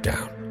can walk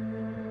down.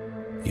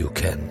 You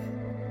can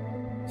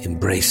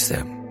embrace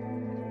them,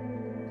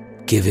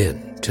 give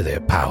in to their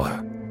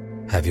power,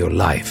 have your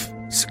life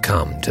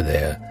succumb to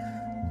their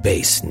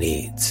base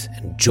needs,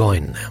 and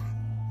join them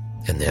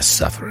in their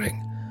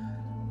suffering.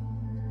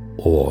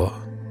 Or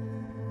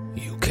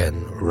you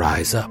can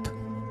rise up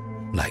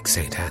like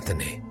St.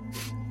 Anthony,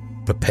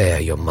 prepare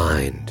your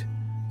mind,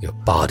 your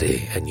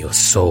body, and your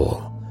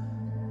soul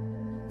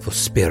for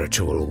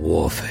spiritual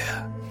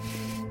warfare.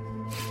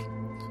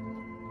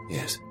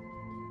 Yes.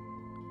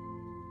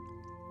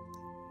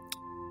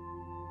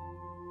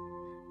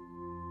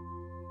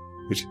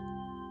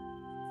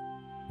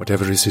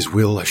 Whatever is his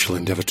will, I shall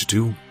endeavor to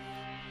do.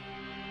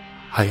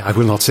 I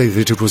will not say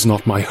that it was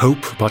not my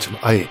hope, but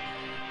I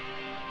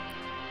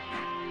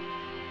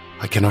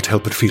cannot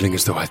help but feeling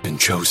as though I've been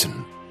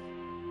chosen.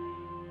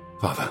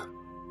 Father.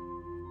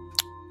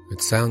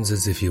 It sounds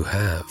as if you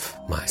have,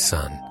 my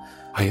son.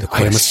 I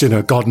am a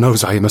sinner. God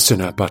knows I am a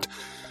sinner, but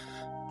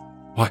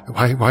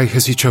why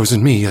has he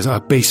chosen me, as a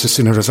base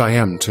sinner as I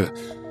am, to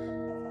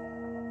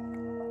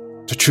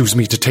choose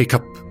me to take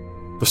up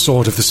the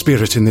sword of the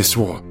Spirit in this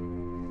war?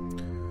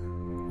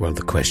 Well,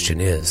 the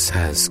question is,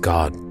 has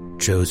God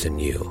chosen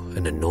you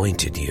and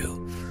anointed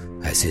you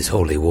as his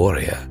holy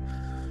warrior?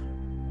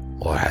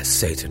 Or has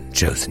Satan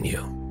chosen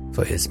you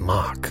for his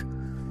mark?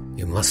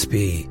 You must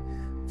be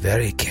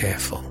very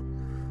careful,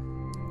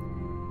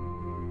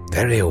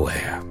 very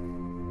aware.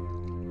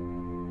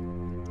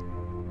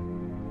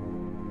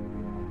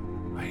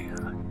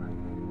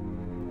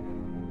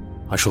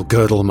 I shall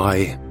girdle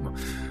my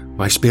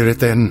spirit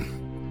then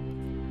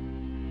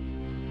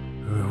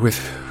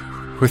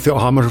with the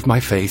armor of my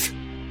faith,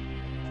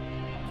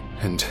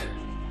 and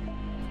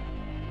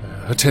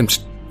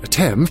attempt,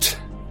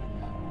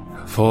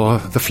 for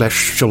the flesh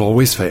shall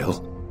always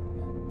fail,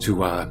 to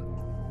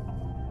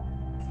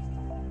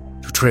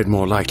tread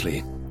more lightly,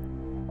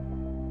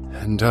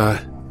 and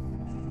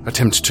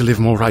attempt to live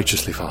more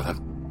righteously, Father.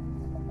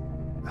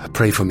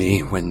 Pray for me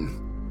when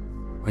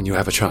you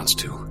have a chance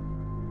to.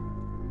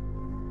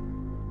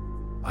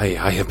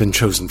 I have been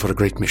chosen for a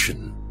great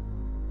mission,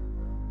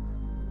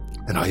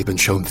 and I have been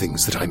shown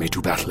things that I may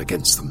do battle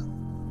against them.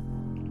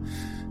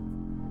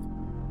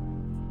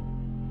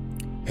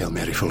 Hail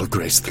Mary, full of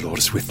grace, the Lord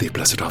is with thee.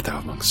 Blessed art thou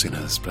among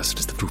sinners. Blessed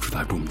is the fruit of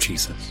thy womb,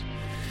 Jesus.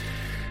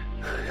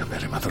 Hail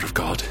Mary, Mother of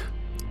God,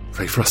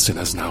 pray for us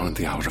sinners now and at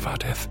the hour of our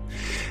death.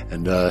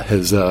 And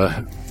as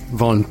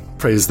Vaughn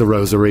prays the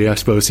rosary, I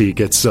suppose he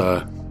gets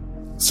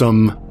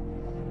some...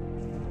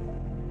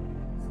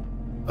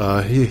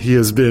 He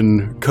has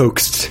been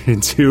coaxed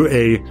into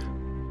a...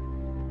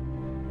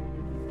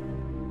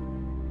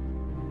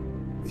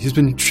 He's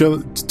been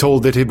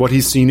told that what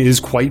he's seen is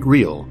quite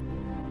real,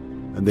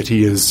 and that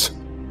he is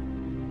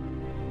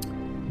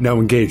now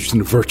engaged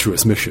in a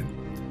virtuous mission.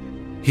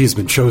 He has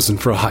been chosen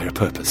for a higher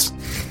purpose.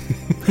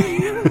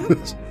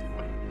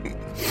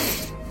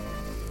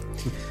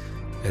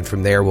 And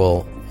from there,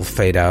 we'll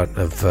fade out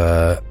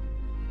of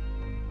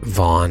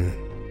Vaughn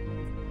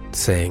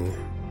saying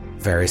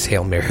various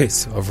Hail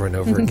Marys over and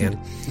over again.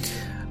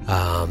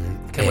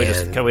 Can we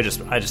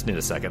just? I just need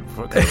a second.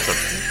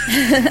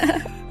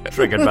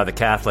 Triggered by the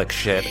Catholic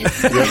shit.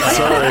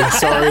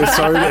 Sorry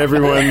to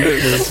everyone.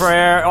 The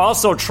prayer.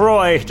 Also,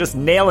 Troy just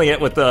nailing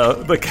it with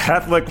the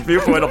Catholic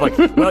viewpoint. I'm like,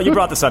 well, you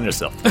brought this on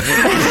yourself.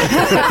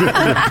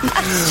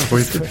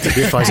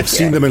 If I have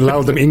seen them and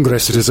allowed them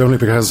ingress, it is only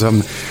because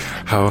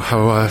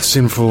how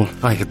sinful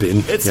I have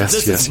been.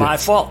 This is my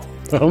fault.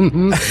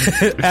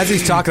 As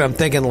he's talking, I'm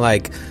thinking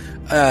like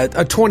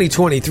a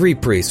 2023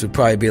 priest would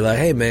probably be like,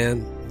 "Hey,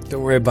 man,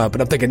 don't worry about it."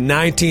 But I'm thinking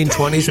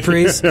 1920s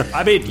priest.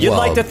 I mean, you'd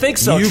like to think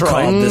so, you Troy.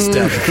 called this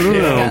devil.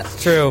 Yeah,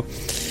 true.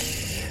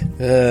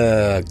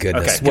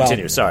 Goodness. Okay,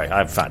 continue. Sorry,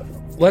 I'm fine.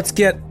 Let's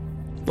keep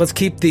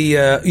the,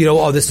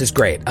 this is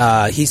great.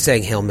 He's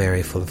saying, Hail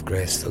Mary, full of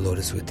grace, the Lord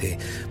is with thee.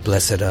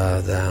 Blessed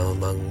art thou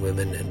among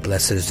women, and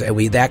blessed is... And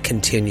that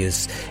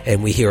continues,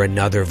 and we hear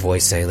another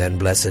voice saying that, and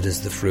blessed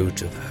is the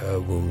fruit of her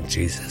womb,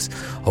 Jesus.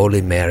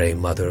 Holy Mary,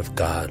 Mother of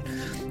God,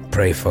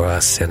 pray for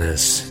us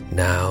sinners,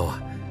 now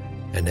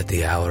and at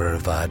the hour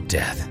of our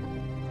death.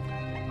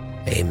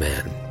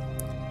 Amen.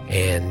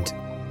 And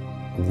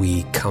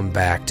we come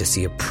back to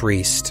see a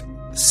priest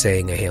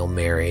saying a Hail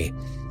Mary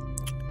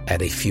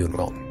at a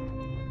funeral.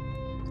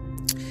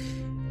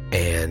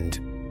 And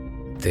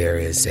there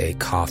is a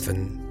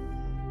coffin,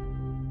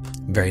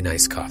 very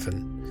nice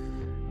coffin,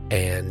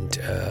 and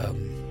a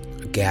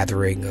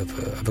gathering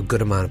of a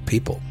good amount of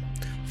people.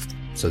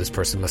 So this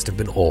person must have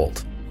been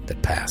old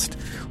that passed.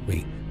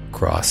 We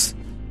cross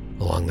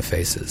along the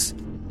faces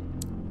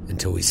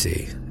until we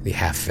see the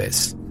half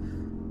face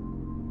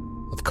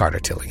of Carter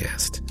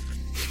Tillinghast.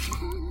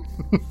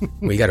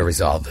 We got to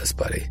resolve this,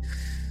 buddy.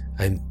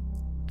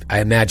 I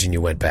imagine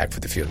you went back for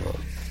the funeral.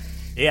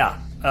 Yeah.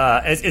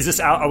 Is this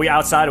out? Are we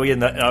outside? Are we at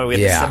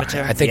the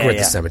cemetery? I think we're at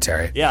the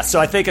cemetery. Yeah. So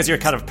I think as you're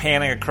kind of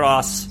panning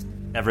across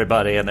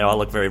everybody, and they all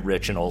look very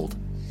rich and old,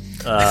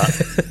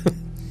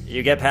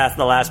 you get past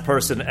the last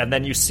person, and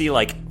then you see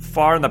like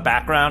far in the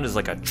background is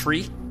like a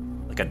tree,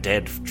 like a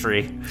dead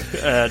tree,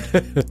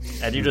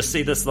 and you just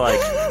see this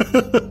like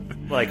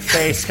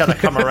face kind of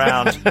come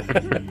around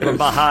from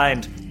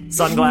behind,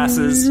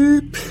 sunglasses,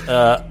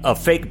 a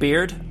fake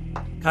beard.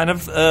 Kind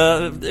of,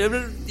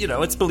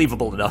 it's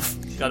believable enough.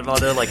 Kind of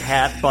other like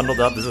hat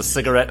bundled up. There's a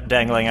cigarette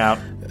dangling out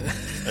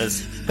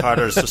as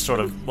Carter's just sort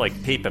of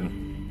like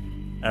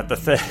peeping at the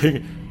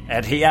thing.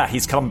 And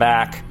he's come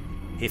back.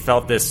 He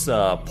felt this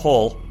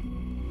pull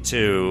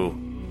to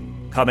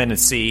come in and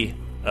see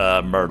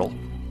Myrtle,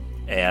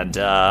 and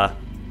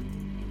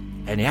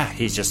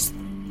he's just.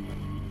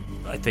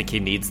 I think he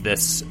needs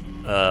this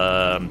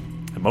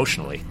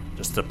emotionally,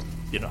 just to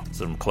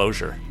some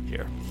closure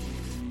here.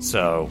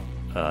 So.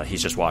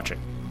 He's just watching,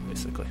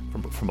 basically,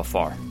 from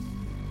afar.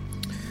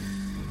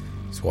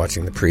 He's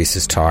watching the priest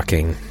is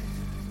talking.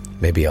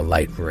 Maybe a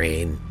light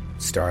rain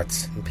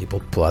starts, and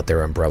people pull out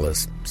their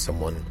umbrellas.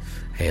 Someone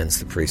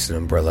hands the priest an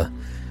umbrella,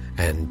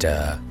 and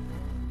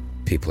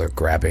people are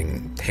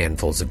grabbing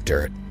handfuls of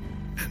dirt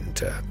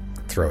and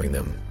throwing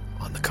them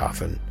on the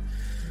coffin.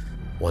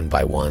 One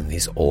by one,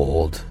 these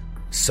old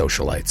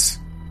socialites,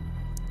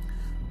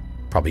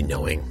 probably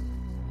knowing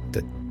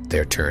that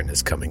their turn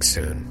is coming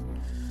soon.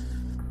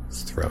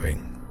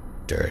 Throwing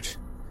dirt.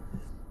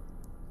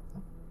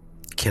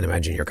 Can't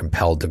imagine you're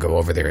compelled to go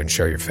over there and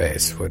show your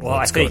face.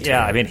 I think,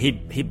 I mean,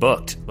 he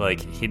booked.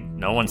 Like,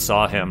 no one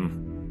saw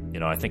him.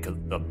 I think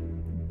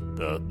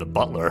the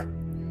butler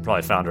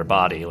probably found her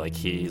body. Like,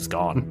 he's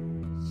gone.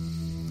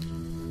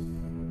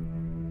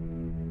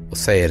 We'll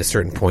say at a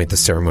certain point the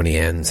ceremony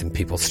ends and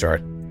people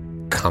start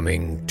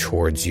coming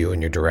towards you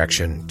in your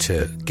direction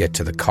to get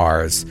to the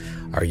cars.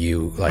 Are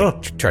you,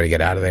 trying to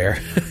get out of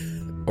there?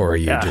 Or are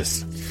you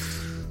just...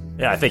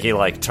 Yeah, I think he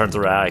turns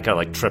around, he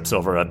kind of trips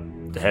over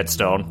the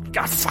headstone.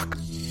 God, fuck.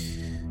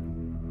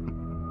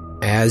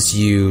 As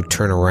you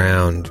turn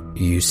around,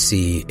 you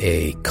see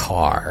a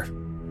car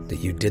that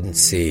you didn't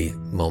see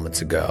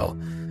moments ago,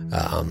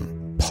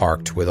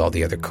 parked with all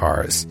the other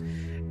cars,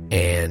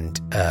 and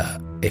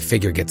a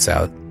figure gets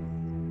out,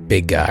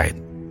 big guy,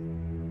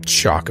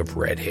 shock of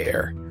red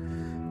hair,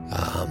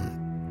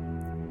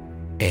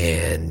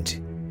 and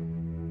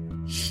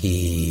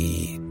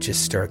he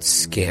just starts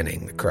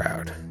scanning the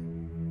crowd.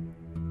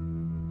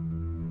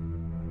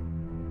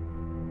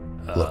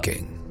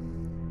 Looking.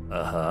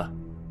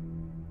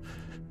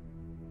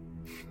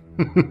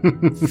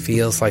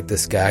 Feels like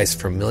this guy's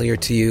familiar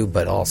to you,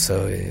 but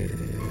also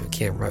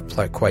can't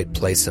quite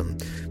place him.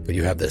 But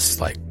you have this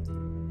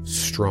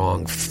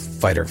strong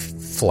fight or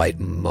flight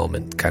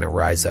moment kind of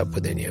rise up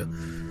within you.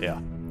 Yeah.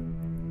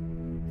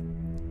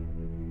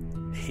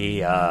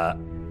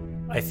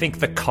 I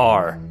think the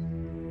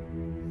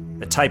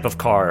type of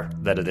car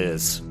that it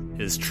is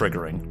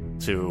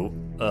triggering to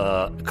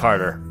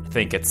Carter. I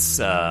think it's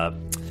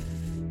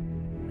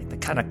the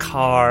kind of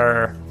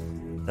car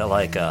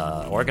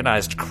that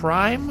organized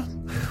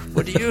crime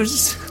would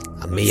use.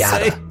 A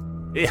Miata.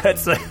 Yeah,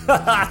 it's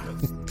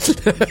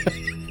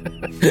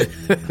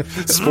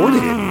sporty.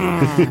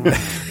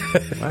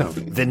 Wow.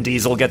 Vin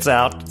Diesel gets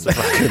out with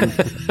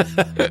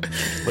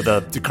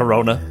a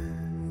Corona.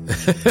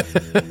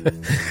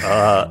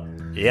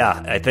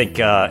 I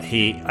think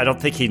I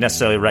don't think he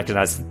necessarily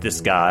recognized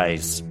this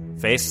guy's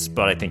face,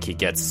 but I think he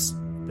gets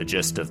the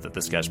gist of that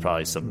this guy's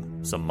probably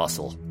some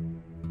muscle.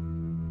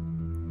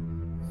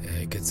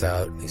 He gets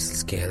out, he's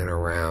scanning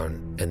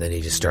around, and then he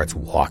just starts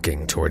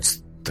walking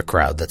towards the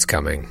crowd that's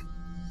coming.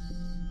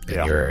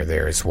 And you're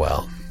there as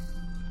well.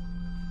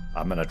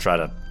 I'm going to try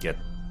to get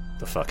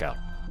the fuck out.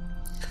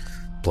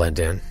 Blend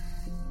in?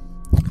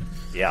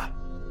 Yeah.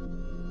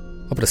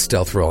 I'll put a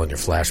stealth roll in your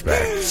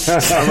flashback.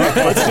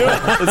 Let's do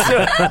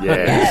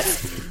it.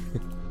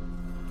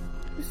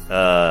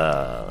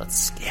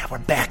 Yeah. We're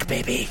back,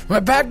 baby. We're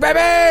back,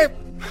 baby!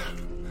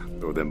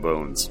 Throw them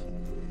bones.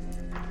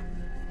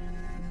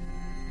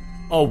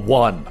 A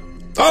 1.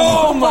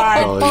 Oh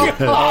my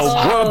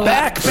God! We're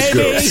back,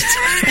 baby!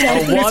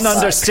 A 1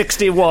 under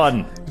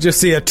 61. Just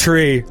see a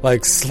tree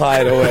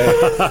slide away.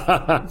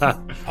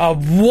 A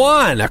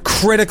 1, a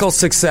critical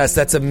success.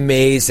 That's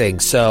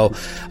amazing. So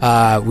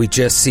we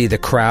just see the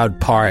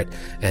crowd part,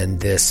 and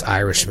this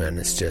Irishman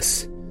is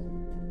just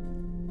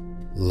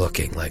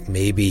looking like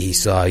maybe he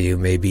saw you,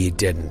 maybe he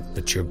didn't,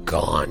 but you're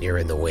gone. You're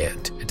in the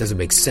wind. It doesn't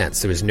make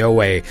sense. There was no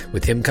way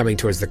with him coming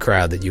towards the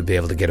crowd that you'd be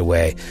able to get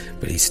away,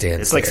 but he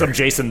stands It's like there. some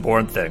Jason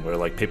Bourne thing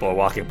where people are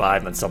walking by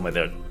and then suddenly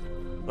they're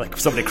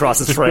somebody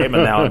crosses frame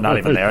and now not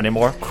even there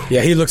anymore.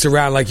 Yeah, he looks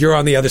around like you're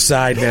on the other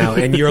side now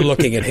and you're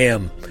looking at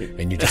him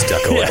and you just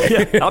duck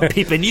away. Yeah, I'm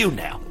peeping you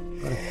now.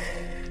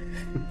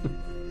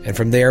 And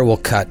from there we'll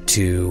cut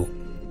to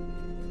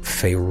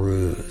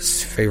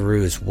Feyruz.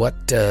 Feyruz,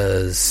 what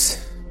does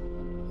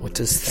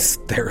this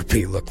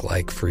therapy look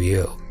like for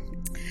you?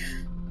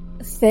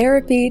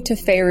 therapy to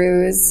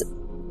Fairuz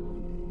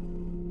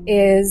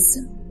is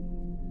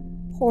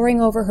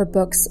poring over her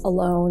books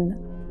alone,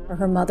 or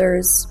her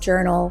mother's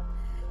journal,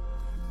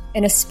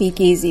 in a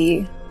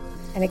speakeasy,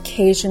 and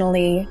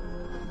occasionally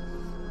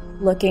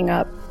looking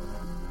up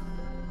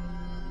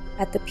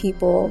at the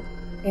people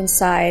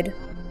inside,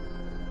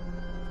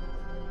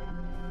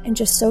 and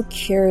just so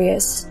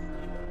curious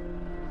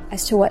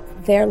as to what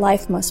their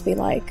life must be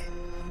like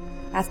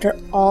after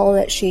all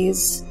that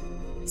she's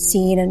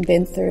seen and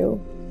been through.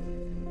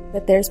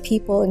 That there's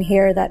people in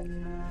here that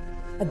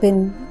have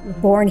been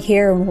born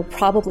here and will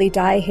probably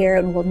die here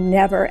and will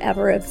never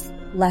ever have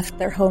left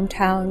their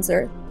hometowns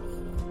or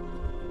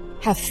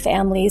have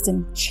families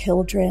and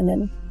children,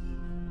 and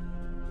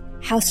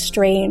how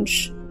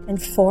strange and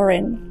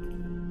foreign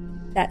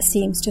that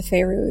seems to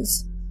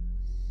Fairuz.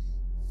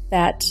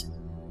 That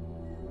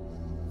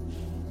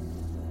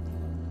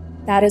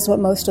is what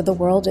most of the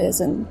world is,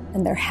 and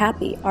they're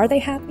happy. Are they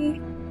happy?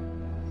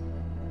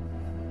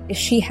 Is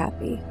she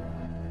happy?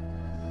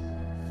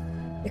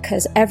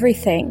 Because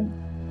everything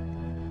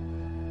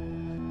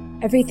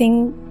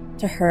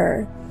to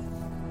her,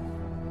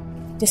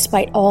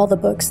 despite all the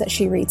books that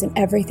she reads and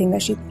everything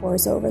that she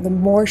pores over, the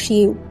more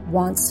she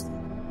wants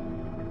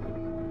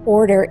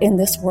order in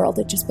this world,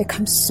 it just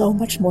becomes so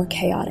much more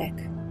chaotic.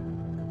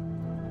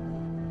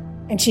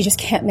 And she just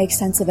can't make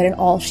sense of it, and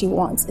all she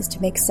wants is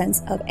to make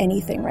sense of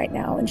anything right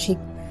now. And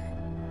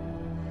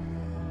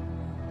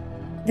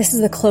this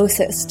is the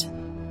closest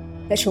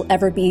that she'll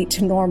ever be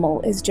to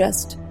normal, is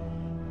just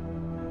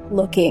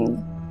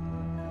looking,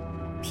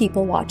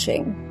 people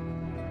watching,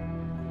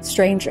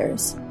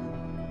 strangers.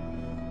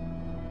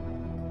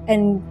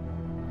 And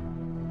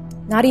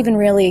not even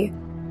really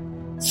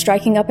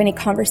striking up any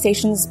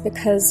conversations,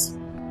 because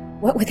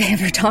what would they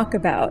ever talk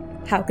about?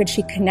 How could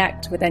she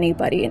connect with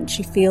anybody? And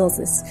she feels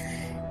this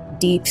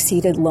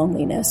deep-seated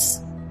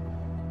loneliness.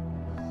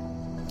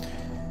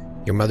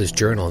 Your mother's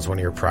journal is one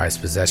of your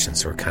prized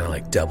possessions, so we're kind of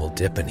like double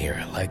dipping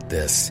here. I like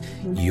this.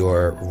 Mm-hmm.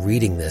 You're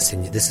reading this,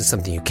 and this is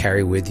something you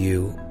carry with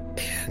you.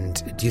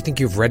 And do you think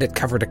you've read it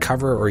cover to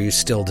cover, or are you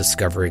still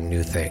discovering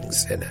new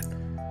things in it?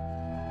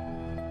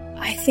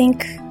 I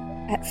think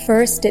at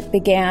first it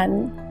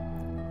began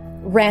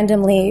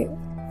randomly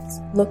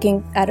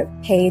looking at a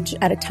page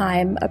at a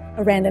time,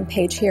 a random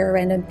page here, a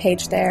random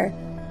page there,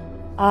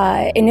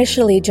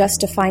 initially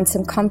just to find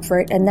some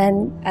comfort. And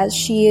then as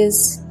she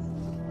is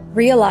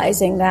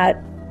realizing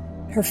that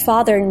her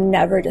father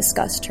never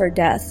discussed her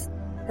death,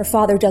 her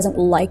father doesn't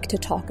like to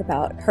talk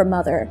about her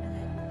mother.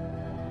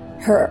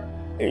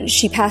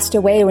 She passed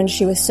away when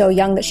she was so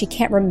young that she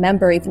can't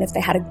remember even if they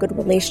had a good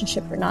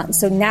relationship or not. And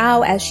so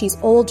now as she's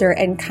older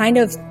and kind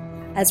of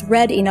has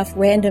read enough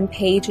random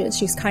pages,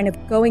 she's kind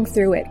of going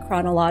through it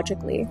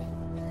chronologically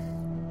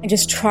and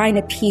just trying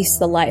to piece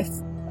the life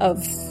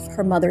of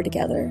her mother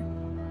together.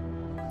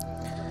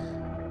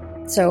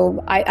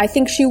 So I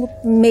think she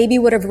maybe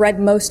would have read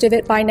most of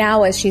it by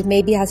now, as she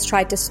maybe has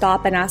tried to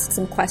stop and ask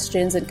some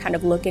questions and kind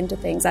of look into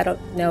things. I don't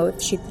know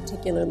if she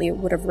particularly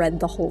would have read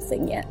the whole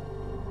thing yet.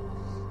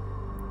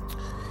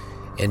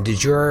 And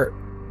did your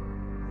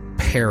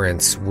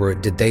parents,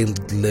 did they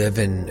live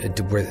in,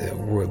 where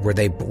were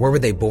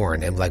they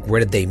born, and like where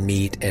did they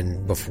meet,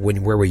 and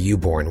where were you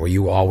born? Were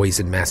you always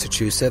in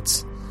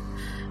Massachusetts?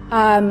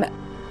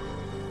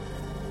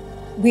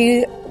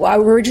 We were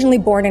originally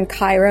born in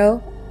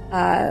Cairo,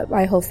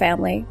 my whole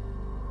family,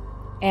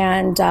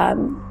 and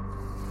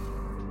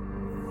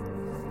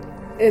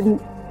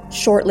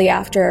shortly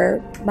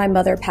after my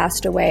mother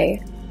passed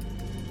away,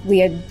 we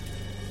had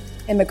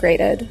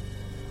immigrated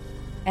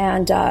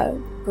and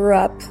grew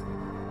up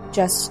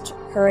just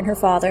her and her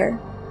father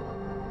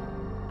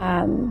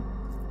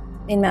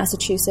in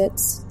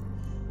Massachusetts.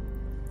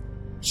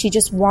 She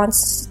just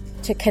wants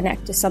to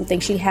connect to something.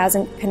 She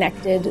hasn't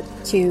connected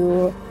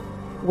to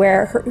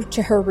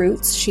her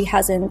roots. She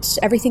hasn't.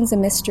 Everything's a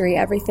mystery.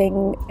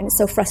 Everything, and it's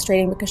so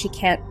frustrating because she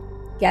can't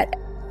get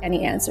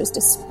any answers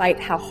despite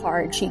how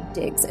hard she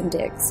digs and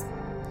digs.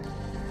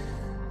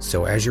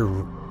 So as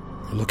you're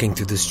looking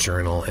through this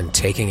journal and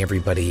taking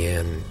everybody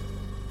in,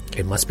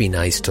 it must be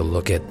nice to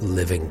look at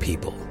living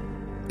people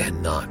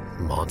and not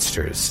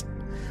monsters.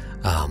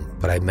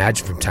 But I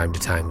imagine from time to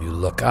time you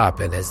look up,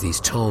 and as these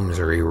tomes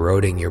are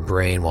eroding your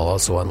brain while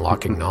also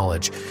unlocking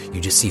knowledge,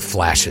 you just see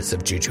flashes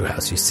of Juju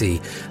House. You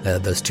see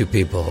those two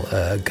people,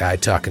 a guy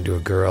talking to a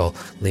girl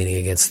leaning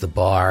against the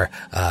bar.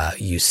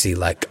 You see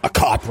like a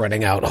cop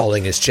running out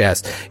holding his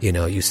chest.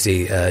 You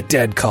see a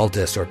dead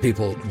cultist or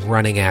people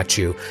running at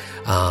you.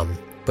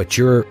 But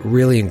you're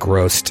really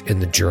engrossed in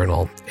the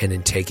journal and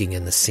in taking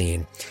in the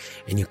scene.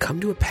 And you come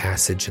to a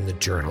passage in the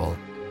journal,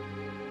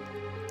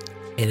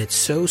 and it's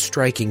so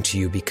striking to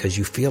you because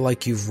you feel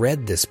like you've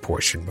read this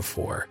portion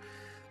before,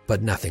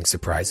 but nothing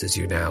surprises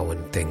you now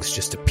when things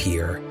just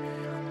appear.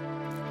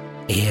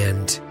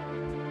 And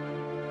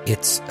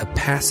it's a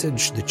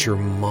passage that your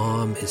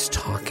mom is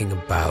talking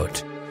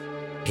about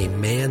a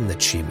man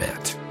that she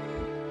met.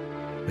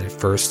 And at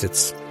first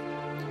it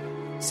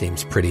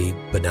seems pretty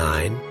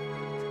benign,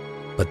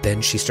 but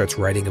then she starts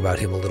writing about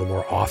him a little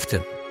more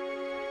often.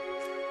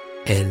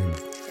 And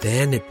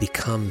then it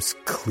becomes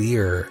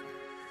clear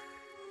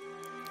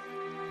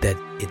that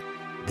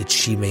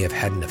she may have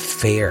had an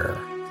affair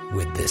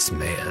with this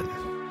man.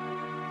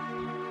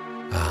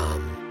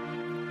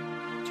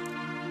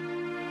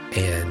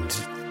 And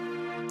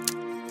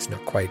it's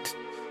not quite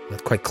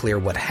clear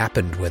what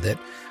happened with it.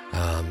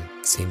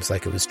 Seems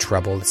like it was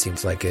troubled. It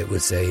seems like it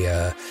was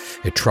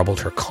it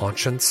troubled her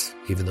conscience,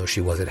 even though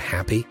she wasn't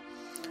happy.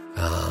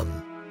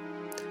 And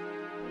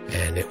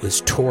it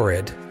was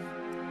torrid.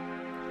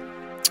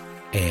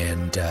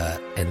 And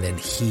then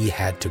he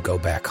had to go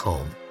back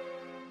home.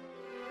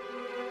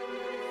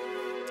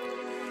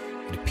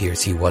 It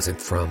appears he wasn't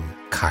from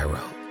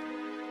Cairo.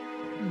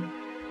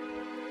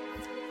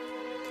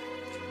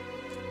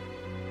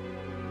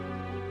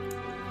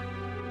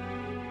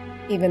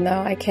 Even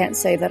though I can't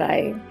say that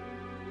I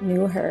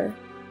knew her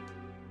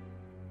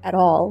at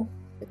all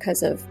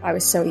because I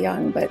was so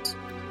young, but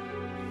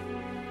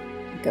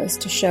it goes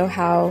to show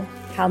how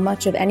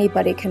much of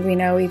anybody can we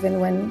know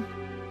even when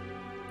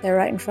they're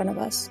right in front of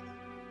us.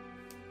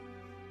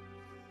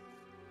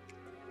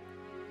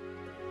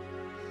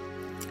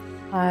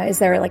 Is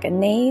there like a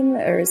name,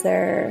 or is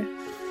there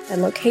a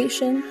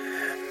location?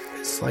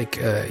 It's like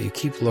you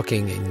keep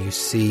looking and you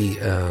see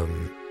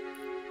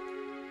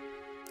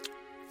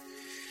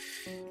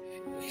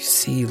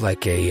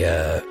like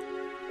a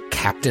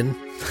captain,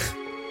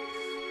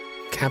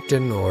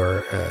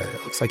 or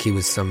it looks like he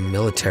was some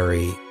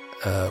military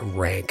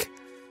rank.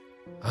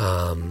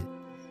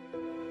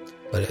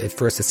 But at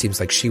first it seems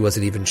like she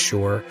wasn't even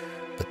sure.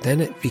 But then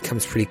it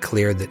becomes pretty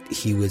clear that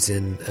he was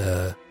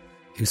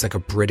like a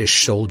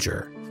British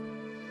soldier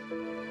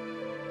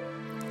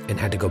and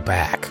had to go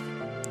back.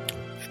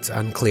 It's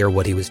unclear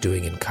what he was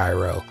doing in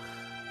Cairo.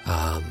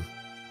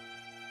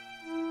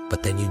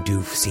 But then you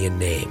do see a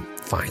name,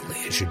 finally,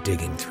 as you're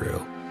digging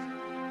through.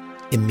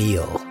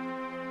 Emil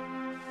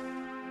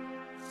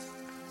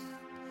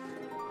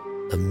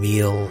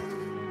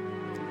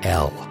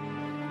L.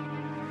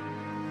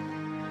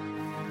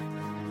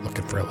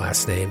 Looking for a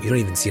last name. You don't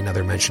even see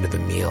another mention of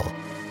Emil.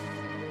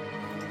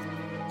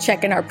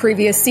 Checking our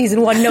previous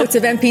season 1 notes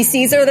of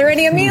NPCs. Are there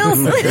any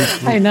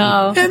Emils? I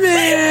know.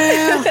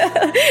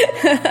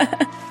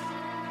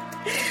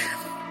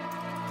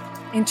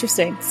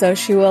 Interesting. So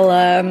she will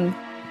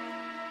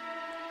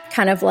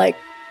kind of like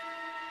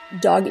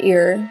dog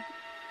ear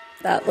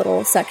that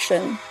little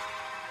section.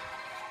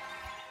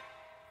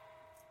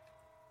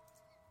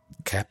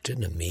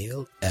 Captain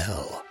Emil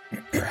L.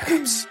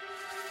 Perhaps.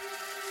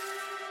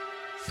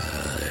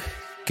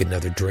 Get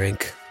another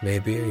drink,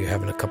 maybe. Are you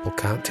having a couple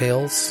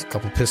cocktails? A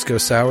couple pisco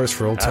sours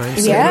for old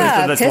times' sake?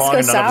 Yeah,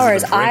 pisco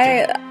sours.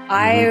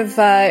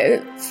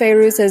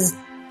 Fairuz has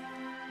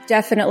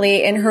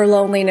definitely, in her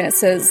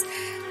loneliness, has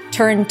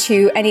turned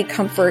to any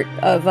comfort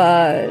of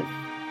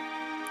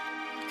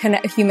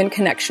human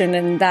connection,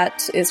 and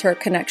that is her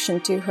connection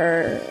to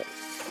her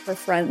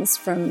friends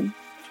from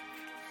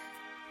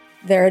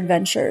their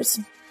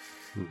adventures.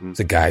 There's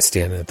a guy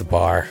standing at the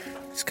bar.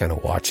 He's kind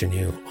of watching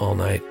you all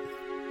night.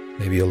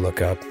 Maybe you'll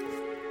look up,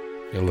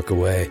 you'll look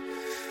away.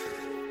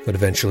 But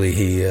eventually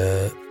he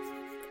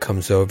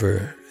comes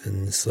over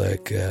and is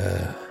like,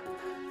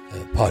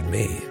 pardon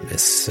me,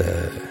 miss,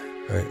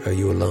 are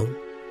you alone?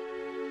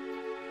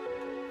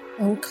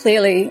 Oh,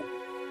 clearly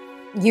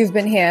you've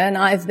been here and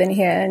I've been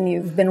here and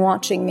you've been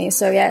watching me,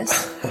 so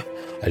yes.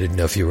 I didn't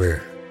know if you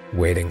were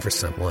waiting for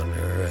someone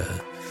or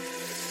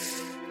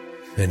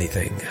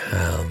anything.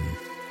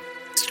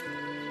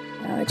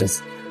 No, I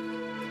just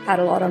had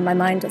a lot on my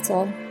mind, that's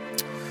all.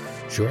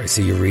 Sure, I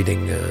see you're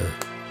reading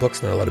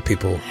books. Not a lot of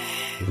people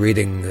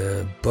reading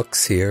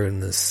books here in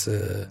this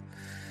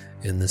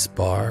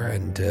bar,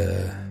 and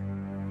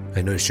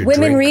I noticed your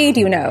women drink. read,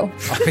 you know.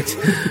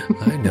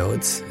 I know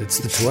it's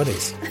the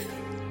 20s.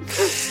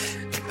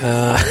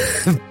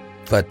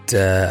 But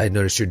I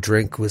noticed your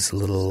drink was a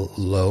little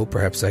low.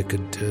 Perhaps I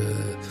could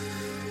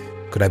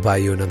I buy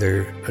you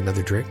another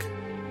drink?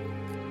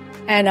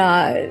 And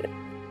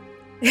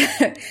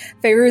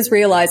Fairuz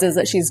realizes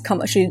that she was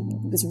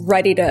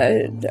ready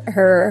to,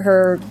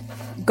 her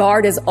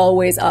guard is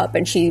always up,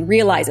 and she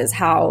realizes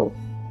how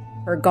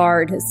her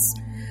guard has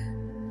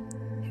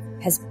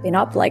been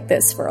up like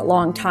this for a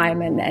long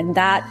time, and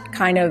that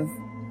kind of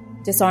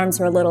disarms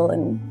her a little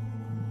and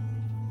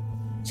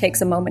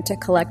takes a moment to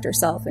collect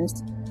herself. And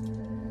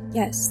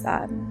yes,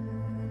 that,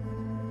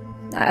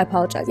 I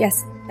apologize. Yes,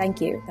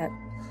 thank you.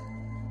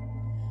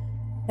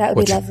 That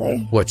would be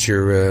lovely. What's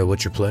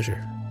your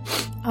pleasure?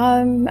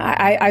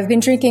 I've been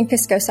drinking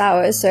pisco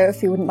sours, so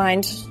if you wouldn't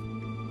mind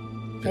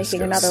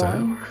making another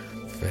one.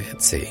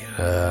 Fancy.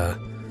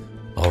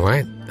 All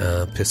right.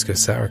 Pisco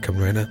sour, come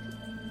right up.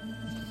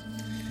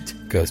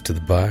 Goes to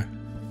the bar,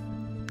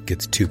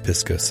 gets 2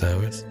 pisco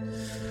sours.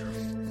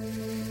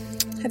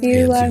 Have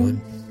you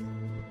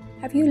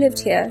lived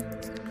here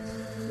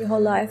your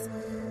whole life?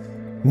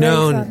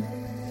 No.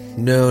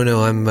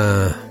 I'm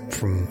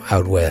from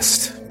out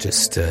west.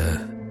 Just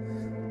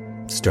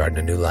starting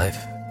a new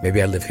life.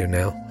 Maybe I live here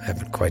now. I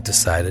haven't quite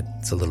decided.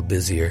 It's a little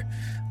busier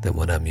than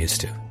what I'm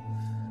used to.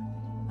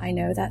 I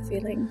know that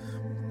feeling.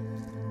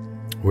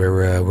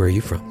 Where are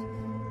you from?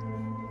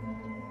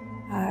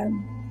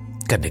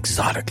 Got an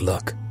exotic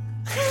look.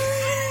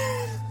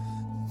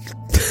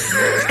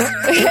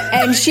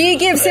 And she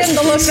gives him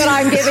the look that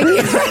I'm giving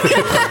you.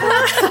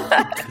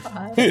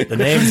 The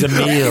name's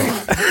Emil.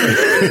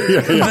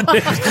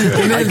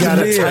 I got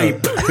a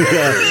type.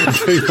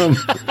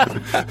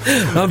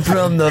 I'm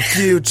from the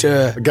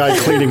future. A guy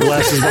cleaning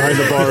glasses behind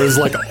the bar is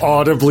like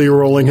audibly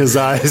rolling his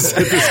eyes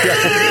at this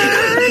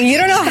guy. You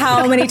don't know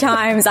how many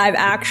times I've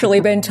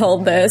actually been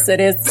told this. It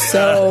is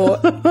so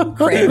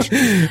cringe.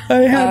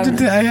 I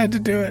had to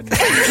do it.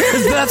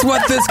 'Cause that's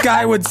what this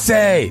guy would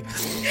say.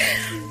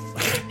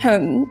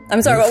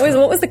 I'm sorry.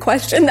 What was the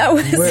question? That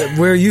was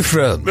Where are you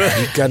from?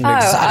 You've got an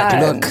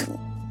exotic look.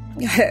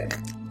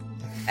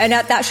 And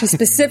at that, she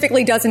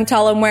specifically doesn't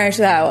tell him where.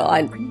 She's like, well,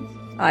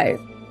 I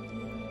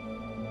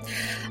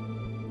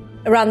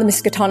around the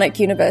Miskatonic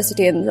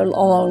University and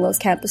along those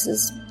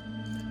campuses.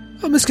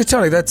 Oh,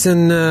 Miskatonic, that's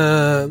in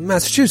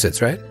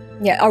Massachusetts, right?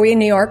 Yeah. Are we in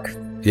New York?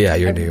 Yeah,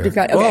 you're in New York.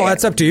 Okay. Oh,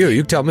 that's up to you.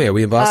 You tell me. Are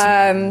we in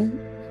Boston?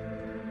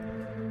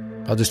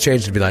 I'll just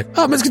change it to be like,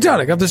 oh,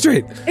 Miskatonic, up the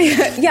street.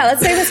 Yeah,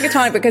 let's say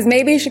Miskatonic because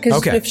maybe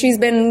if she's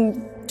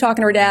been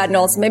talking to her dad and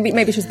also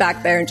maybe she's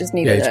back there and just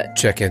needed to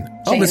check in.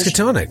 Oh, change.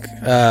 Miskatonic.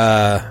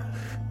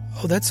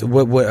 That's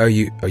what are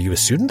you a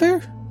student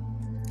there?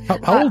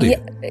 How old are you?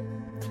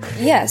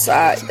 Yes.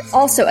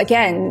 Also,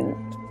 again,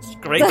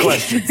 Great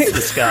questions,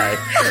 this guy.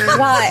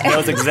 why?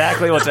 Knows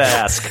exactly what to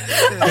ask.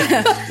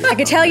 I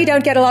can tell you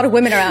don't get a lot of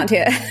women around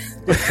here.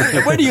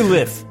 Where do you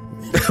live?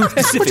 Do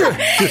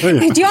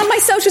you want my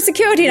social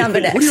security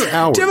number next? What are your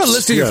hours? Do you have a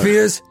list of your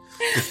fears?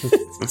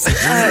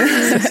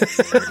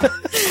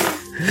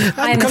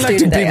 I'm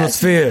collecting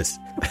people's fears.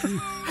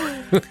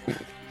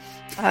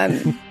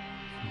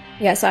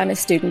 Yes, I'm a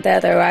student there,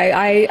 though.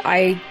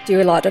 I do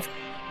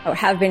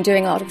have been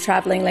doing a lot of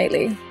traveling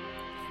lately.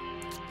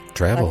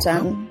 Travel.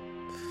 But,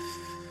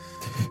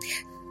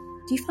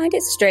 do you find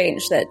it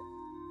strange that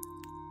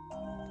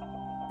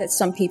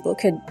some people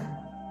could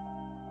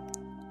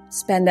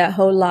spend their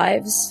whole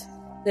lives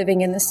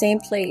living in the same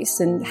place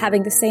and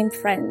having the same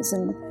friends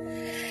and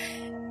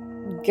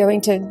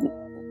going to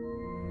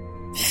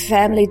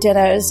family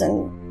dinners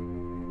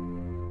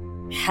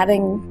and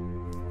having...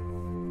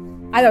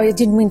 I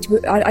didn't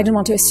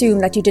want to assume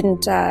that you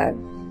didn't...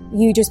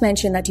 you just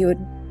mentioned that you were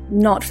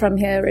not from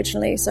here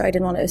originally, so I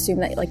didn't want to assume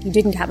that you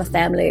didn't have a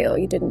family or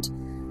you didn't...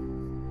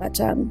 But,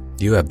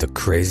 you have the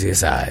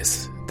craziest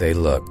eyes. They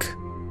look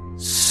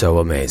so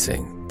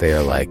amazing. They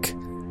are like...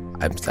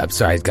 I'm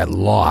sorry, I got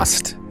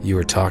lost. You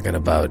were talking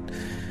about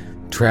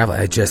travel.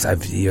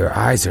 Your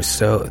eyes are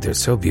they're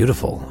so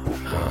beautiful.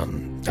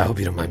 I hope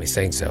you don't mind me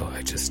saying so.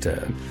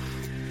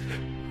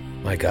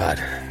 My God.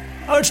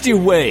 How much do you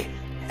weigh?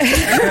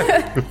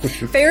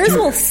 Ferris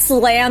will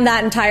slam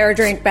that entire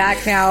drink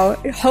back now,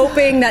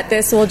 hoping that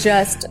this will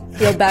just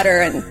feel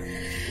better. And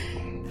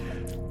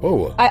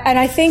whoa.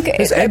 I think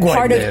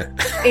part of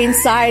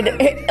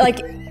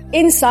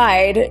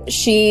inside,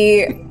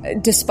 she,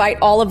 despite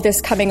all of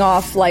this coming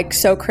off like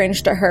so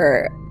cringe to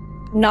her,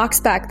 knocks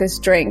back this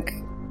drink,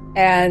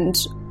 and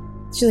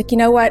she's like, you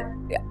know what?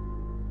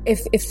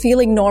 If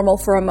feeling normal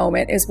for a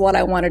moment is what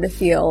I wanted to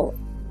feel,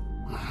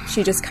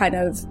 she just kind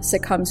of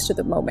succumbs to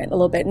the moment a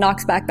little bit,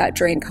 knocks back that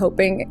drink,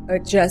 hoping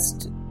it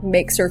just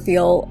makes her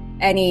feel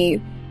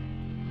anything.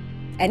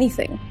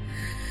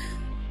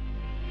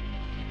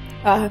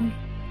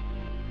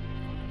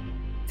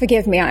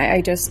 Forgive me, I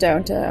just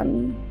don't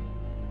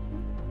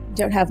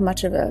have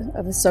much of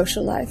a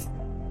social life.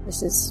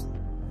 This is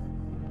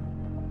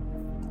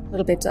a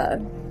little bit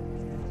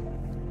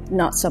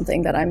not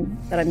something that I'm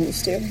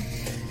used to.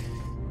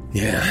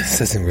 Yeah,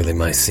 this isn't really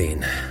my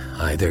scene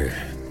either.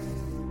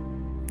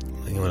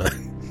 I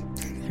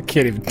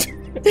can't even.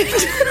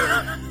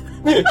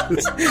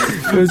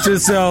 It was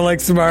just so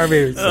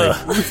smarmy.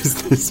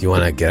 You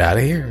want to get out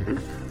of here?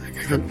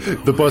 The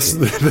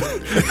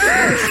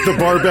the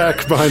bar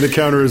back behind the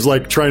counter is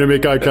trying to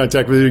make eye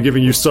contact with you,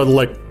 giving you subtle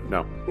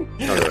no.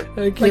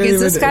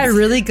 Is this guy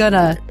really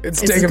gonna?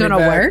 Is it gonna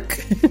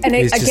work? And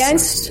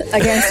against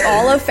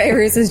all of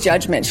Ferris's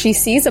judgment, she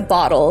sees a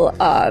bottle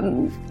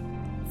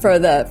for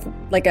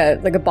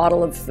a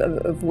bottle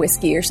of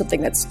whiskey or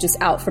something that's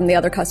just out from the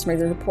other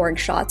customers that are pouring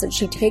shots, and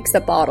she takes the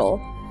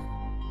bottle,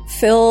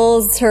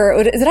 fills her.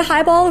 Is it a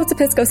highball? What's a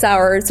pisco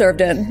sour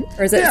served in,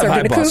 or is it served in a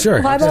highball? coupe? Sure,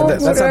 Highball.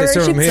 that's how they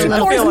serve them here.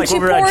 I feel like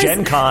when we were at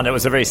Gen Con, it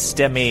was a very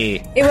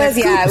STEMmy. It was,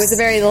 it was a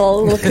very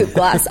little coupe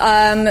glass.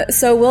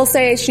 So we'll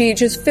say she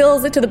just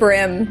fills it to the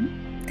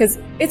brim because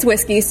it's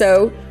whiskey,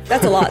 so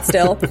that's a lot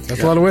still.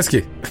 That's a lot of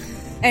whiskey.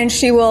 And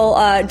she will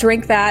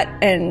drink that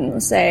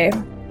and say,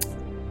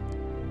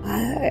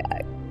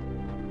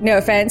 "No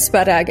offense,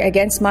 but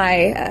against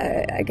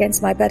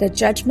my better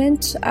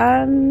judgment,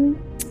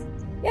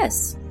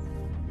 yes."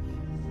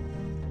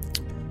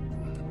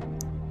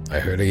 I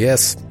heard a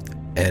yes,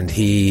 and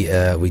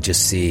we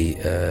just see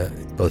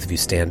both of you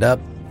stand up,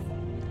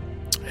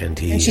 And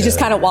she just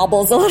kind of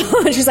wobbles a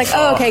little. She's like,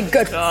 "Oh, okay,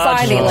 good,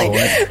 finally."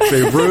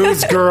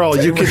 Ruse girl,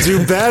 you can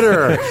do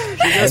better.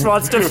 She just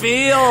wants to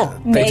feel.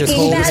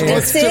 Making bad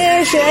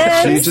decisions.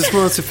 She just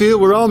wants to feel.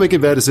 We're all making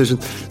bad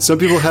decisions. Some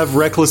people have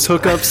reckless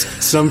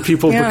hookups. Some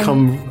people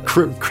become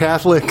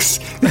Catholics.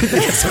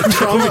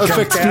 Trauma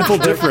affects people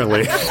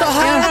differently.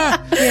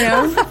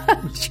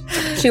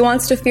 She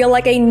wants to feel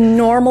like a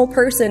normal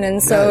person,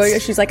 and so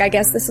she's like, "I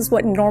guess this is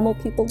what normal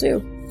people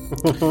do."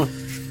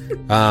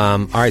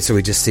 All right, so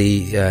we just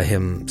see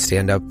him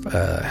stand up,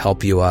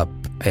 help you up,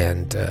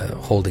 and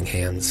holding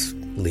hands,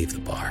 leave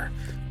the bar.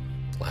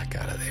 Black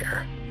out of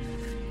there.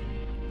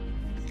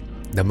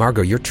 Now,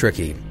 Margot, you're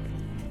tricky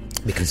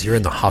because you're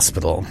in the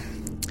hospital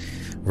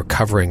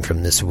recovering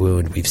from this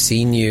wound. We've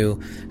seen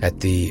you at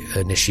the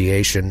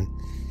initiation.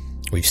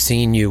 We've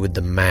seen you with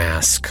the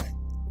mask.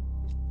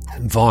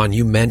 Vaughn,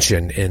 you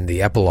mentioned in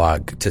the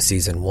epilogue to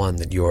season 1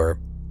 that you're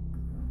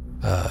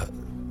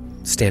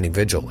standing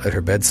vigil at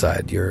her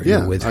bedside. You're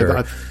with her.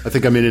 I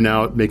think I'm in and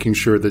out, making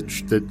sure that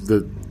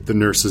the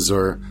nurses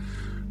are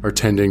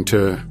tending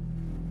to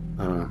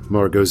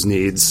Margot's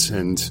needs,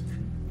 and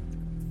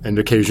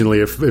occasionally,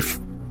 if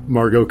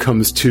Margot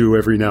comes to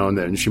every now and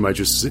then, she might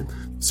just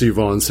see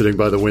Vaughn sitting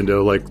by the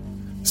window, like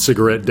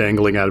cigarette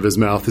dangling out of his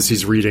mouth as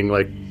he's reading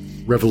like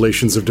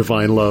Revelations of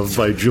Divine Love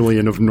by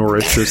Julian of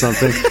Norwich or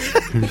something.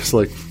 I'm just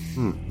like,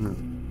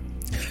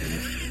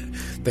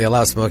 They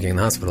allow smoking in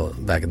the hospital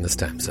back in this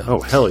time. So,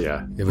 oh hell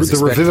yeah! It was the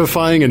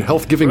revivifying and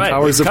health-giving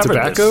powers of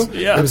tobacco.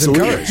 Yeah, it was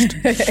encouraged.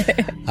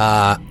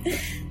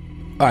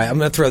 All right, I'm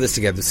going to throw this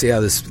together. See how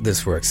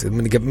this works. I'm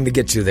going to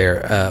get you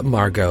there,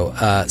 Margot.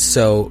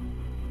 So,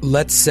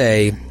 let's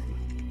say,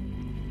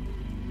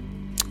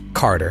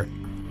 Carter,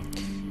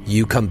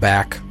 you come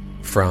back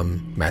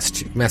from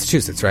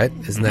Massachusetts, right?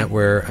 Isn't that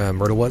where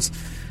Myrtle was?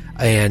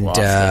 And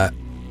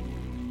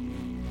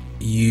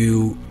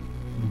you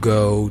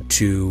go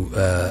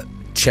to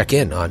check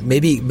in on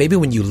maybe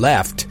when you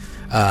left.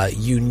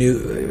 You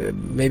knew,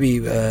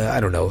 I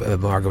don't know,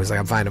 Margot was like,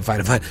 I'm fine.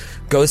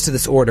 Goes to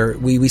this order.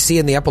 We see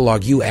in the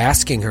epilogue you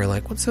asking her,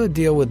 like, what's the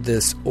deal with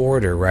this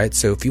order, right?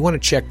 So if you want to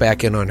check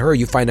back in on her,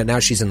 you find out now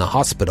she's in the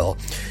hospital.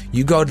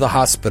 You go to the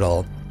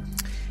hospital,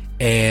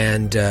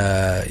 and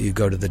you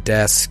go to the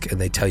desk, and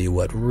they tell you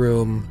what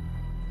room.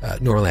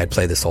 Normally I'd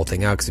play this whole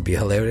thing out because it'd be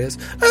hilarious.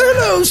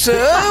 Hello, sir.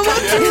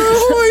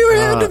 Who are you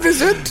here to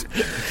visit?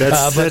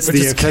 That's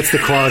the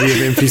quality of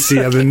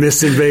NPC I've been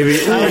missing, baby.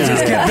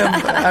 Just get them.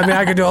 I mean,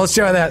 I could do a whole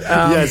show of that.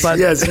 Yes.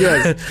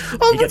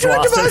 Oh, would you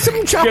like to buy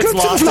some chocolates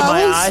and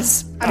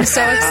flowers? I'm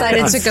so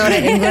excited to go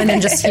to England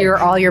and just hear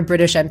all your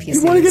British NPCs.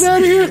 You want to get out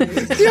of here?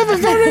 You have a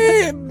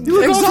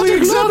very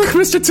exotic,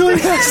 Mr.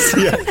 Tillinghast.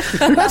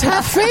 That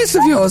half face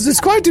of yours is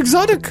quite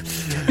exotic.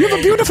 You have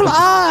a beautiful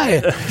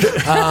eye.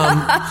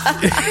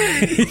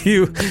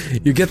 You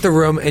get the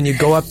room and you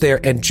go up there,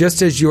 and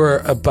just as you're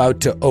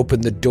about to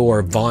open the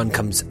door, Vaughn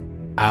comes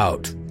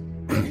out.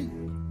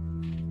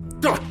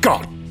 Oh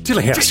God,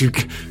 Tillinghast, you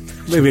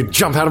made me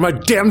jump out of my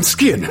damn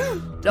skin.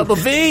 Double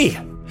V.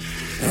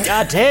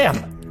 God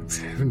damn. It's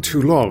been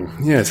too long,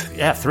 yes.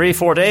 Yeah,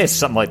 3-4 days,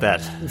 something like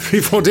that.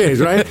 3-4 days,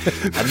 right?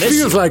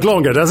 Feels like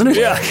longer, doesn't it?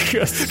 Yeah.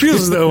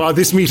 Feels as though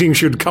this meeting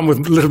should come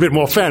with a little bit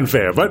more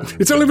fanfare, but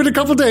it's only been a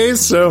couple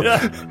days, so...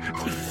 Yeah.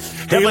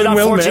 Definitely not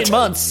 14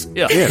 months.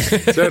 Yeah. Yes,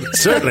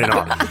 certainly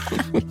not.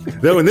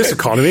 Though in this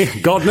economy,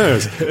 God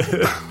knows.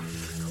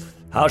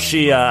 How's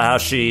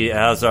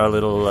our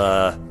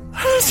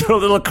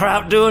little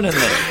crowd doing in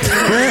there?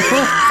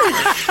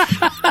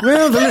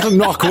 Well, the little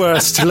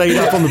knockwurst laid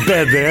up on the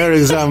bed there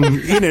is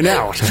in and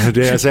out, I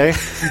dare say.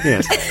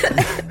 Yes.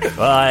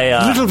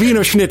 Little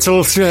Wiener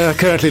Schnitzel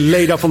currently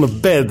laid up on the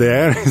bed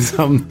there is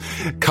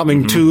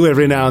coming to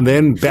every now and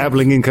then,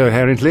 babbling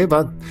incoherently,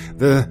 but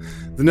the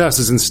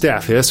nurses and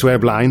staff here swear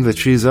blind that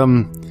she's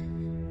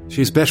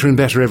better and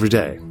better every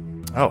day.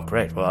 Oh,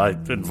 great. Well,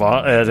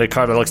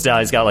 Carter looks down.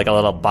 He's got like a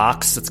little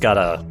box. It's got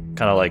a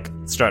kind of like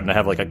starting to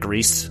have like a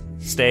grease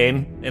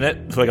stain in it.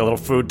 It's like a little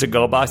food to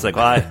go box. Like,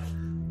 well, I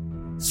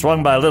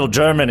swung by Little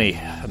Germany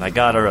and I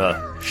got her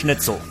a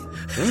schnitzel.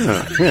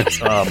 Yes.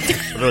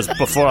 It was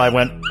before I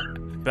went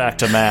back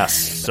to Mass,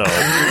 so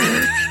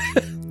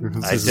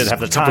I did have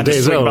the time to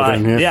swing by.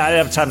 Then, yeah, I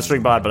didn't have time to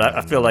swing by, but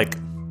I feel like,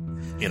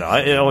 it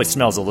always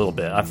smells a little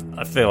bit. I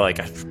feel like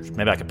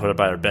maybe I could put it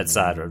by her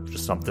bedside or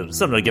just something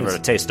to give her a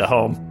taste of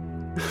home.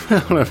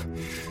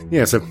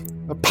 Yes, a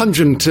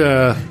pungent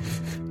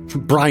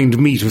brined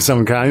meat of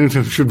some kind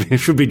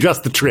should be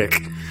just the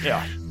trick.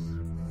 Yeah.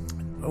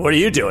 What are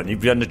you doing? You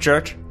been to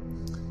church?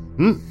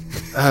 Been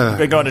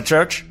going to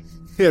church?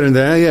 Here and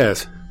there,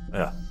 yes.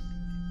 Yeah.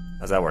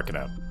 How's that working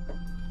out?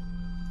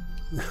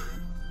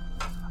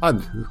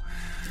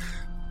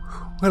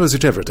 Well, as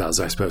it ever does,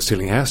 I suppose,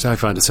 Tillinghast. I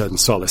find a certain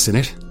solace in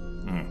it.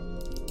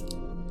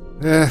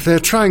 They're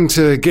trying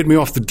to get me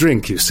off the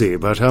drink, you see,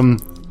 but,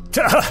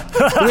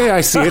 the way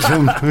I see it,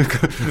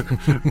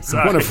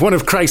 one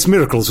of Christ's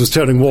miracles was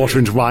turning water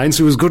into wine,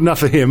 so it was good enough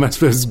for him. I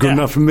suppose it's good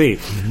enough for me.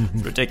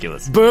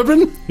 Ridiculous.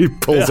 Bourbon? He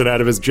pulls it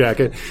out of his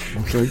jacket.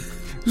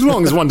 As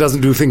long as one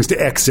doesn't do things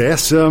to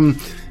excess,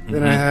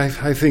 then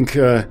I think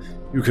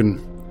you can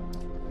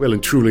well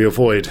and truly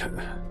avoid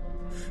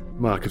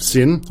mark of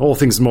sin. All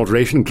things in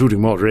moderation,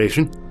 including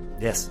moderation.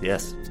 Yes,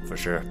 for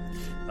sure.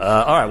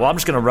 All right, well, I'm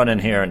just going to run in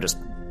here and just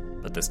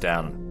put this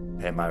down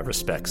and pay my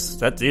respects.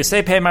 Do you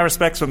say pay my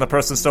respects when the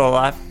person's still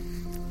alive?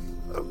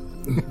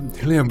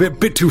 A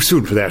bit too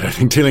soon for that, I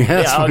think.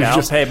 Tillinghast. Yeah, okay,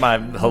 I'll pay my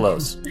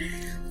hellos.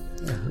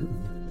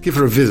 Give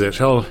her a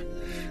visit. I'll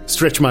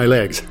stretch my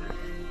legs.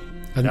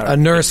 A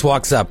nurse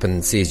walks up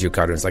and sees you,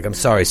 Carter, and is like, I'm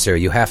sorry, sir,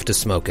 you have to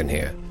smoke in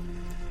here.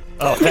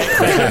 Oh,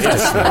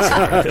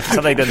 thank you.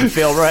 Something didn't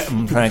feel right.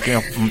 Thank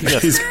you.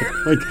 Yes. He's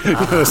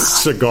like a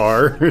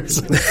cigar.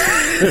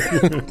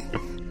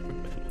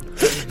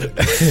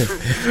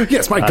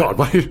 Yes, my God,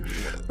 why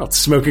not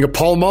smoking a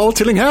Pall Mall,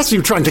 Tillinghast? Are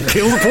you trying to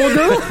kill the poor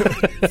girl?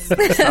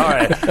 All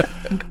right.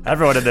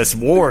 Everyone in this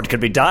ward could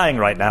be dying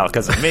right now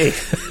because of me.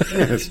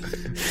 Yes.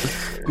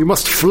 You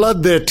must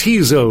flood their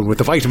T-zone with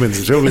the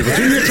vitamins that only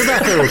Virginia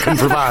tobacco can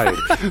provide.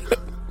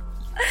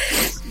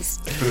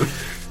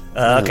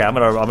 Okay, I'm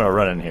gonna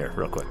run in here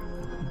real quick.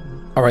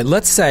 All right,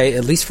 let's say,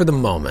 at least for the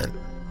moment,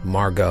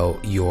 Margot,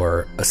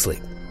 you're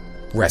asleep,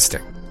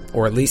 resting,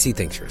 or at least he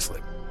thinks you're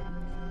asleep.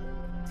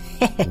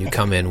 And you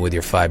come in with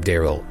your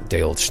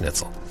 5-day-old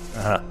schnitzel.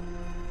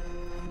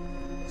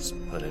 Just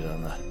put it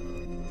on the.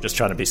 Just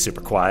trying to be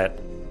super quiet.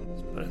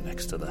 Just put it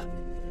next to the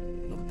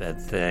bed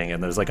thing,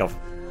 and there's like oh,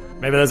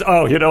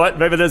 you know what?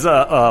 Maybe there's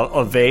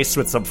a vase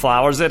with some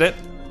flowers in it,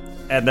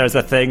 and there's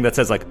a thing that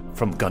says like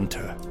from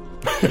Gunter.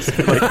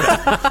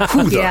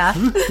 Yeah.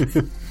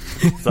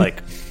 It's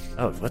like,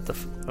 oh, what the?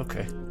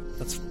 Okay,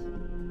 I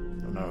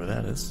don't know where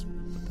that is.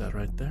 Put that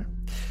right there,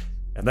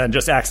 and then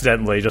just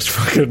accidentally just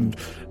fucking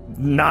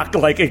knock,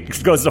 like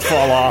it goes to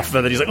fall off,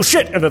 and then he's like, oh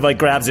shit, and then like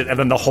grabs it, and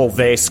then the whole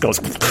vase goes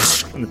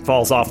and it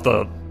falls off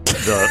the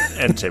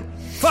end table.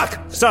 Fuck!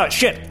 Sorry,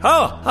 shit.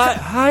 Oh,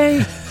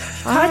 hi.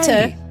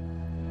 Carter.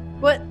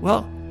 What?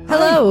 Well,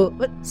 hello.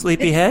 What?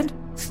 Sleepyhead.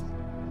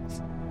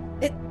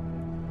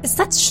 Is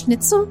that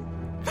schnitzel?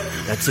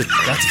 That's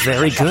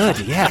very good.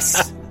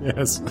 Yes.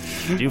 Yes.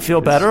 Do you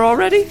feel better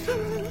already?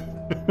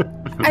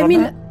 I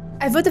mean,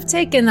 I would have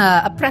taken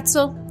a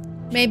pretzel,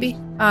 maybe.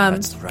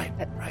 That's right.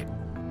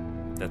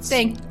 That's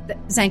thank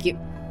you.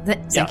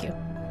 Thank you.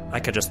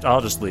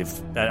 I'll just leave.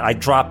 I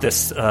dropped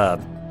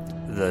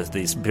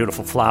these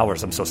beautiful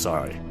flowers. I'm so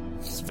sorry.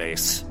 This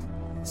vase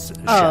is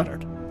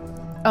shattered.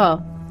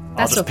 Oh,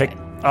 that's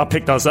I'll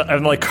pick those up,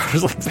 and like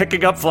Carter's like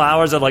picking up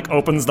flowers and like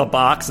opens the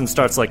box and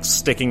starts like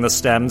sticking the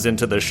stems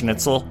into the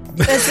schnitzel.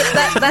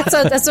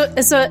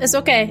 It's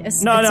okay.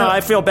 I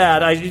feel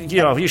bad.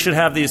 You should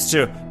have these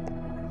too.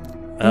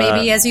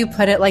 Maybe as you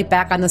put it like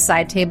back on the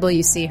side table,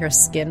 you see her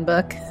skin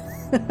book.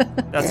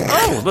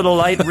 That's little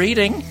light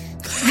reading.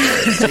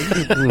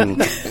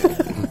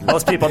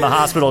 Most people in the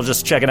hospital are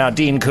just checking out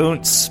Dean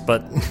Koontz,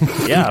 but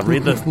yeah,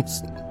 read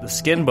the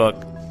skin book.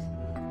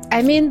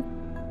 I mean,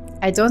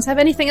 I don't have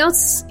anything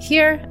else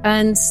here,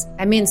 and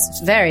I mean,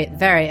 it's very,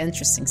 very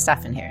interesting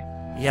stuff in here.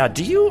 Yeah,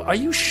 are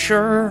you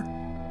sure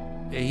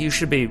you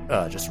should be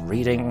just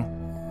reading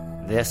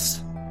this?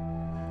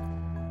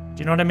 Do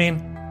you know what I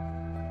mean?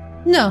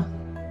 No.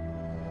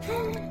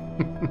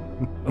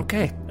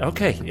 Okay.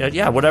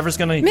 Yeah, whatever's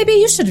gonna... Maybe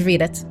you should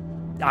read it.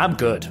 I'm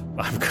good.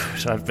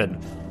 I've been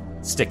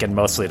sticking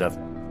mostly to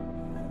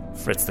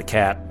Fritz the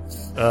cat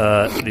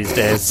these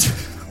days.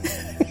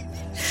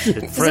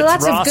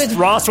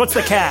 Ross, what's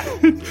the cat?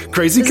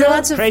 Crazy cat?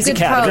 Lots of Crazy good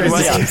cat. poems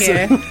in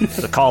here.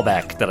 The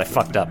callback that I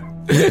fucked up.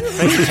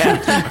 Crazy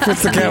cat.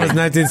 Fritz the cat was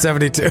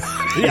 1972.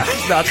 Yeah,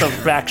 not the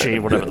back sheet,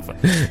 whatever the fuck.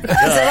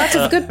 There's a lot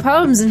of good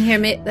poems in here,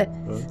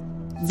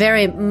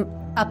 very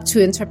up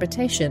to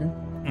interpretation.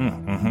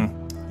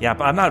 Mm-hmm. Yeah,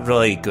 but I'm not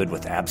really good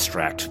with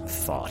abstract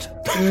thought.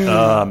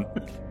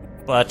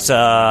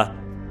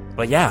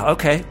 But yeah,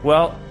 okay.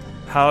 Well,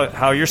 how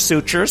are your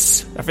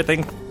sutures?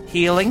 Everything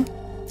healing?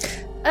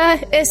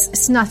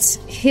 It's not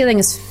healing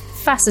as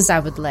fast as I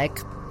would like.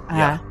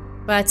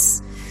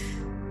 But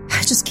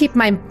I just keep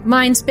my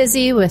mind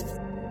busy with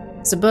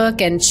the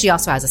book, and she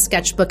also has a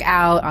sketchbook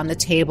out on the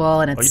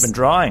table. And you've been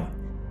drawing.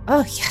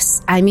 Oh,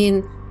 yes. I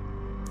mean,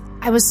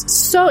 I was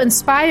so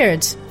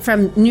inspired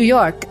from New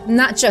York,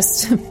 not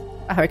just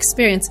our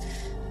experience,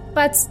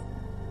 but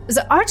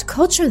the art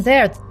culture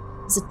there,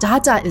 the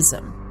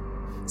Dadaism.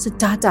 It's a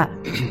Dada.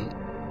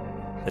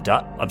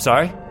 I'm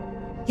sorry?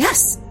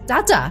 Yes,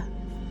 Dada.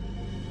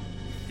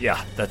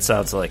 Yeah, that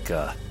sounds like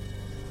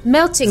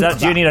melting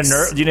clocks. Do you need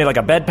do you need like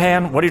a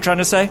bedpan? What are you trying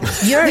to say?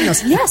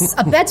 Urinals. Yes,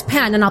 a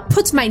bedpan, and I'll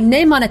put my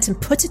name on it and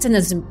put it in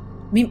a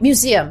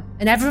museum,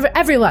 and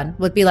everyone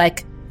would be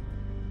like,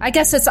 I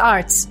guess it's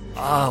art.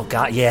 Oh,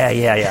 God.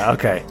 Yeah.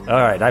 Okay. All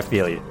right. I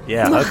feel you.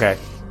 Yeah. Okay.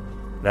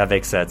 That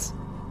makes sense.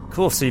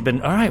 Cool. So you've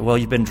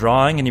been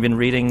drawing and you've been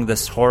reading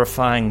this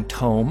horrifying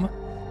tome,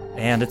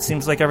 and it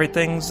seems like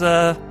everything's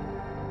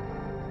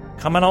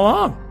coming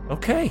along.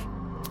 Okay.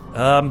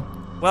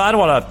 Well, I don't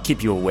want to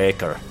keep you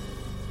awake or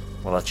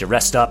we'll let you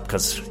rest up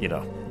because,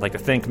 like to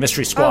think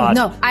Mystery Squad.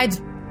 Oh, no. I'd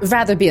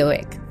rather be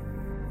awake.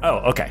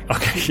 Oh, okay.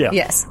 Yeah.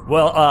 Yes.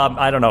 Well,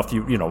 I don't know if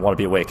you want to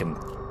be awake and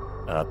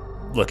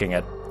looking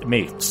at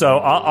me. So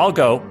I'll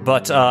go,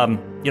 but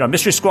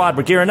Mystery Squad,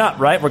 we're gearing up,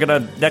 right? We're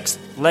gonna next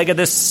leg of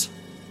this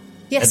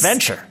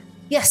adventure.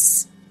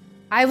 Yes,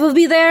 I will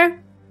be there,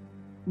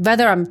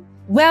 whether I'm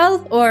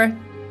well or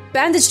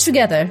bandaged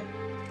together.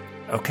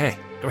 Okay,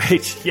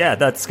 great. Yeah,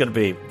 it's gonna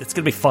be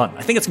fun.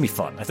 I think it's gonna be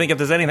fun. I think if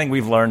there's anything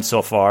we've learned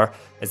so far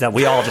is that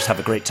we all just have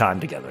a great time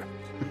together.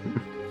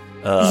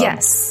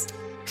 Yes.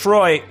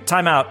 Troy,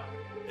 time out.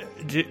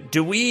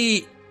 Do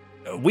we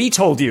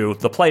told you,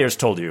 the players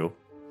told you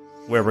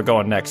where we're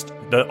going next.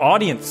 The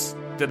audience,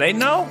 do they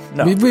know?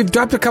 No. We've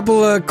dropped a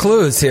couple of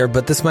clues here,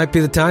 but this might be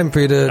the time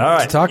for you to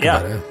talk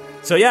about it.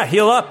 So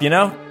heal up,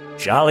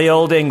 Jolly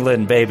old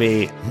England,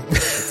 baby.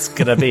 It's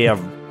gonna be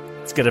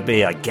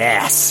a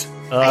gas.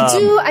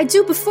 I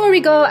do. Before we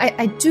go,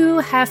 I do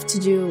have to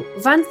do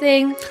one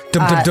thing.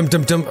 Dum.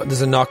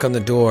 There's a knock on the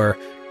door,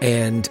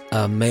 and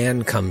a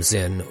man comes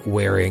in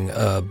wearing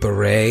a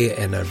beret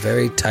and a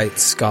very tight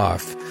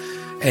scarf,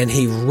 and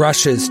he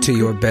rushes to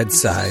your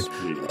bedside.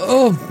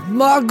 Oh,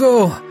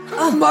 Margot,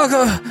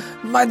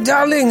 my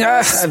darling.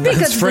 Speak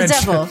of the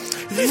devil.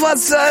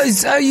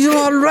 Are you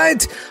all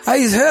right? I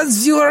heard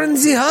you are in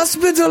the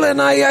hospital,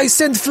 and I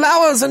sent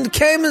flowers and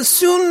came as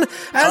soon as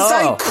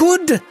I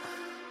could.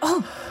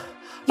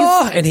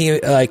 And he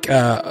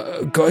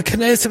go.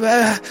 Can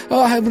I?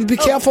 I will be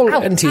careful.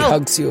 And he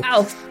hugs you.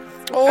 Ow.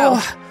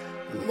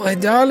 My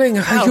darling,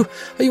 are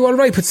you all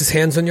right? Puts his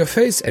hands on your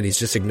face, and he's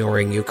just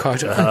ignoring you,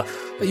 Carter.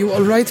 Are you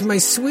all right, my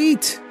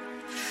sweet?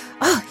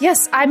 Oh,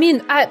 yes. I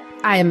mean, I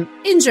am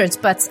injured,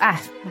 but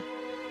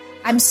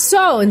I'm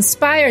so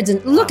inspired.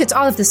 And look at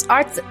all of this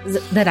art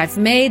that I've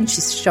made.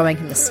 She's showing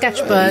him the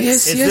sketchbook.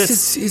 Yes,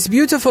 it's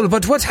beautiful.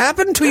 But what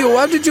happened to you?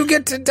 How did you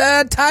get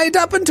tied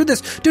up into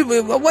this?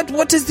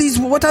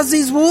 What are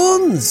these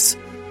wounds?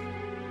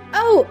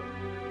 Oh,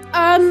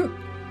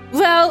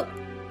 well,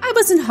 I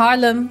was in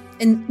Harlem,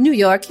 in New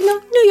York.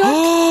 New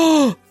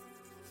York.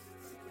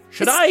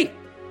 Should I?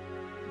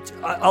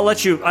 I'll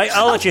let you.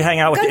 I'll let you hang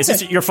out with. Is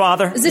this your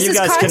father? This you is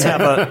guys Carter. can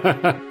have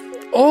a.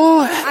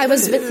 I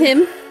was with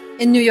him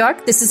in New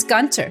York. This is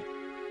Gunter.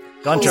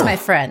 He's my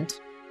friend.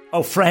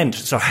 Oh, friend.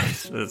 Sorry,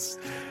 it's,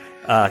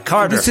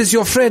 Carter. This is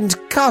your friend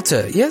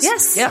Carter. Yes.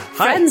 Yes. Yeah.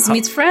 Friends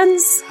meet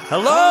friends.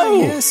 Hello.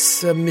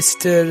 Yes,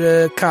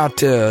 Mr.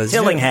 Carter.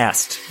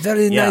 Tillinghast.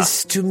 Very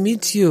nice to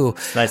meet you.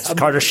 Nice.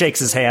 Carter shakes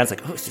his hands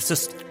like, oh, it's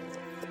just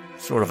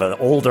sort of an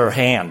older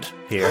hand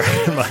here.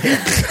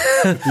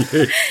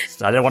 I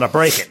didn't want to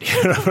break it.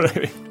 You know what I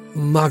mean?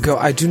 Margot,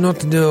 I do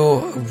not know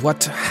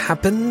what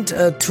happened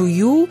to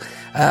you.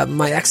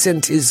 My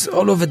accent is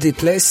all over the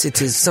place. It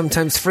is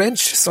sometimes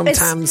French,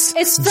 sometimes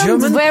it's from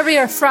German. where we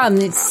are from.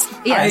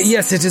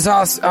 Yes, it is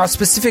our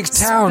specific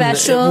town.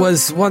 Special. It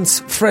was once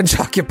French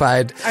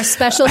occupied. Our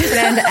special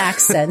friend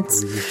accent.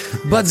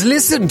 But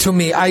listen to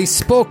me. I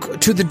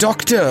spoke to the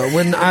doctor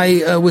when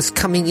I was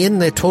coming in.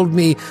 They told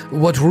me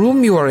what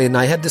room you were in.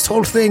 I had this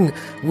whole thing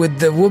with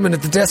the woman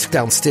at the desk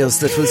downstairs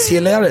that was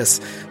hilarious.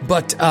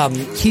 But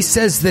he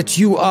says that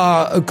you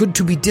are good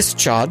to be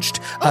discharged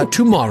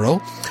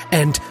tomorrow,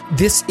 and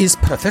this is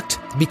perfect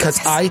because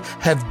I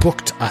have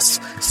booked us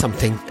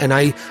something, and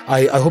I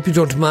hope you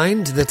don't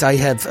mind that I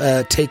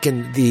have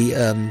taken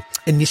the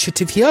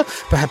initiative here.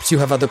 Perhaps you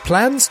have other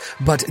plans,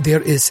 but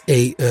there is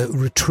a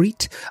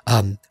retreat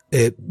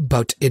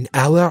about an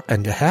hour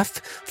and a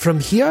half from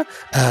here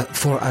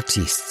for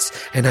artists.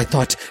 And I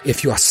thought,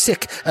 if you are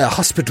sick, a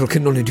hospital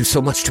can only do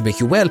so much to make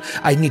you well.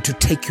 I need to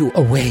take you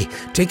away,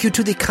 take you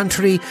to the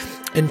country,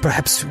 and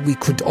perhaps we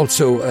could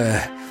also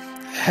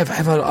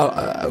have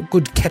a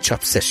good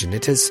catch-up session.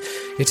 It has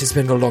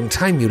been a long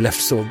time. You left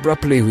so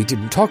abruptly. We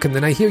didn't talk, and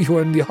then I hear you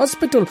are in the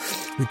hospital.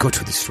 We go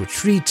to this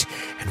retreat,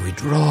 and we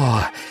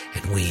draw,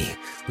 and we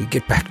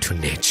get back to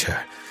nature.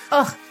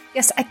 Oh,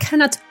 yes, I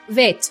cannot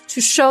wait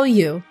to show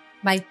you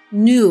my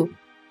new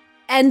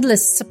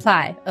endless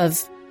supply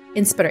of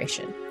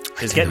inspiration.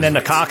 He's getting into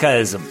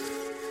Kakaism.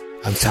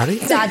 I'm sorry?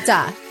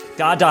 Dadaism.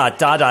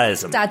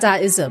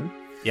 Dadaism.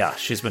 Yeah,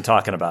 she's been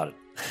talking about it.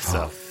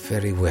 So. Oh,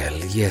 very well.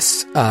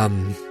 Yes.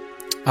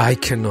 I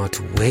cannot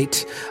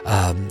wait.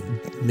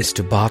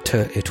 Mr.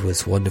 Barter, it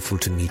was wonderful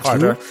to meet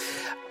Carter. you.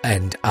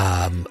 And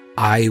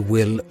I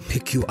will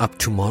pick you up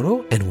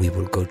tomorrow, and we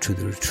will go to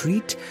the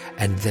retreat,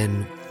 and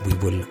then we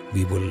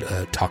will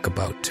talk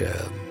about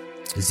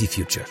the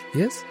future.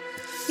 Yes?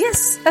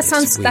 Yes, that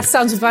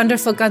sounds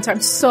wonderful, Gunter.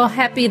 I'm so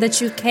happy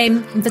that you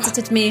came and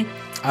visited me.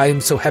 I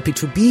am so happy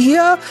to be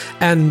here,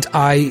 and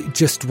I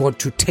just want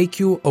to take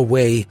you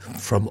away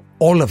from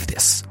all of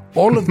this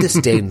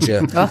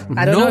danger.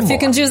 I don't know if you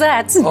can do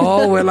that.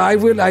 Oh, well, I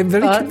will. I'm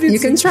very convinced. You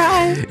can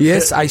try.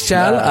 Yes, I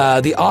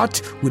shall. The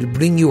art will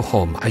bring you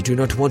home. I do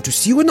not want to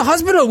see you in the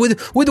hospital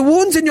with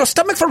wounds in your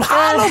stomach from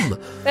Harlem.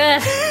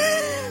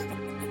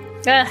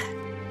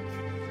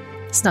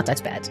 It's not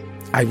that bad.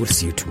 I will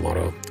see you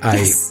tomorrow.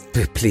 Yes.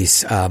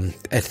 Please,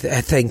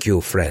 thank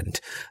you, friend.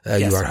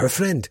 You are her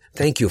friend.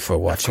 Thank you for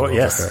watching over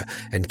her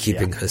and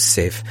keeping her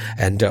safe.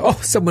 And,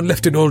 someone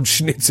left an old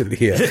schnitzel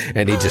here.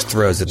 And he just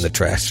throws it in the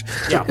trash.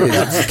 Yeah.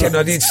 You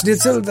cannot eat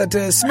schnitzel that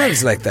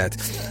smells like that.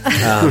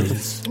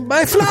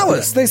 My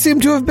flowers, they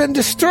seem to have been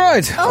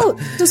destroyed. Oh,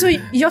 those were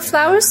your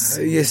flowers?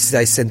 Yes,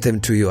 I sent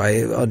them to you.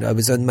 I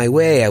was on my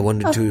way. I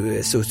wanted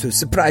to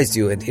surprise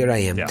you, and here I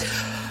am. Yeah.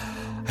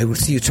 I will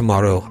see you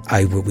tomorrow.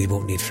 We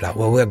won't need flowers.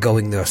 Well, we're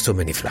going. There are so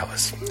many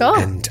flowers. Oh.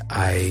 And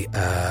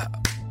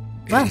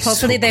Well,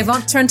 hopefully they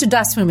won't turn to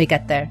dust when we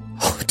get there.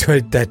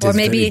 That Or is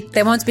maybe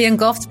they won't be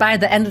engulfed by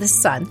the end of the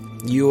sun.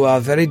 You are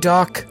very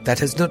dark. That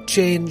has not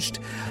changed.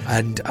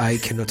 And I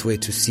cannot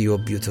wait to see your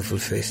beautiful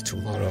face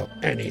tomorrow.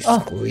 And he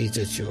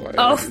squeezes you.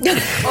 Oh. I'm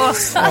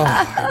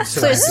so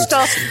Please happy.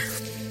 stop.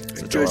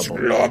 I just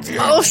love you.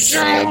 Oh,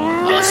 shit.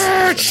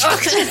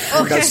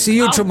 Okay. I'll see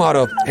you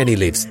tomorrow. And he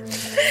leaves.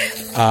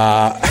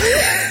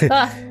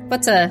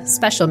 What's a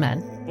special man?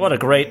 What a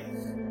great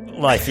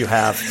life you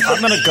have.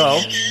 I'm gonna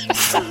go.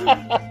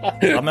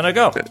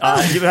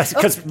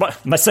 Because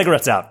my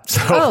cigarette's out.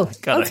 So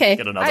gotta okay.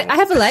 get another one. I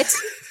have a light.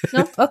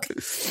 No? Okay.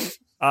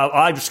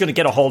 I'm just gonna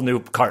get a whole new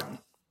carton.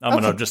 I'm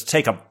gonna just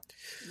take a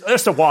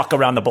walk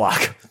around the block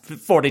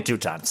 42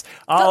 times.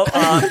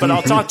 But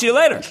I'll talk to you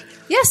later.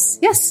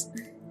 Yes.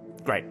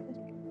 Great.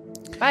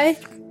 Bye.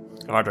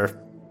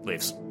 Carter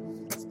leaves.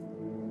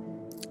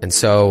 And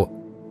so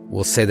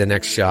we'll say the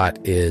next shot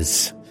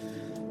is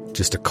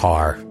just a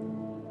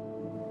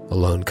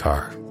lone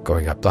car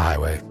going up the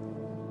highway,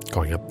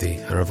 going up I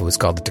don't know if it was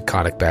called the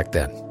Taconic back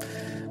then,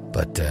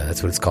 but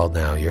that's what it's called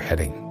now. You're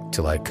heading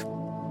to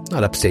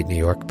not upstate New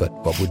York, but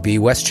what would be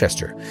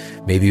Westchester.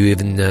 Maybe you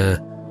even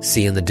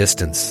see in the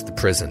distance the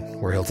prison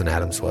where Hilton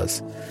Adams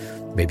was.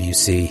 Maybe you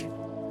see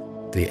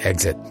the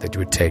exit that you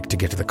would take to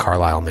get to the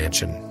Carlisle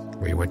mansion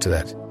where you went to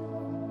that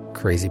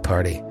crazy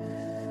party.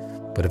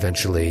 But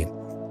eventually,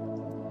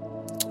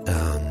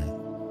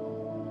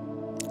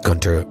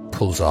 Gunter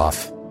pulls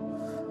off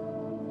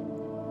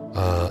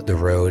the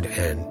road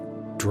and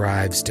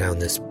drives down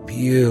this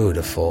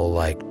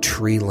beautiful,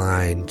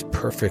 tree-lined,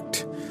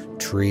 perfect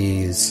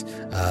trees.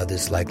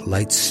 There's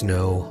light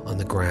snow on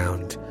the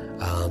ground,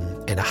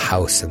 and a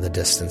house in the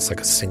distance,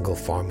 a single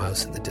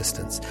farmhouse in the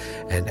distance.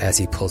 And as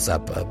he pulls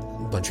up, a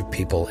bunch of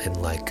people in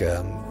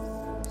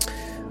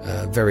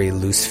very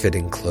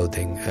loose-fitting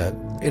clothing,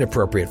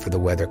 inappropriate for the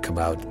weather, come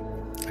out.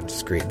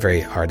 Just great,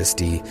 very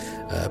artisty,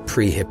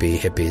 pre-hippie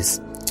hippies.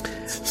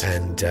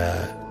 And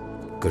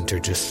Gunter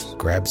just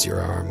grabs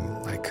your arm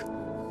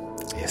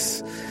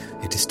yes,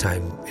 it is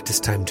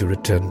time to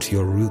return to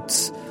your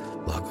roots,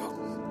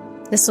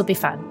 Margot. This will be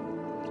fun.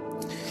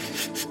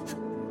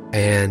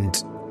 And,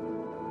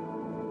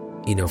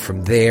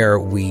 from there,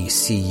 we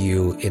see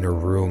you in a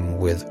room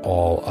with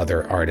all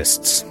other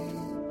artists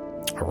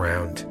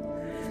around.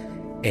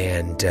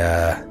 And,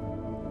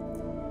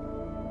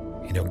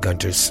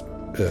 Gunter's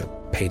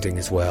painting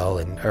as well.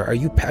 And are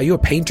you a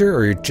painter,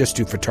 or you just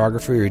do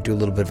photography, or you do a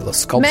little bit of a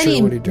sculpture?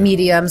 Many What do you do?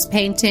 mediums: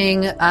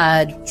 painting,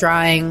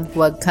 drawing,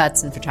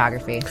 woodcuts, and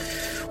photography.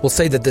 We'll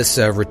say that this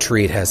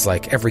retreat has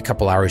every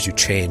couple hours you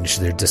change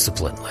their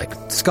discipline.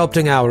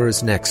 Sculpting hour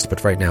is next,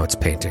 but right now it's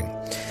painting.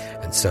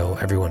 And so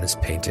everyone is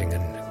painting,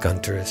 and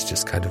Gunter is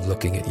just kind of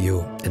looking at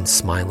you and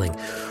smiling.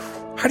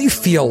 How do you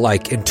feel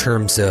in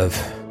terms of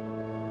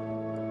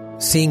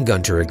seeing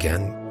Gunter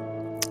again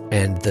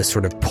and the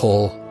sort of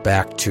pull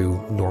back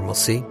to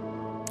normalcy?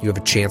 You have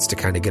a chance to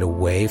kind of get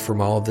away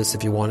from all of this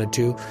if you wanted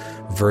to,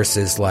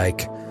 versus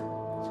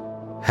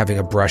having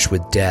a brush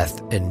with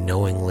death and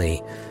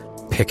knowingly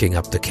picking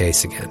up the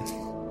case again.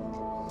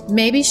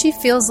 Maybe she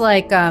feels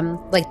like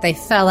they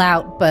fell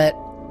out, but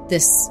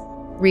this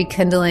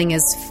rekindling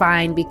is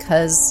fine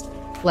because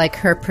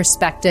her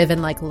perspective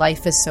and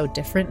life is so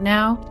different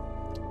now.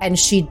 And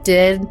she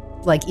did,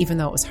 even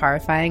though it was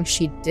horrifying,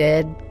 she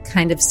did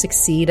kind of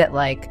succeed at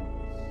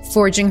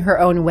forging her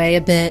own way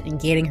a bit and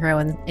gaining her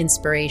own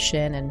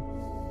inspiration and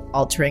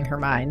altering her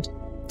mind.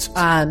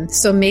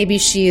 So maybe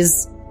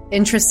she's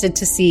interested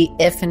to see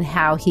if and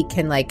how he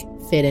can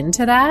fit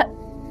into that.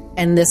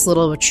 And this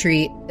little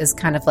retreat is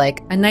kind of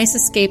a nice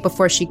escape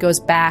before she goes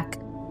back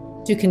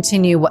to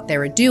continue what they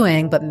were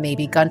doing. But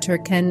maybe Gunter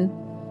can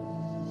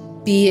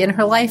be in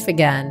her life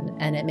again,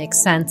 and it makes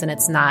sense, and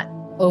it's not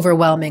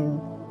overwhelming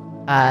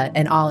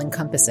and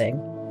all-encompassing.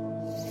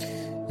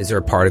 Is there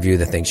a part of you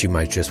that thinks you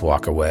might just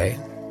walk away?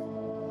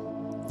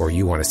 Or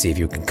you want to see if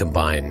you can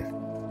combine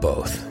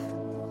both?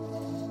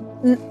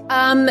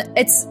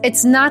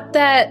 It's not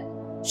that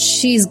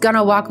she's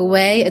gonna walk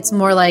away. It's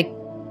more like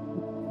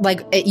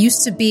it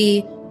used to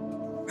be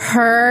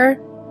her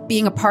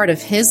being a part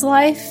of his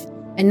life,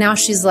 and now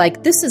she's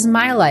this is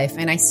my life,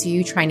 and I see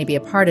you trying to be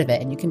a part of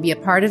it, and you can be a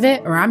part of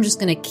it, or I'm just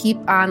gonna keep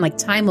on,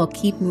 time will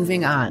keep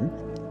moving on,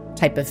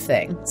 type of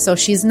thing. So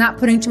she's not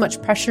putting too much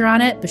pressure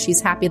on it, but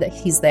she's happy that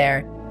he's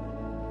there.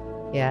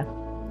 Yeah.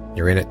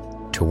 You're in it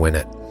to win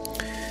it.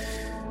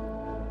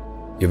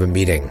 You have a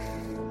meeting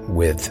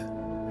with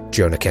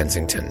Jonah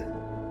Kensington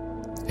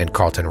and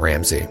Carlton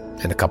Ramsey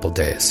in a couple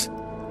days.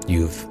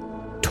 You've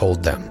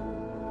told them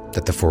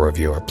that the four of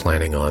you are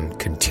planning on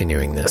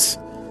continuing this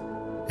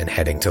and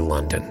heading to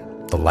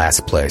London, the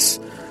last place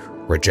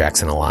where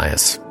Jackson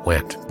Elias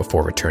went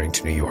before returning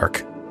to New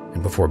York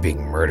and before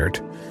being murdered.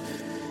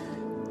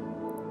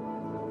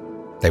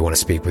 They want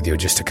to speak with you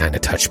just to kind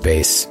of touch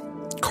base.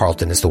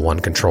 Carlton is the one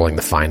controlling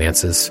the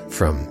finances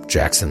from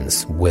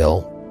Jackson's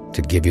will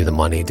to give you the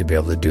money to be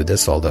able to do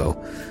this, although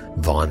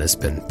Vaughn has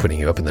been putting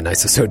you up in the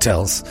nicest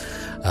hotels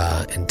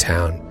in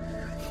town.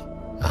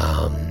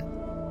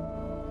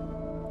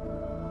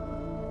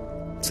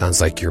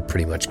 Sounds like you're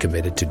pretty much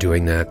committed to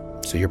doing that.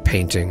 So you're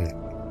painting.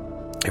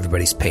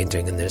 Everybody's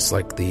painting, and there's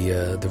like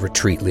the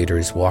retreat leader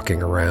is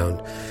walking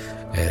around,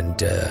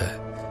 and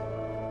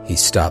he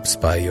stops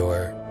by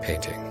your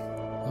painting.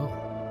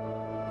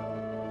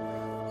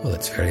 Oh,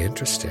 that's very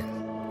interesting.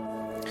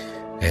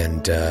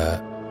 And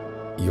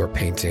your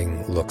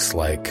painting looks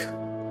like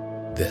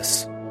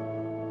this.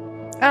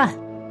 Ah,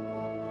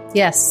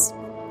 yes.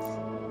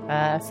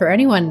 For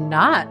anyone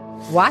not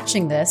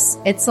watching this,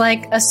 it's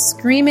like a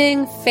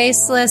screaming,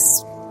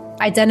 faceless,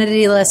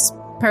 identityless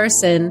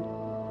person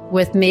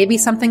with maybe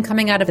something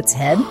coming out of its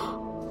head.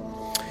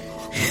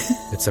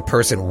 It's a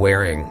person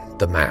wearing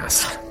the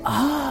mask.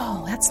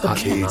 Oh, that's the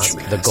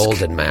Not the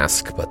golden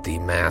mask, but the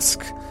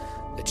mask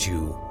that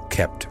you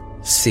kept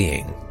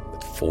seeing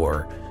with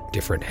 4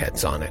 different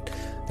heads on it.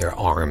 Their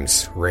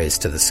arms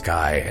raised to the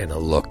sky and a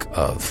look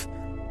of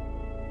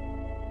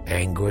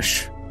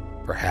anguish,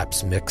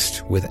 perhaps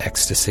mixed with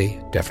ecstasy,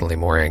 definitely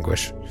more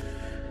anguish.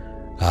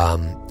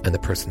 And the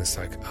person is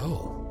like,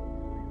 oh,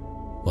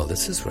 well,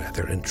 this is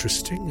rather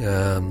interesting.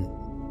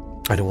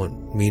 I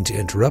don't mean to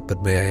interrupt,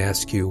 but may I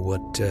ask you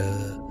what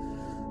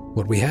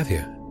we have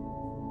here?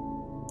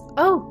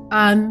 Oh,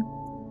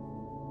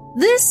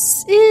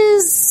 this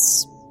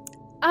is,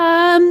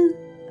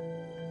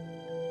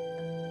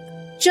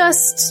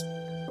 just,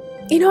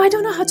 I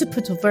don't know how to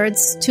put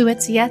words to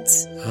it yet.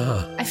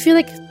 I feel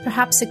like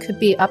perhaps it could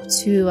be up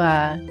to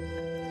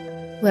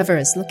whoever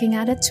is looking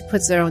at it to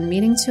put their own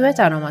meaning to it.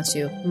 I don't want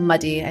to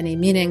muddy any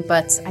meaning,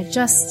 but I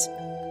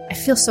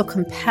feel so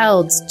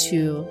compelled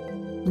to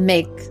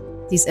make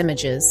these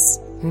images.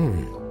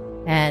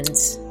 And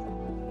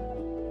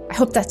I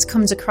hope that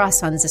comes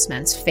across on this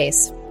man's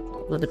face. A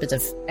little bit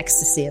of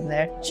ecstasy in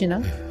there, do you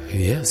know?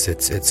 Yes,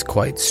 it's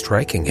quite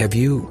striking. Have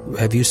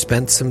you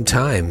spent some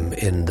time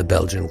in the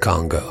Belgian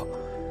Congo?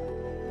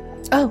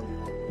 Oh,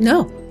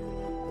 no.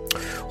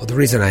 Well, the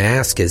reason I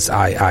ask is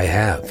I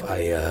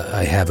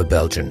have a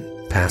Belgian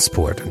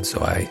passport, and so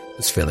I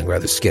was feeling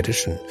rather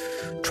skittish and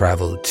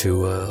traveled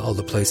to all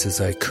the places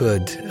I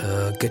could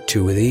get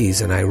to with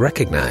ease, and I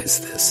recognize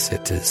this.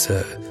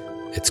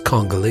 It's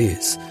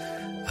Congolese,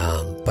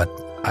 but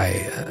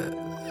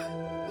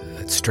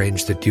it's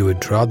strange that you would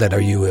draw that.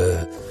 Are you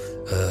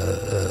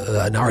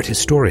an art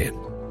historian?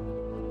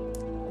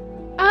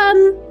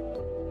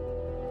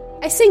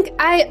 I think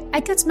I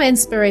get my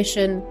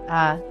inspiration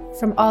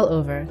from all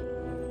over,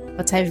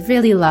 but I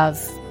really love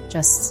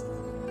just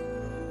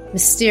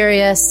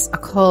mysterious,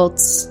 occult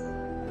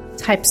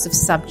types of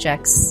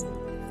subjects.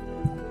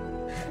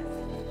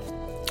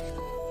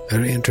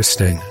 Very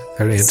interesting.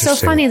 Very interesting.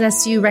 So funny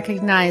that you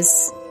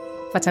recognize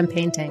what I'm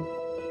painting.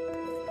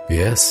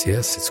 Yes,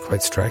 it's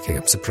quite striking.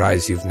 I'm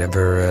surprised you've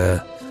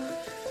never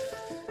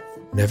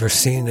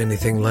seen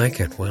anything like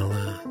it. Well,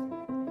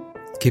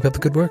 keep up the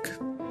good work.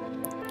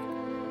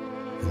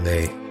 And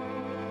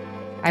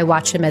I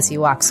watch him as he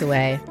walks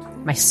away.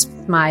 My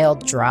smile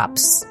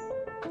drops.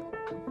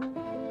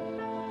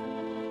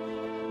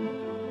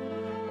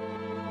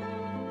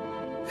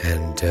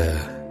 And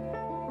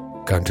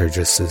Gunter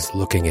just is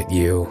looking at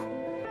you.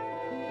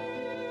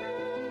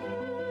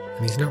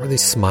 And he's not really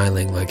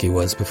smiling like he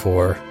was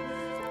before.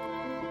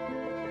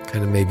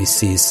 Kind of maybe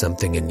sees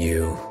something in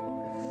you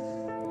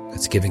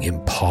that's giving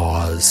him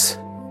pause.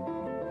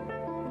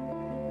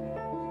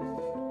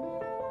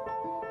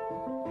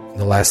 And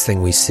the last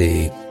thing we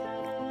see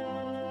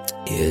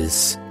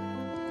is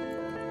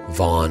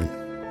Vaughn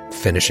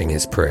finishing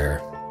his prayer,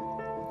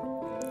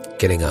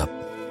 getting up,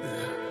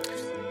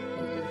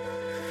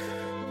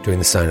 doing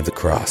the sign of the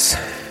cross,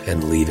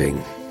 and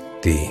leaving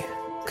the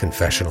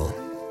confessional.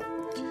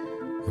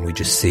 And we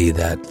just see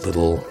that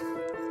little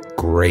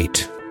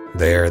grate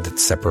there that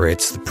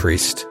separates the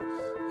priest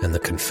and the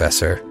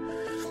confessor.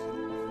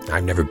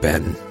 I've never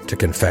been to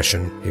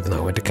confession, even though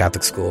I went to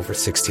Catholic school for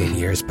 16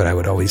 years, but I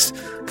would always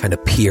kind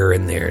of peer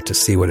in there to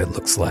see what it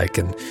looks like.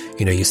 And,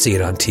 you see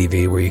it on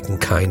TV where you can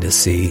kind of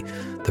see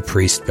the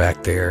priest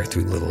back there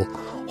through little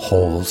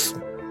holes.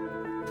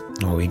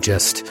 Or we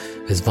just,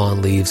 as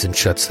Vaughn leaves and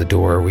shuts the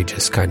door, we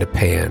just kind of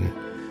pan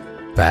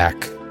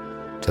back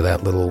to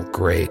that little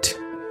grate.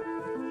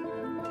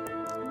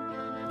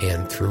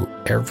 And through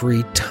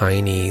every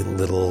tiny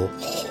little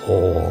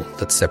hole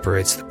that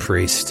separates the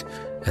priest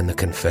and the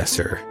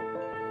confessor,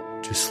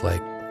 just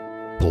like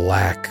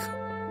black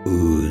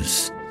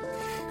ooze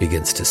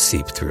begins to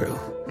seep through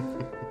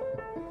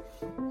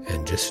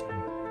and just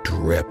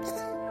drip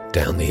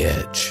down the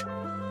edge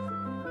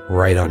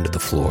right onto the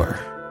floor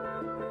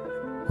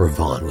where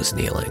Vaughn was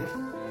kneeling.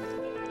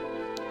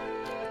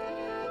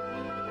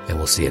 And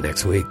we'll see you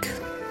next week.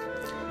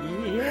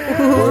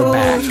 We're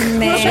back.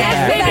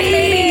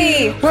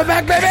 We're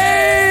back,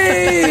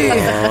 baby!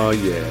 Oh,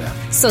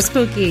 yeah. So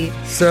spooky.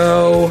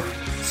 So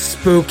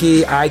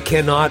spooky. I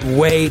cannot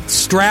wait.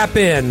 Strap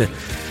in.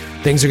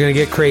 Things are going to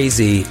get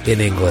crazy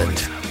in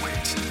England.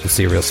 We'll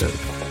see you real soon.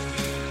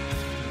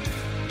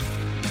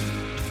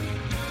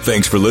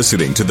 Thanks for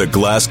listening to the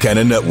Glass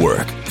Cannon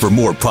Network. For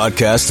more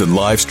podcasts and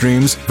live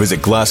streams,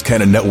 visit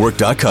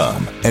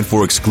glasscannonnetwork.com. And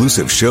for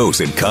exclusive shows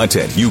and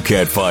content you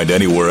can't find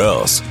anywhere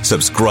else,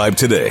 subscribe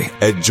today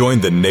at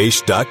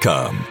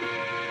jointhenation.com.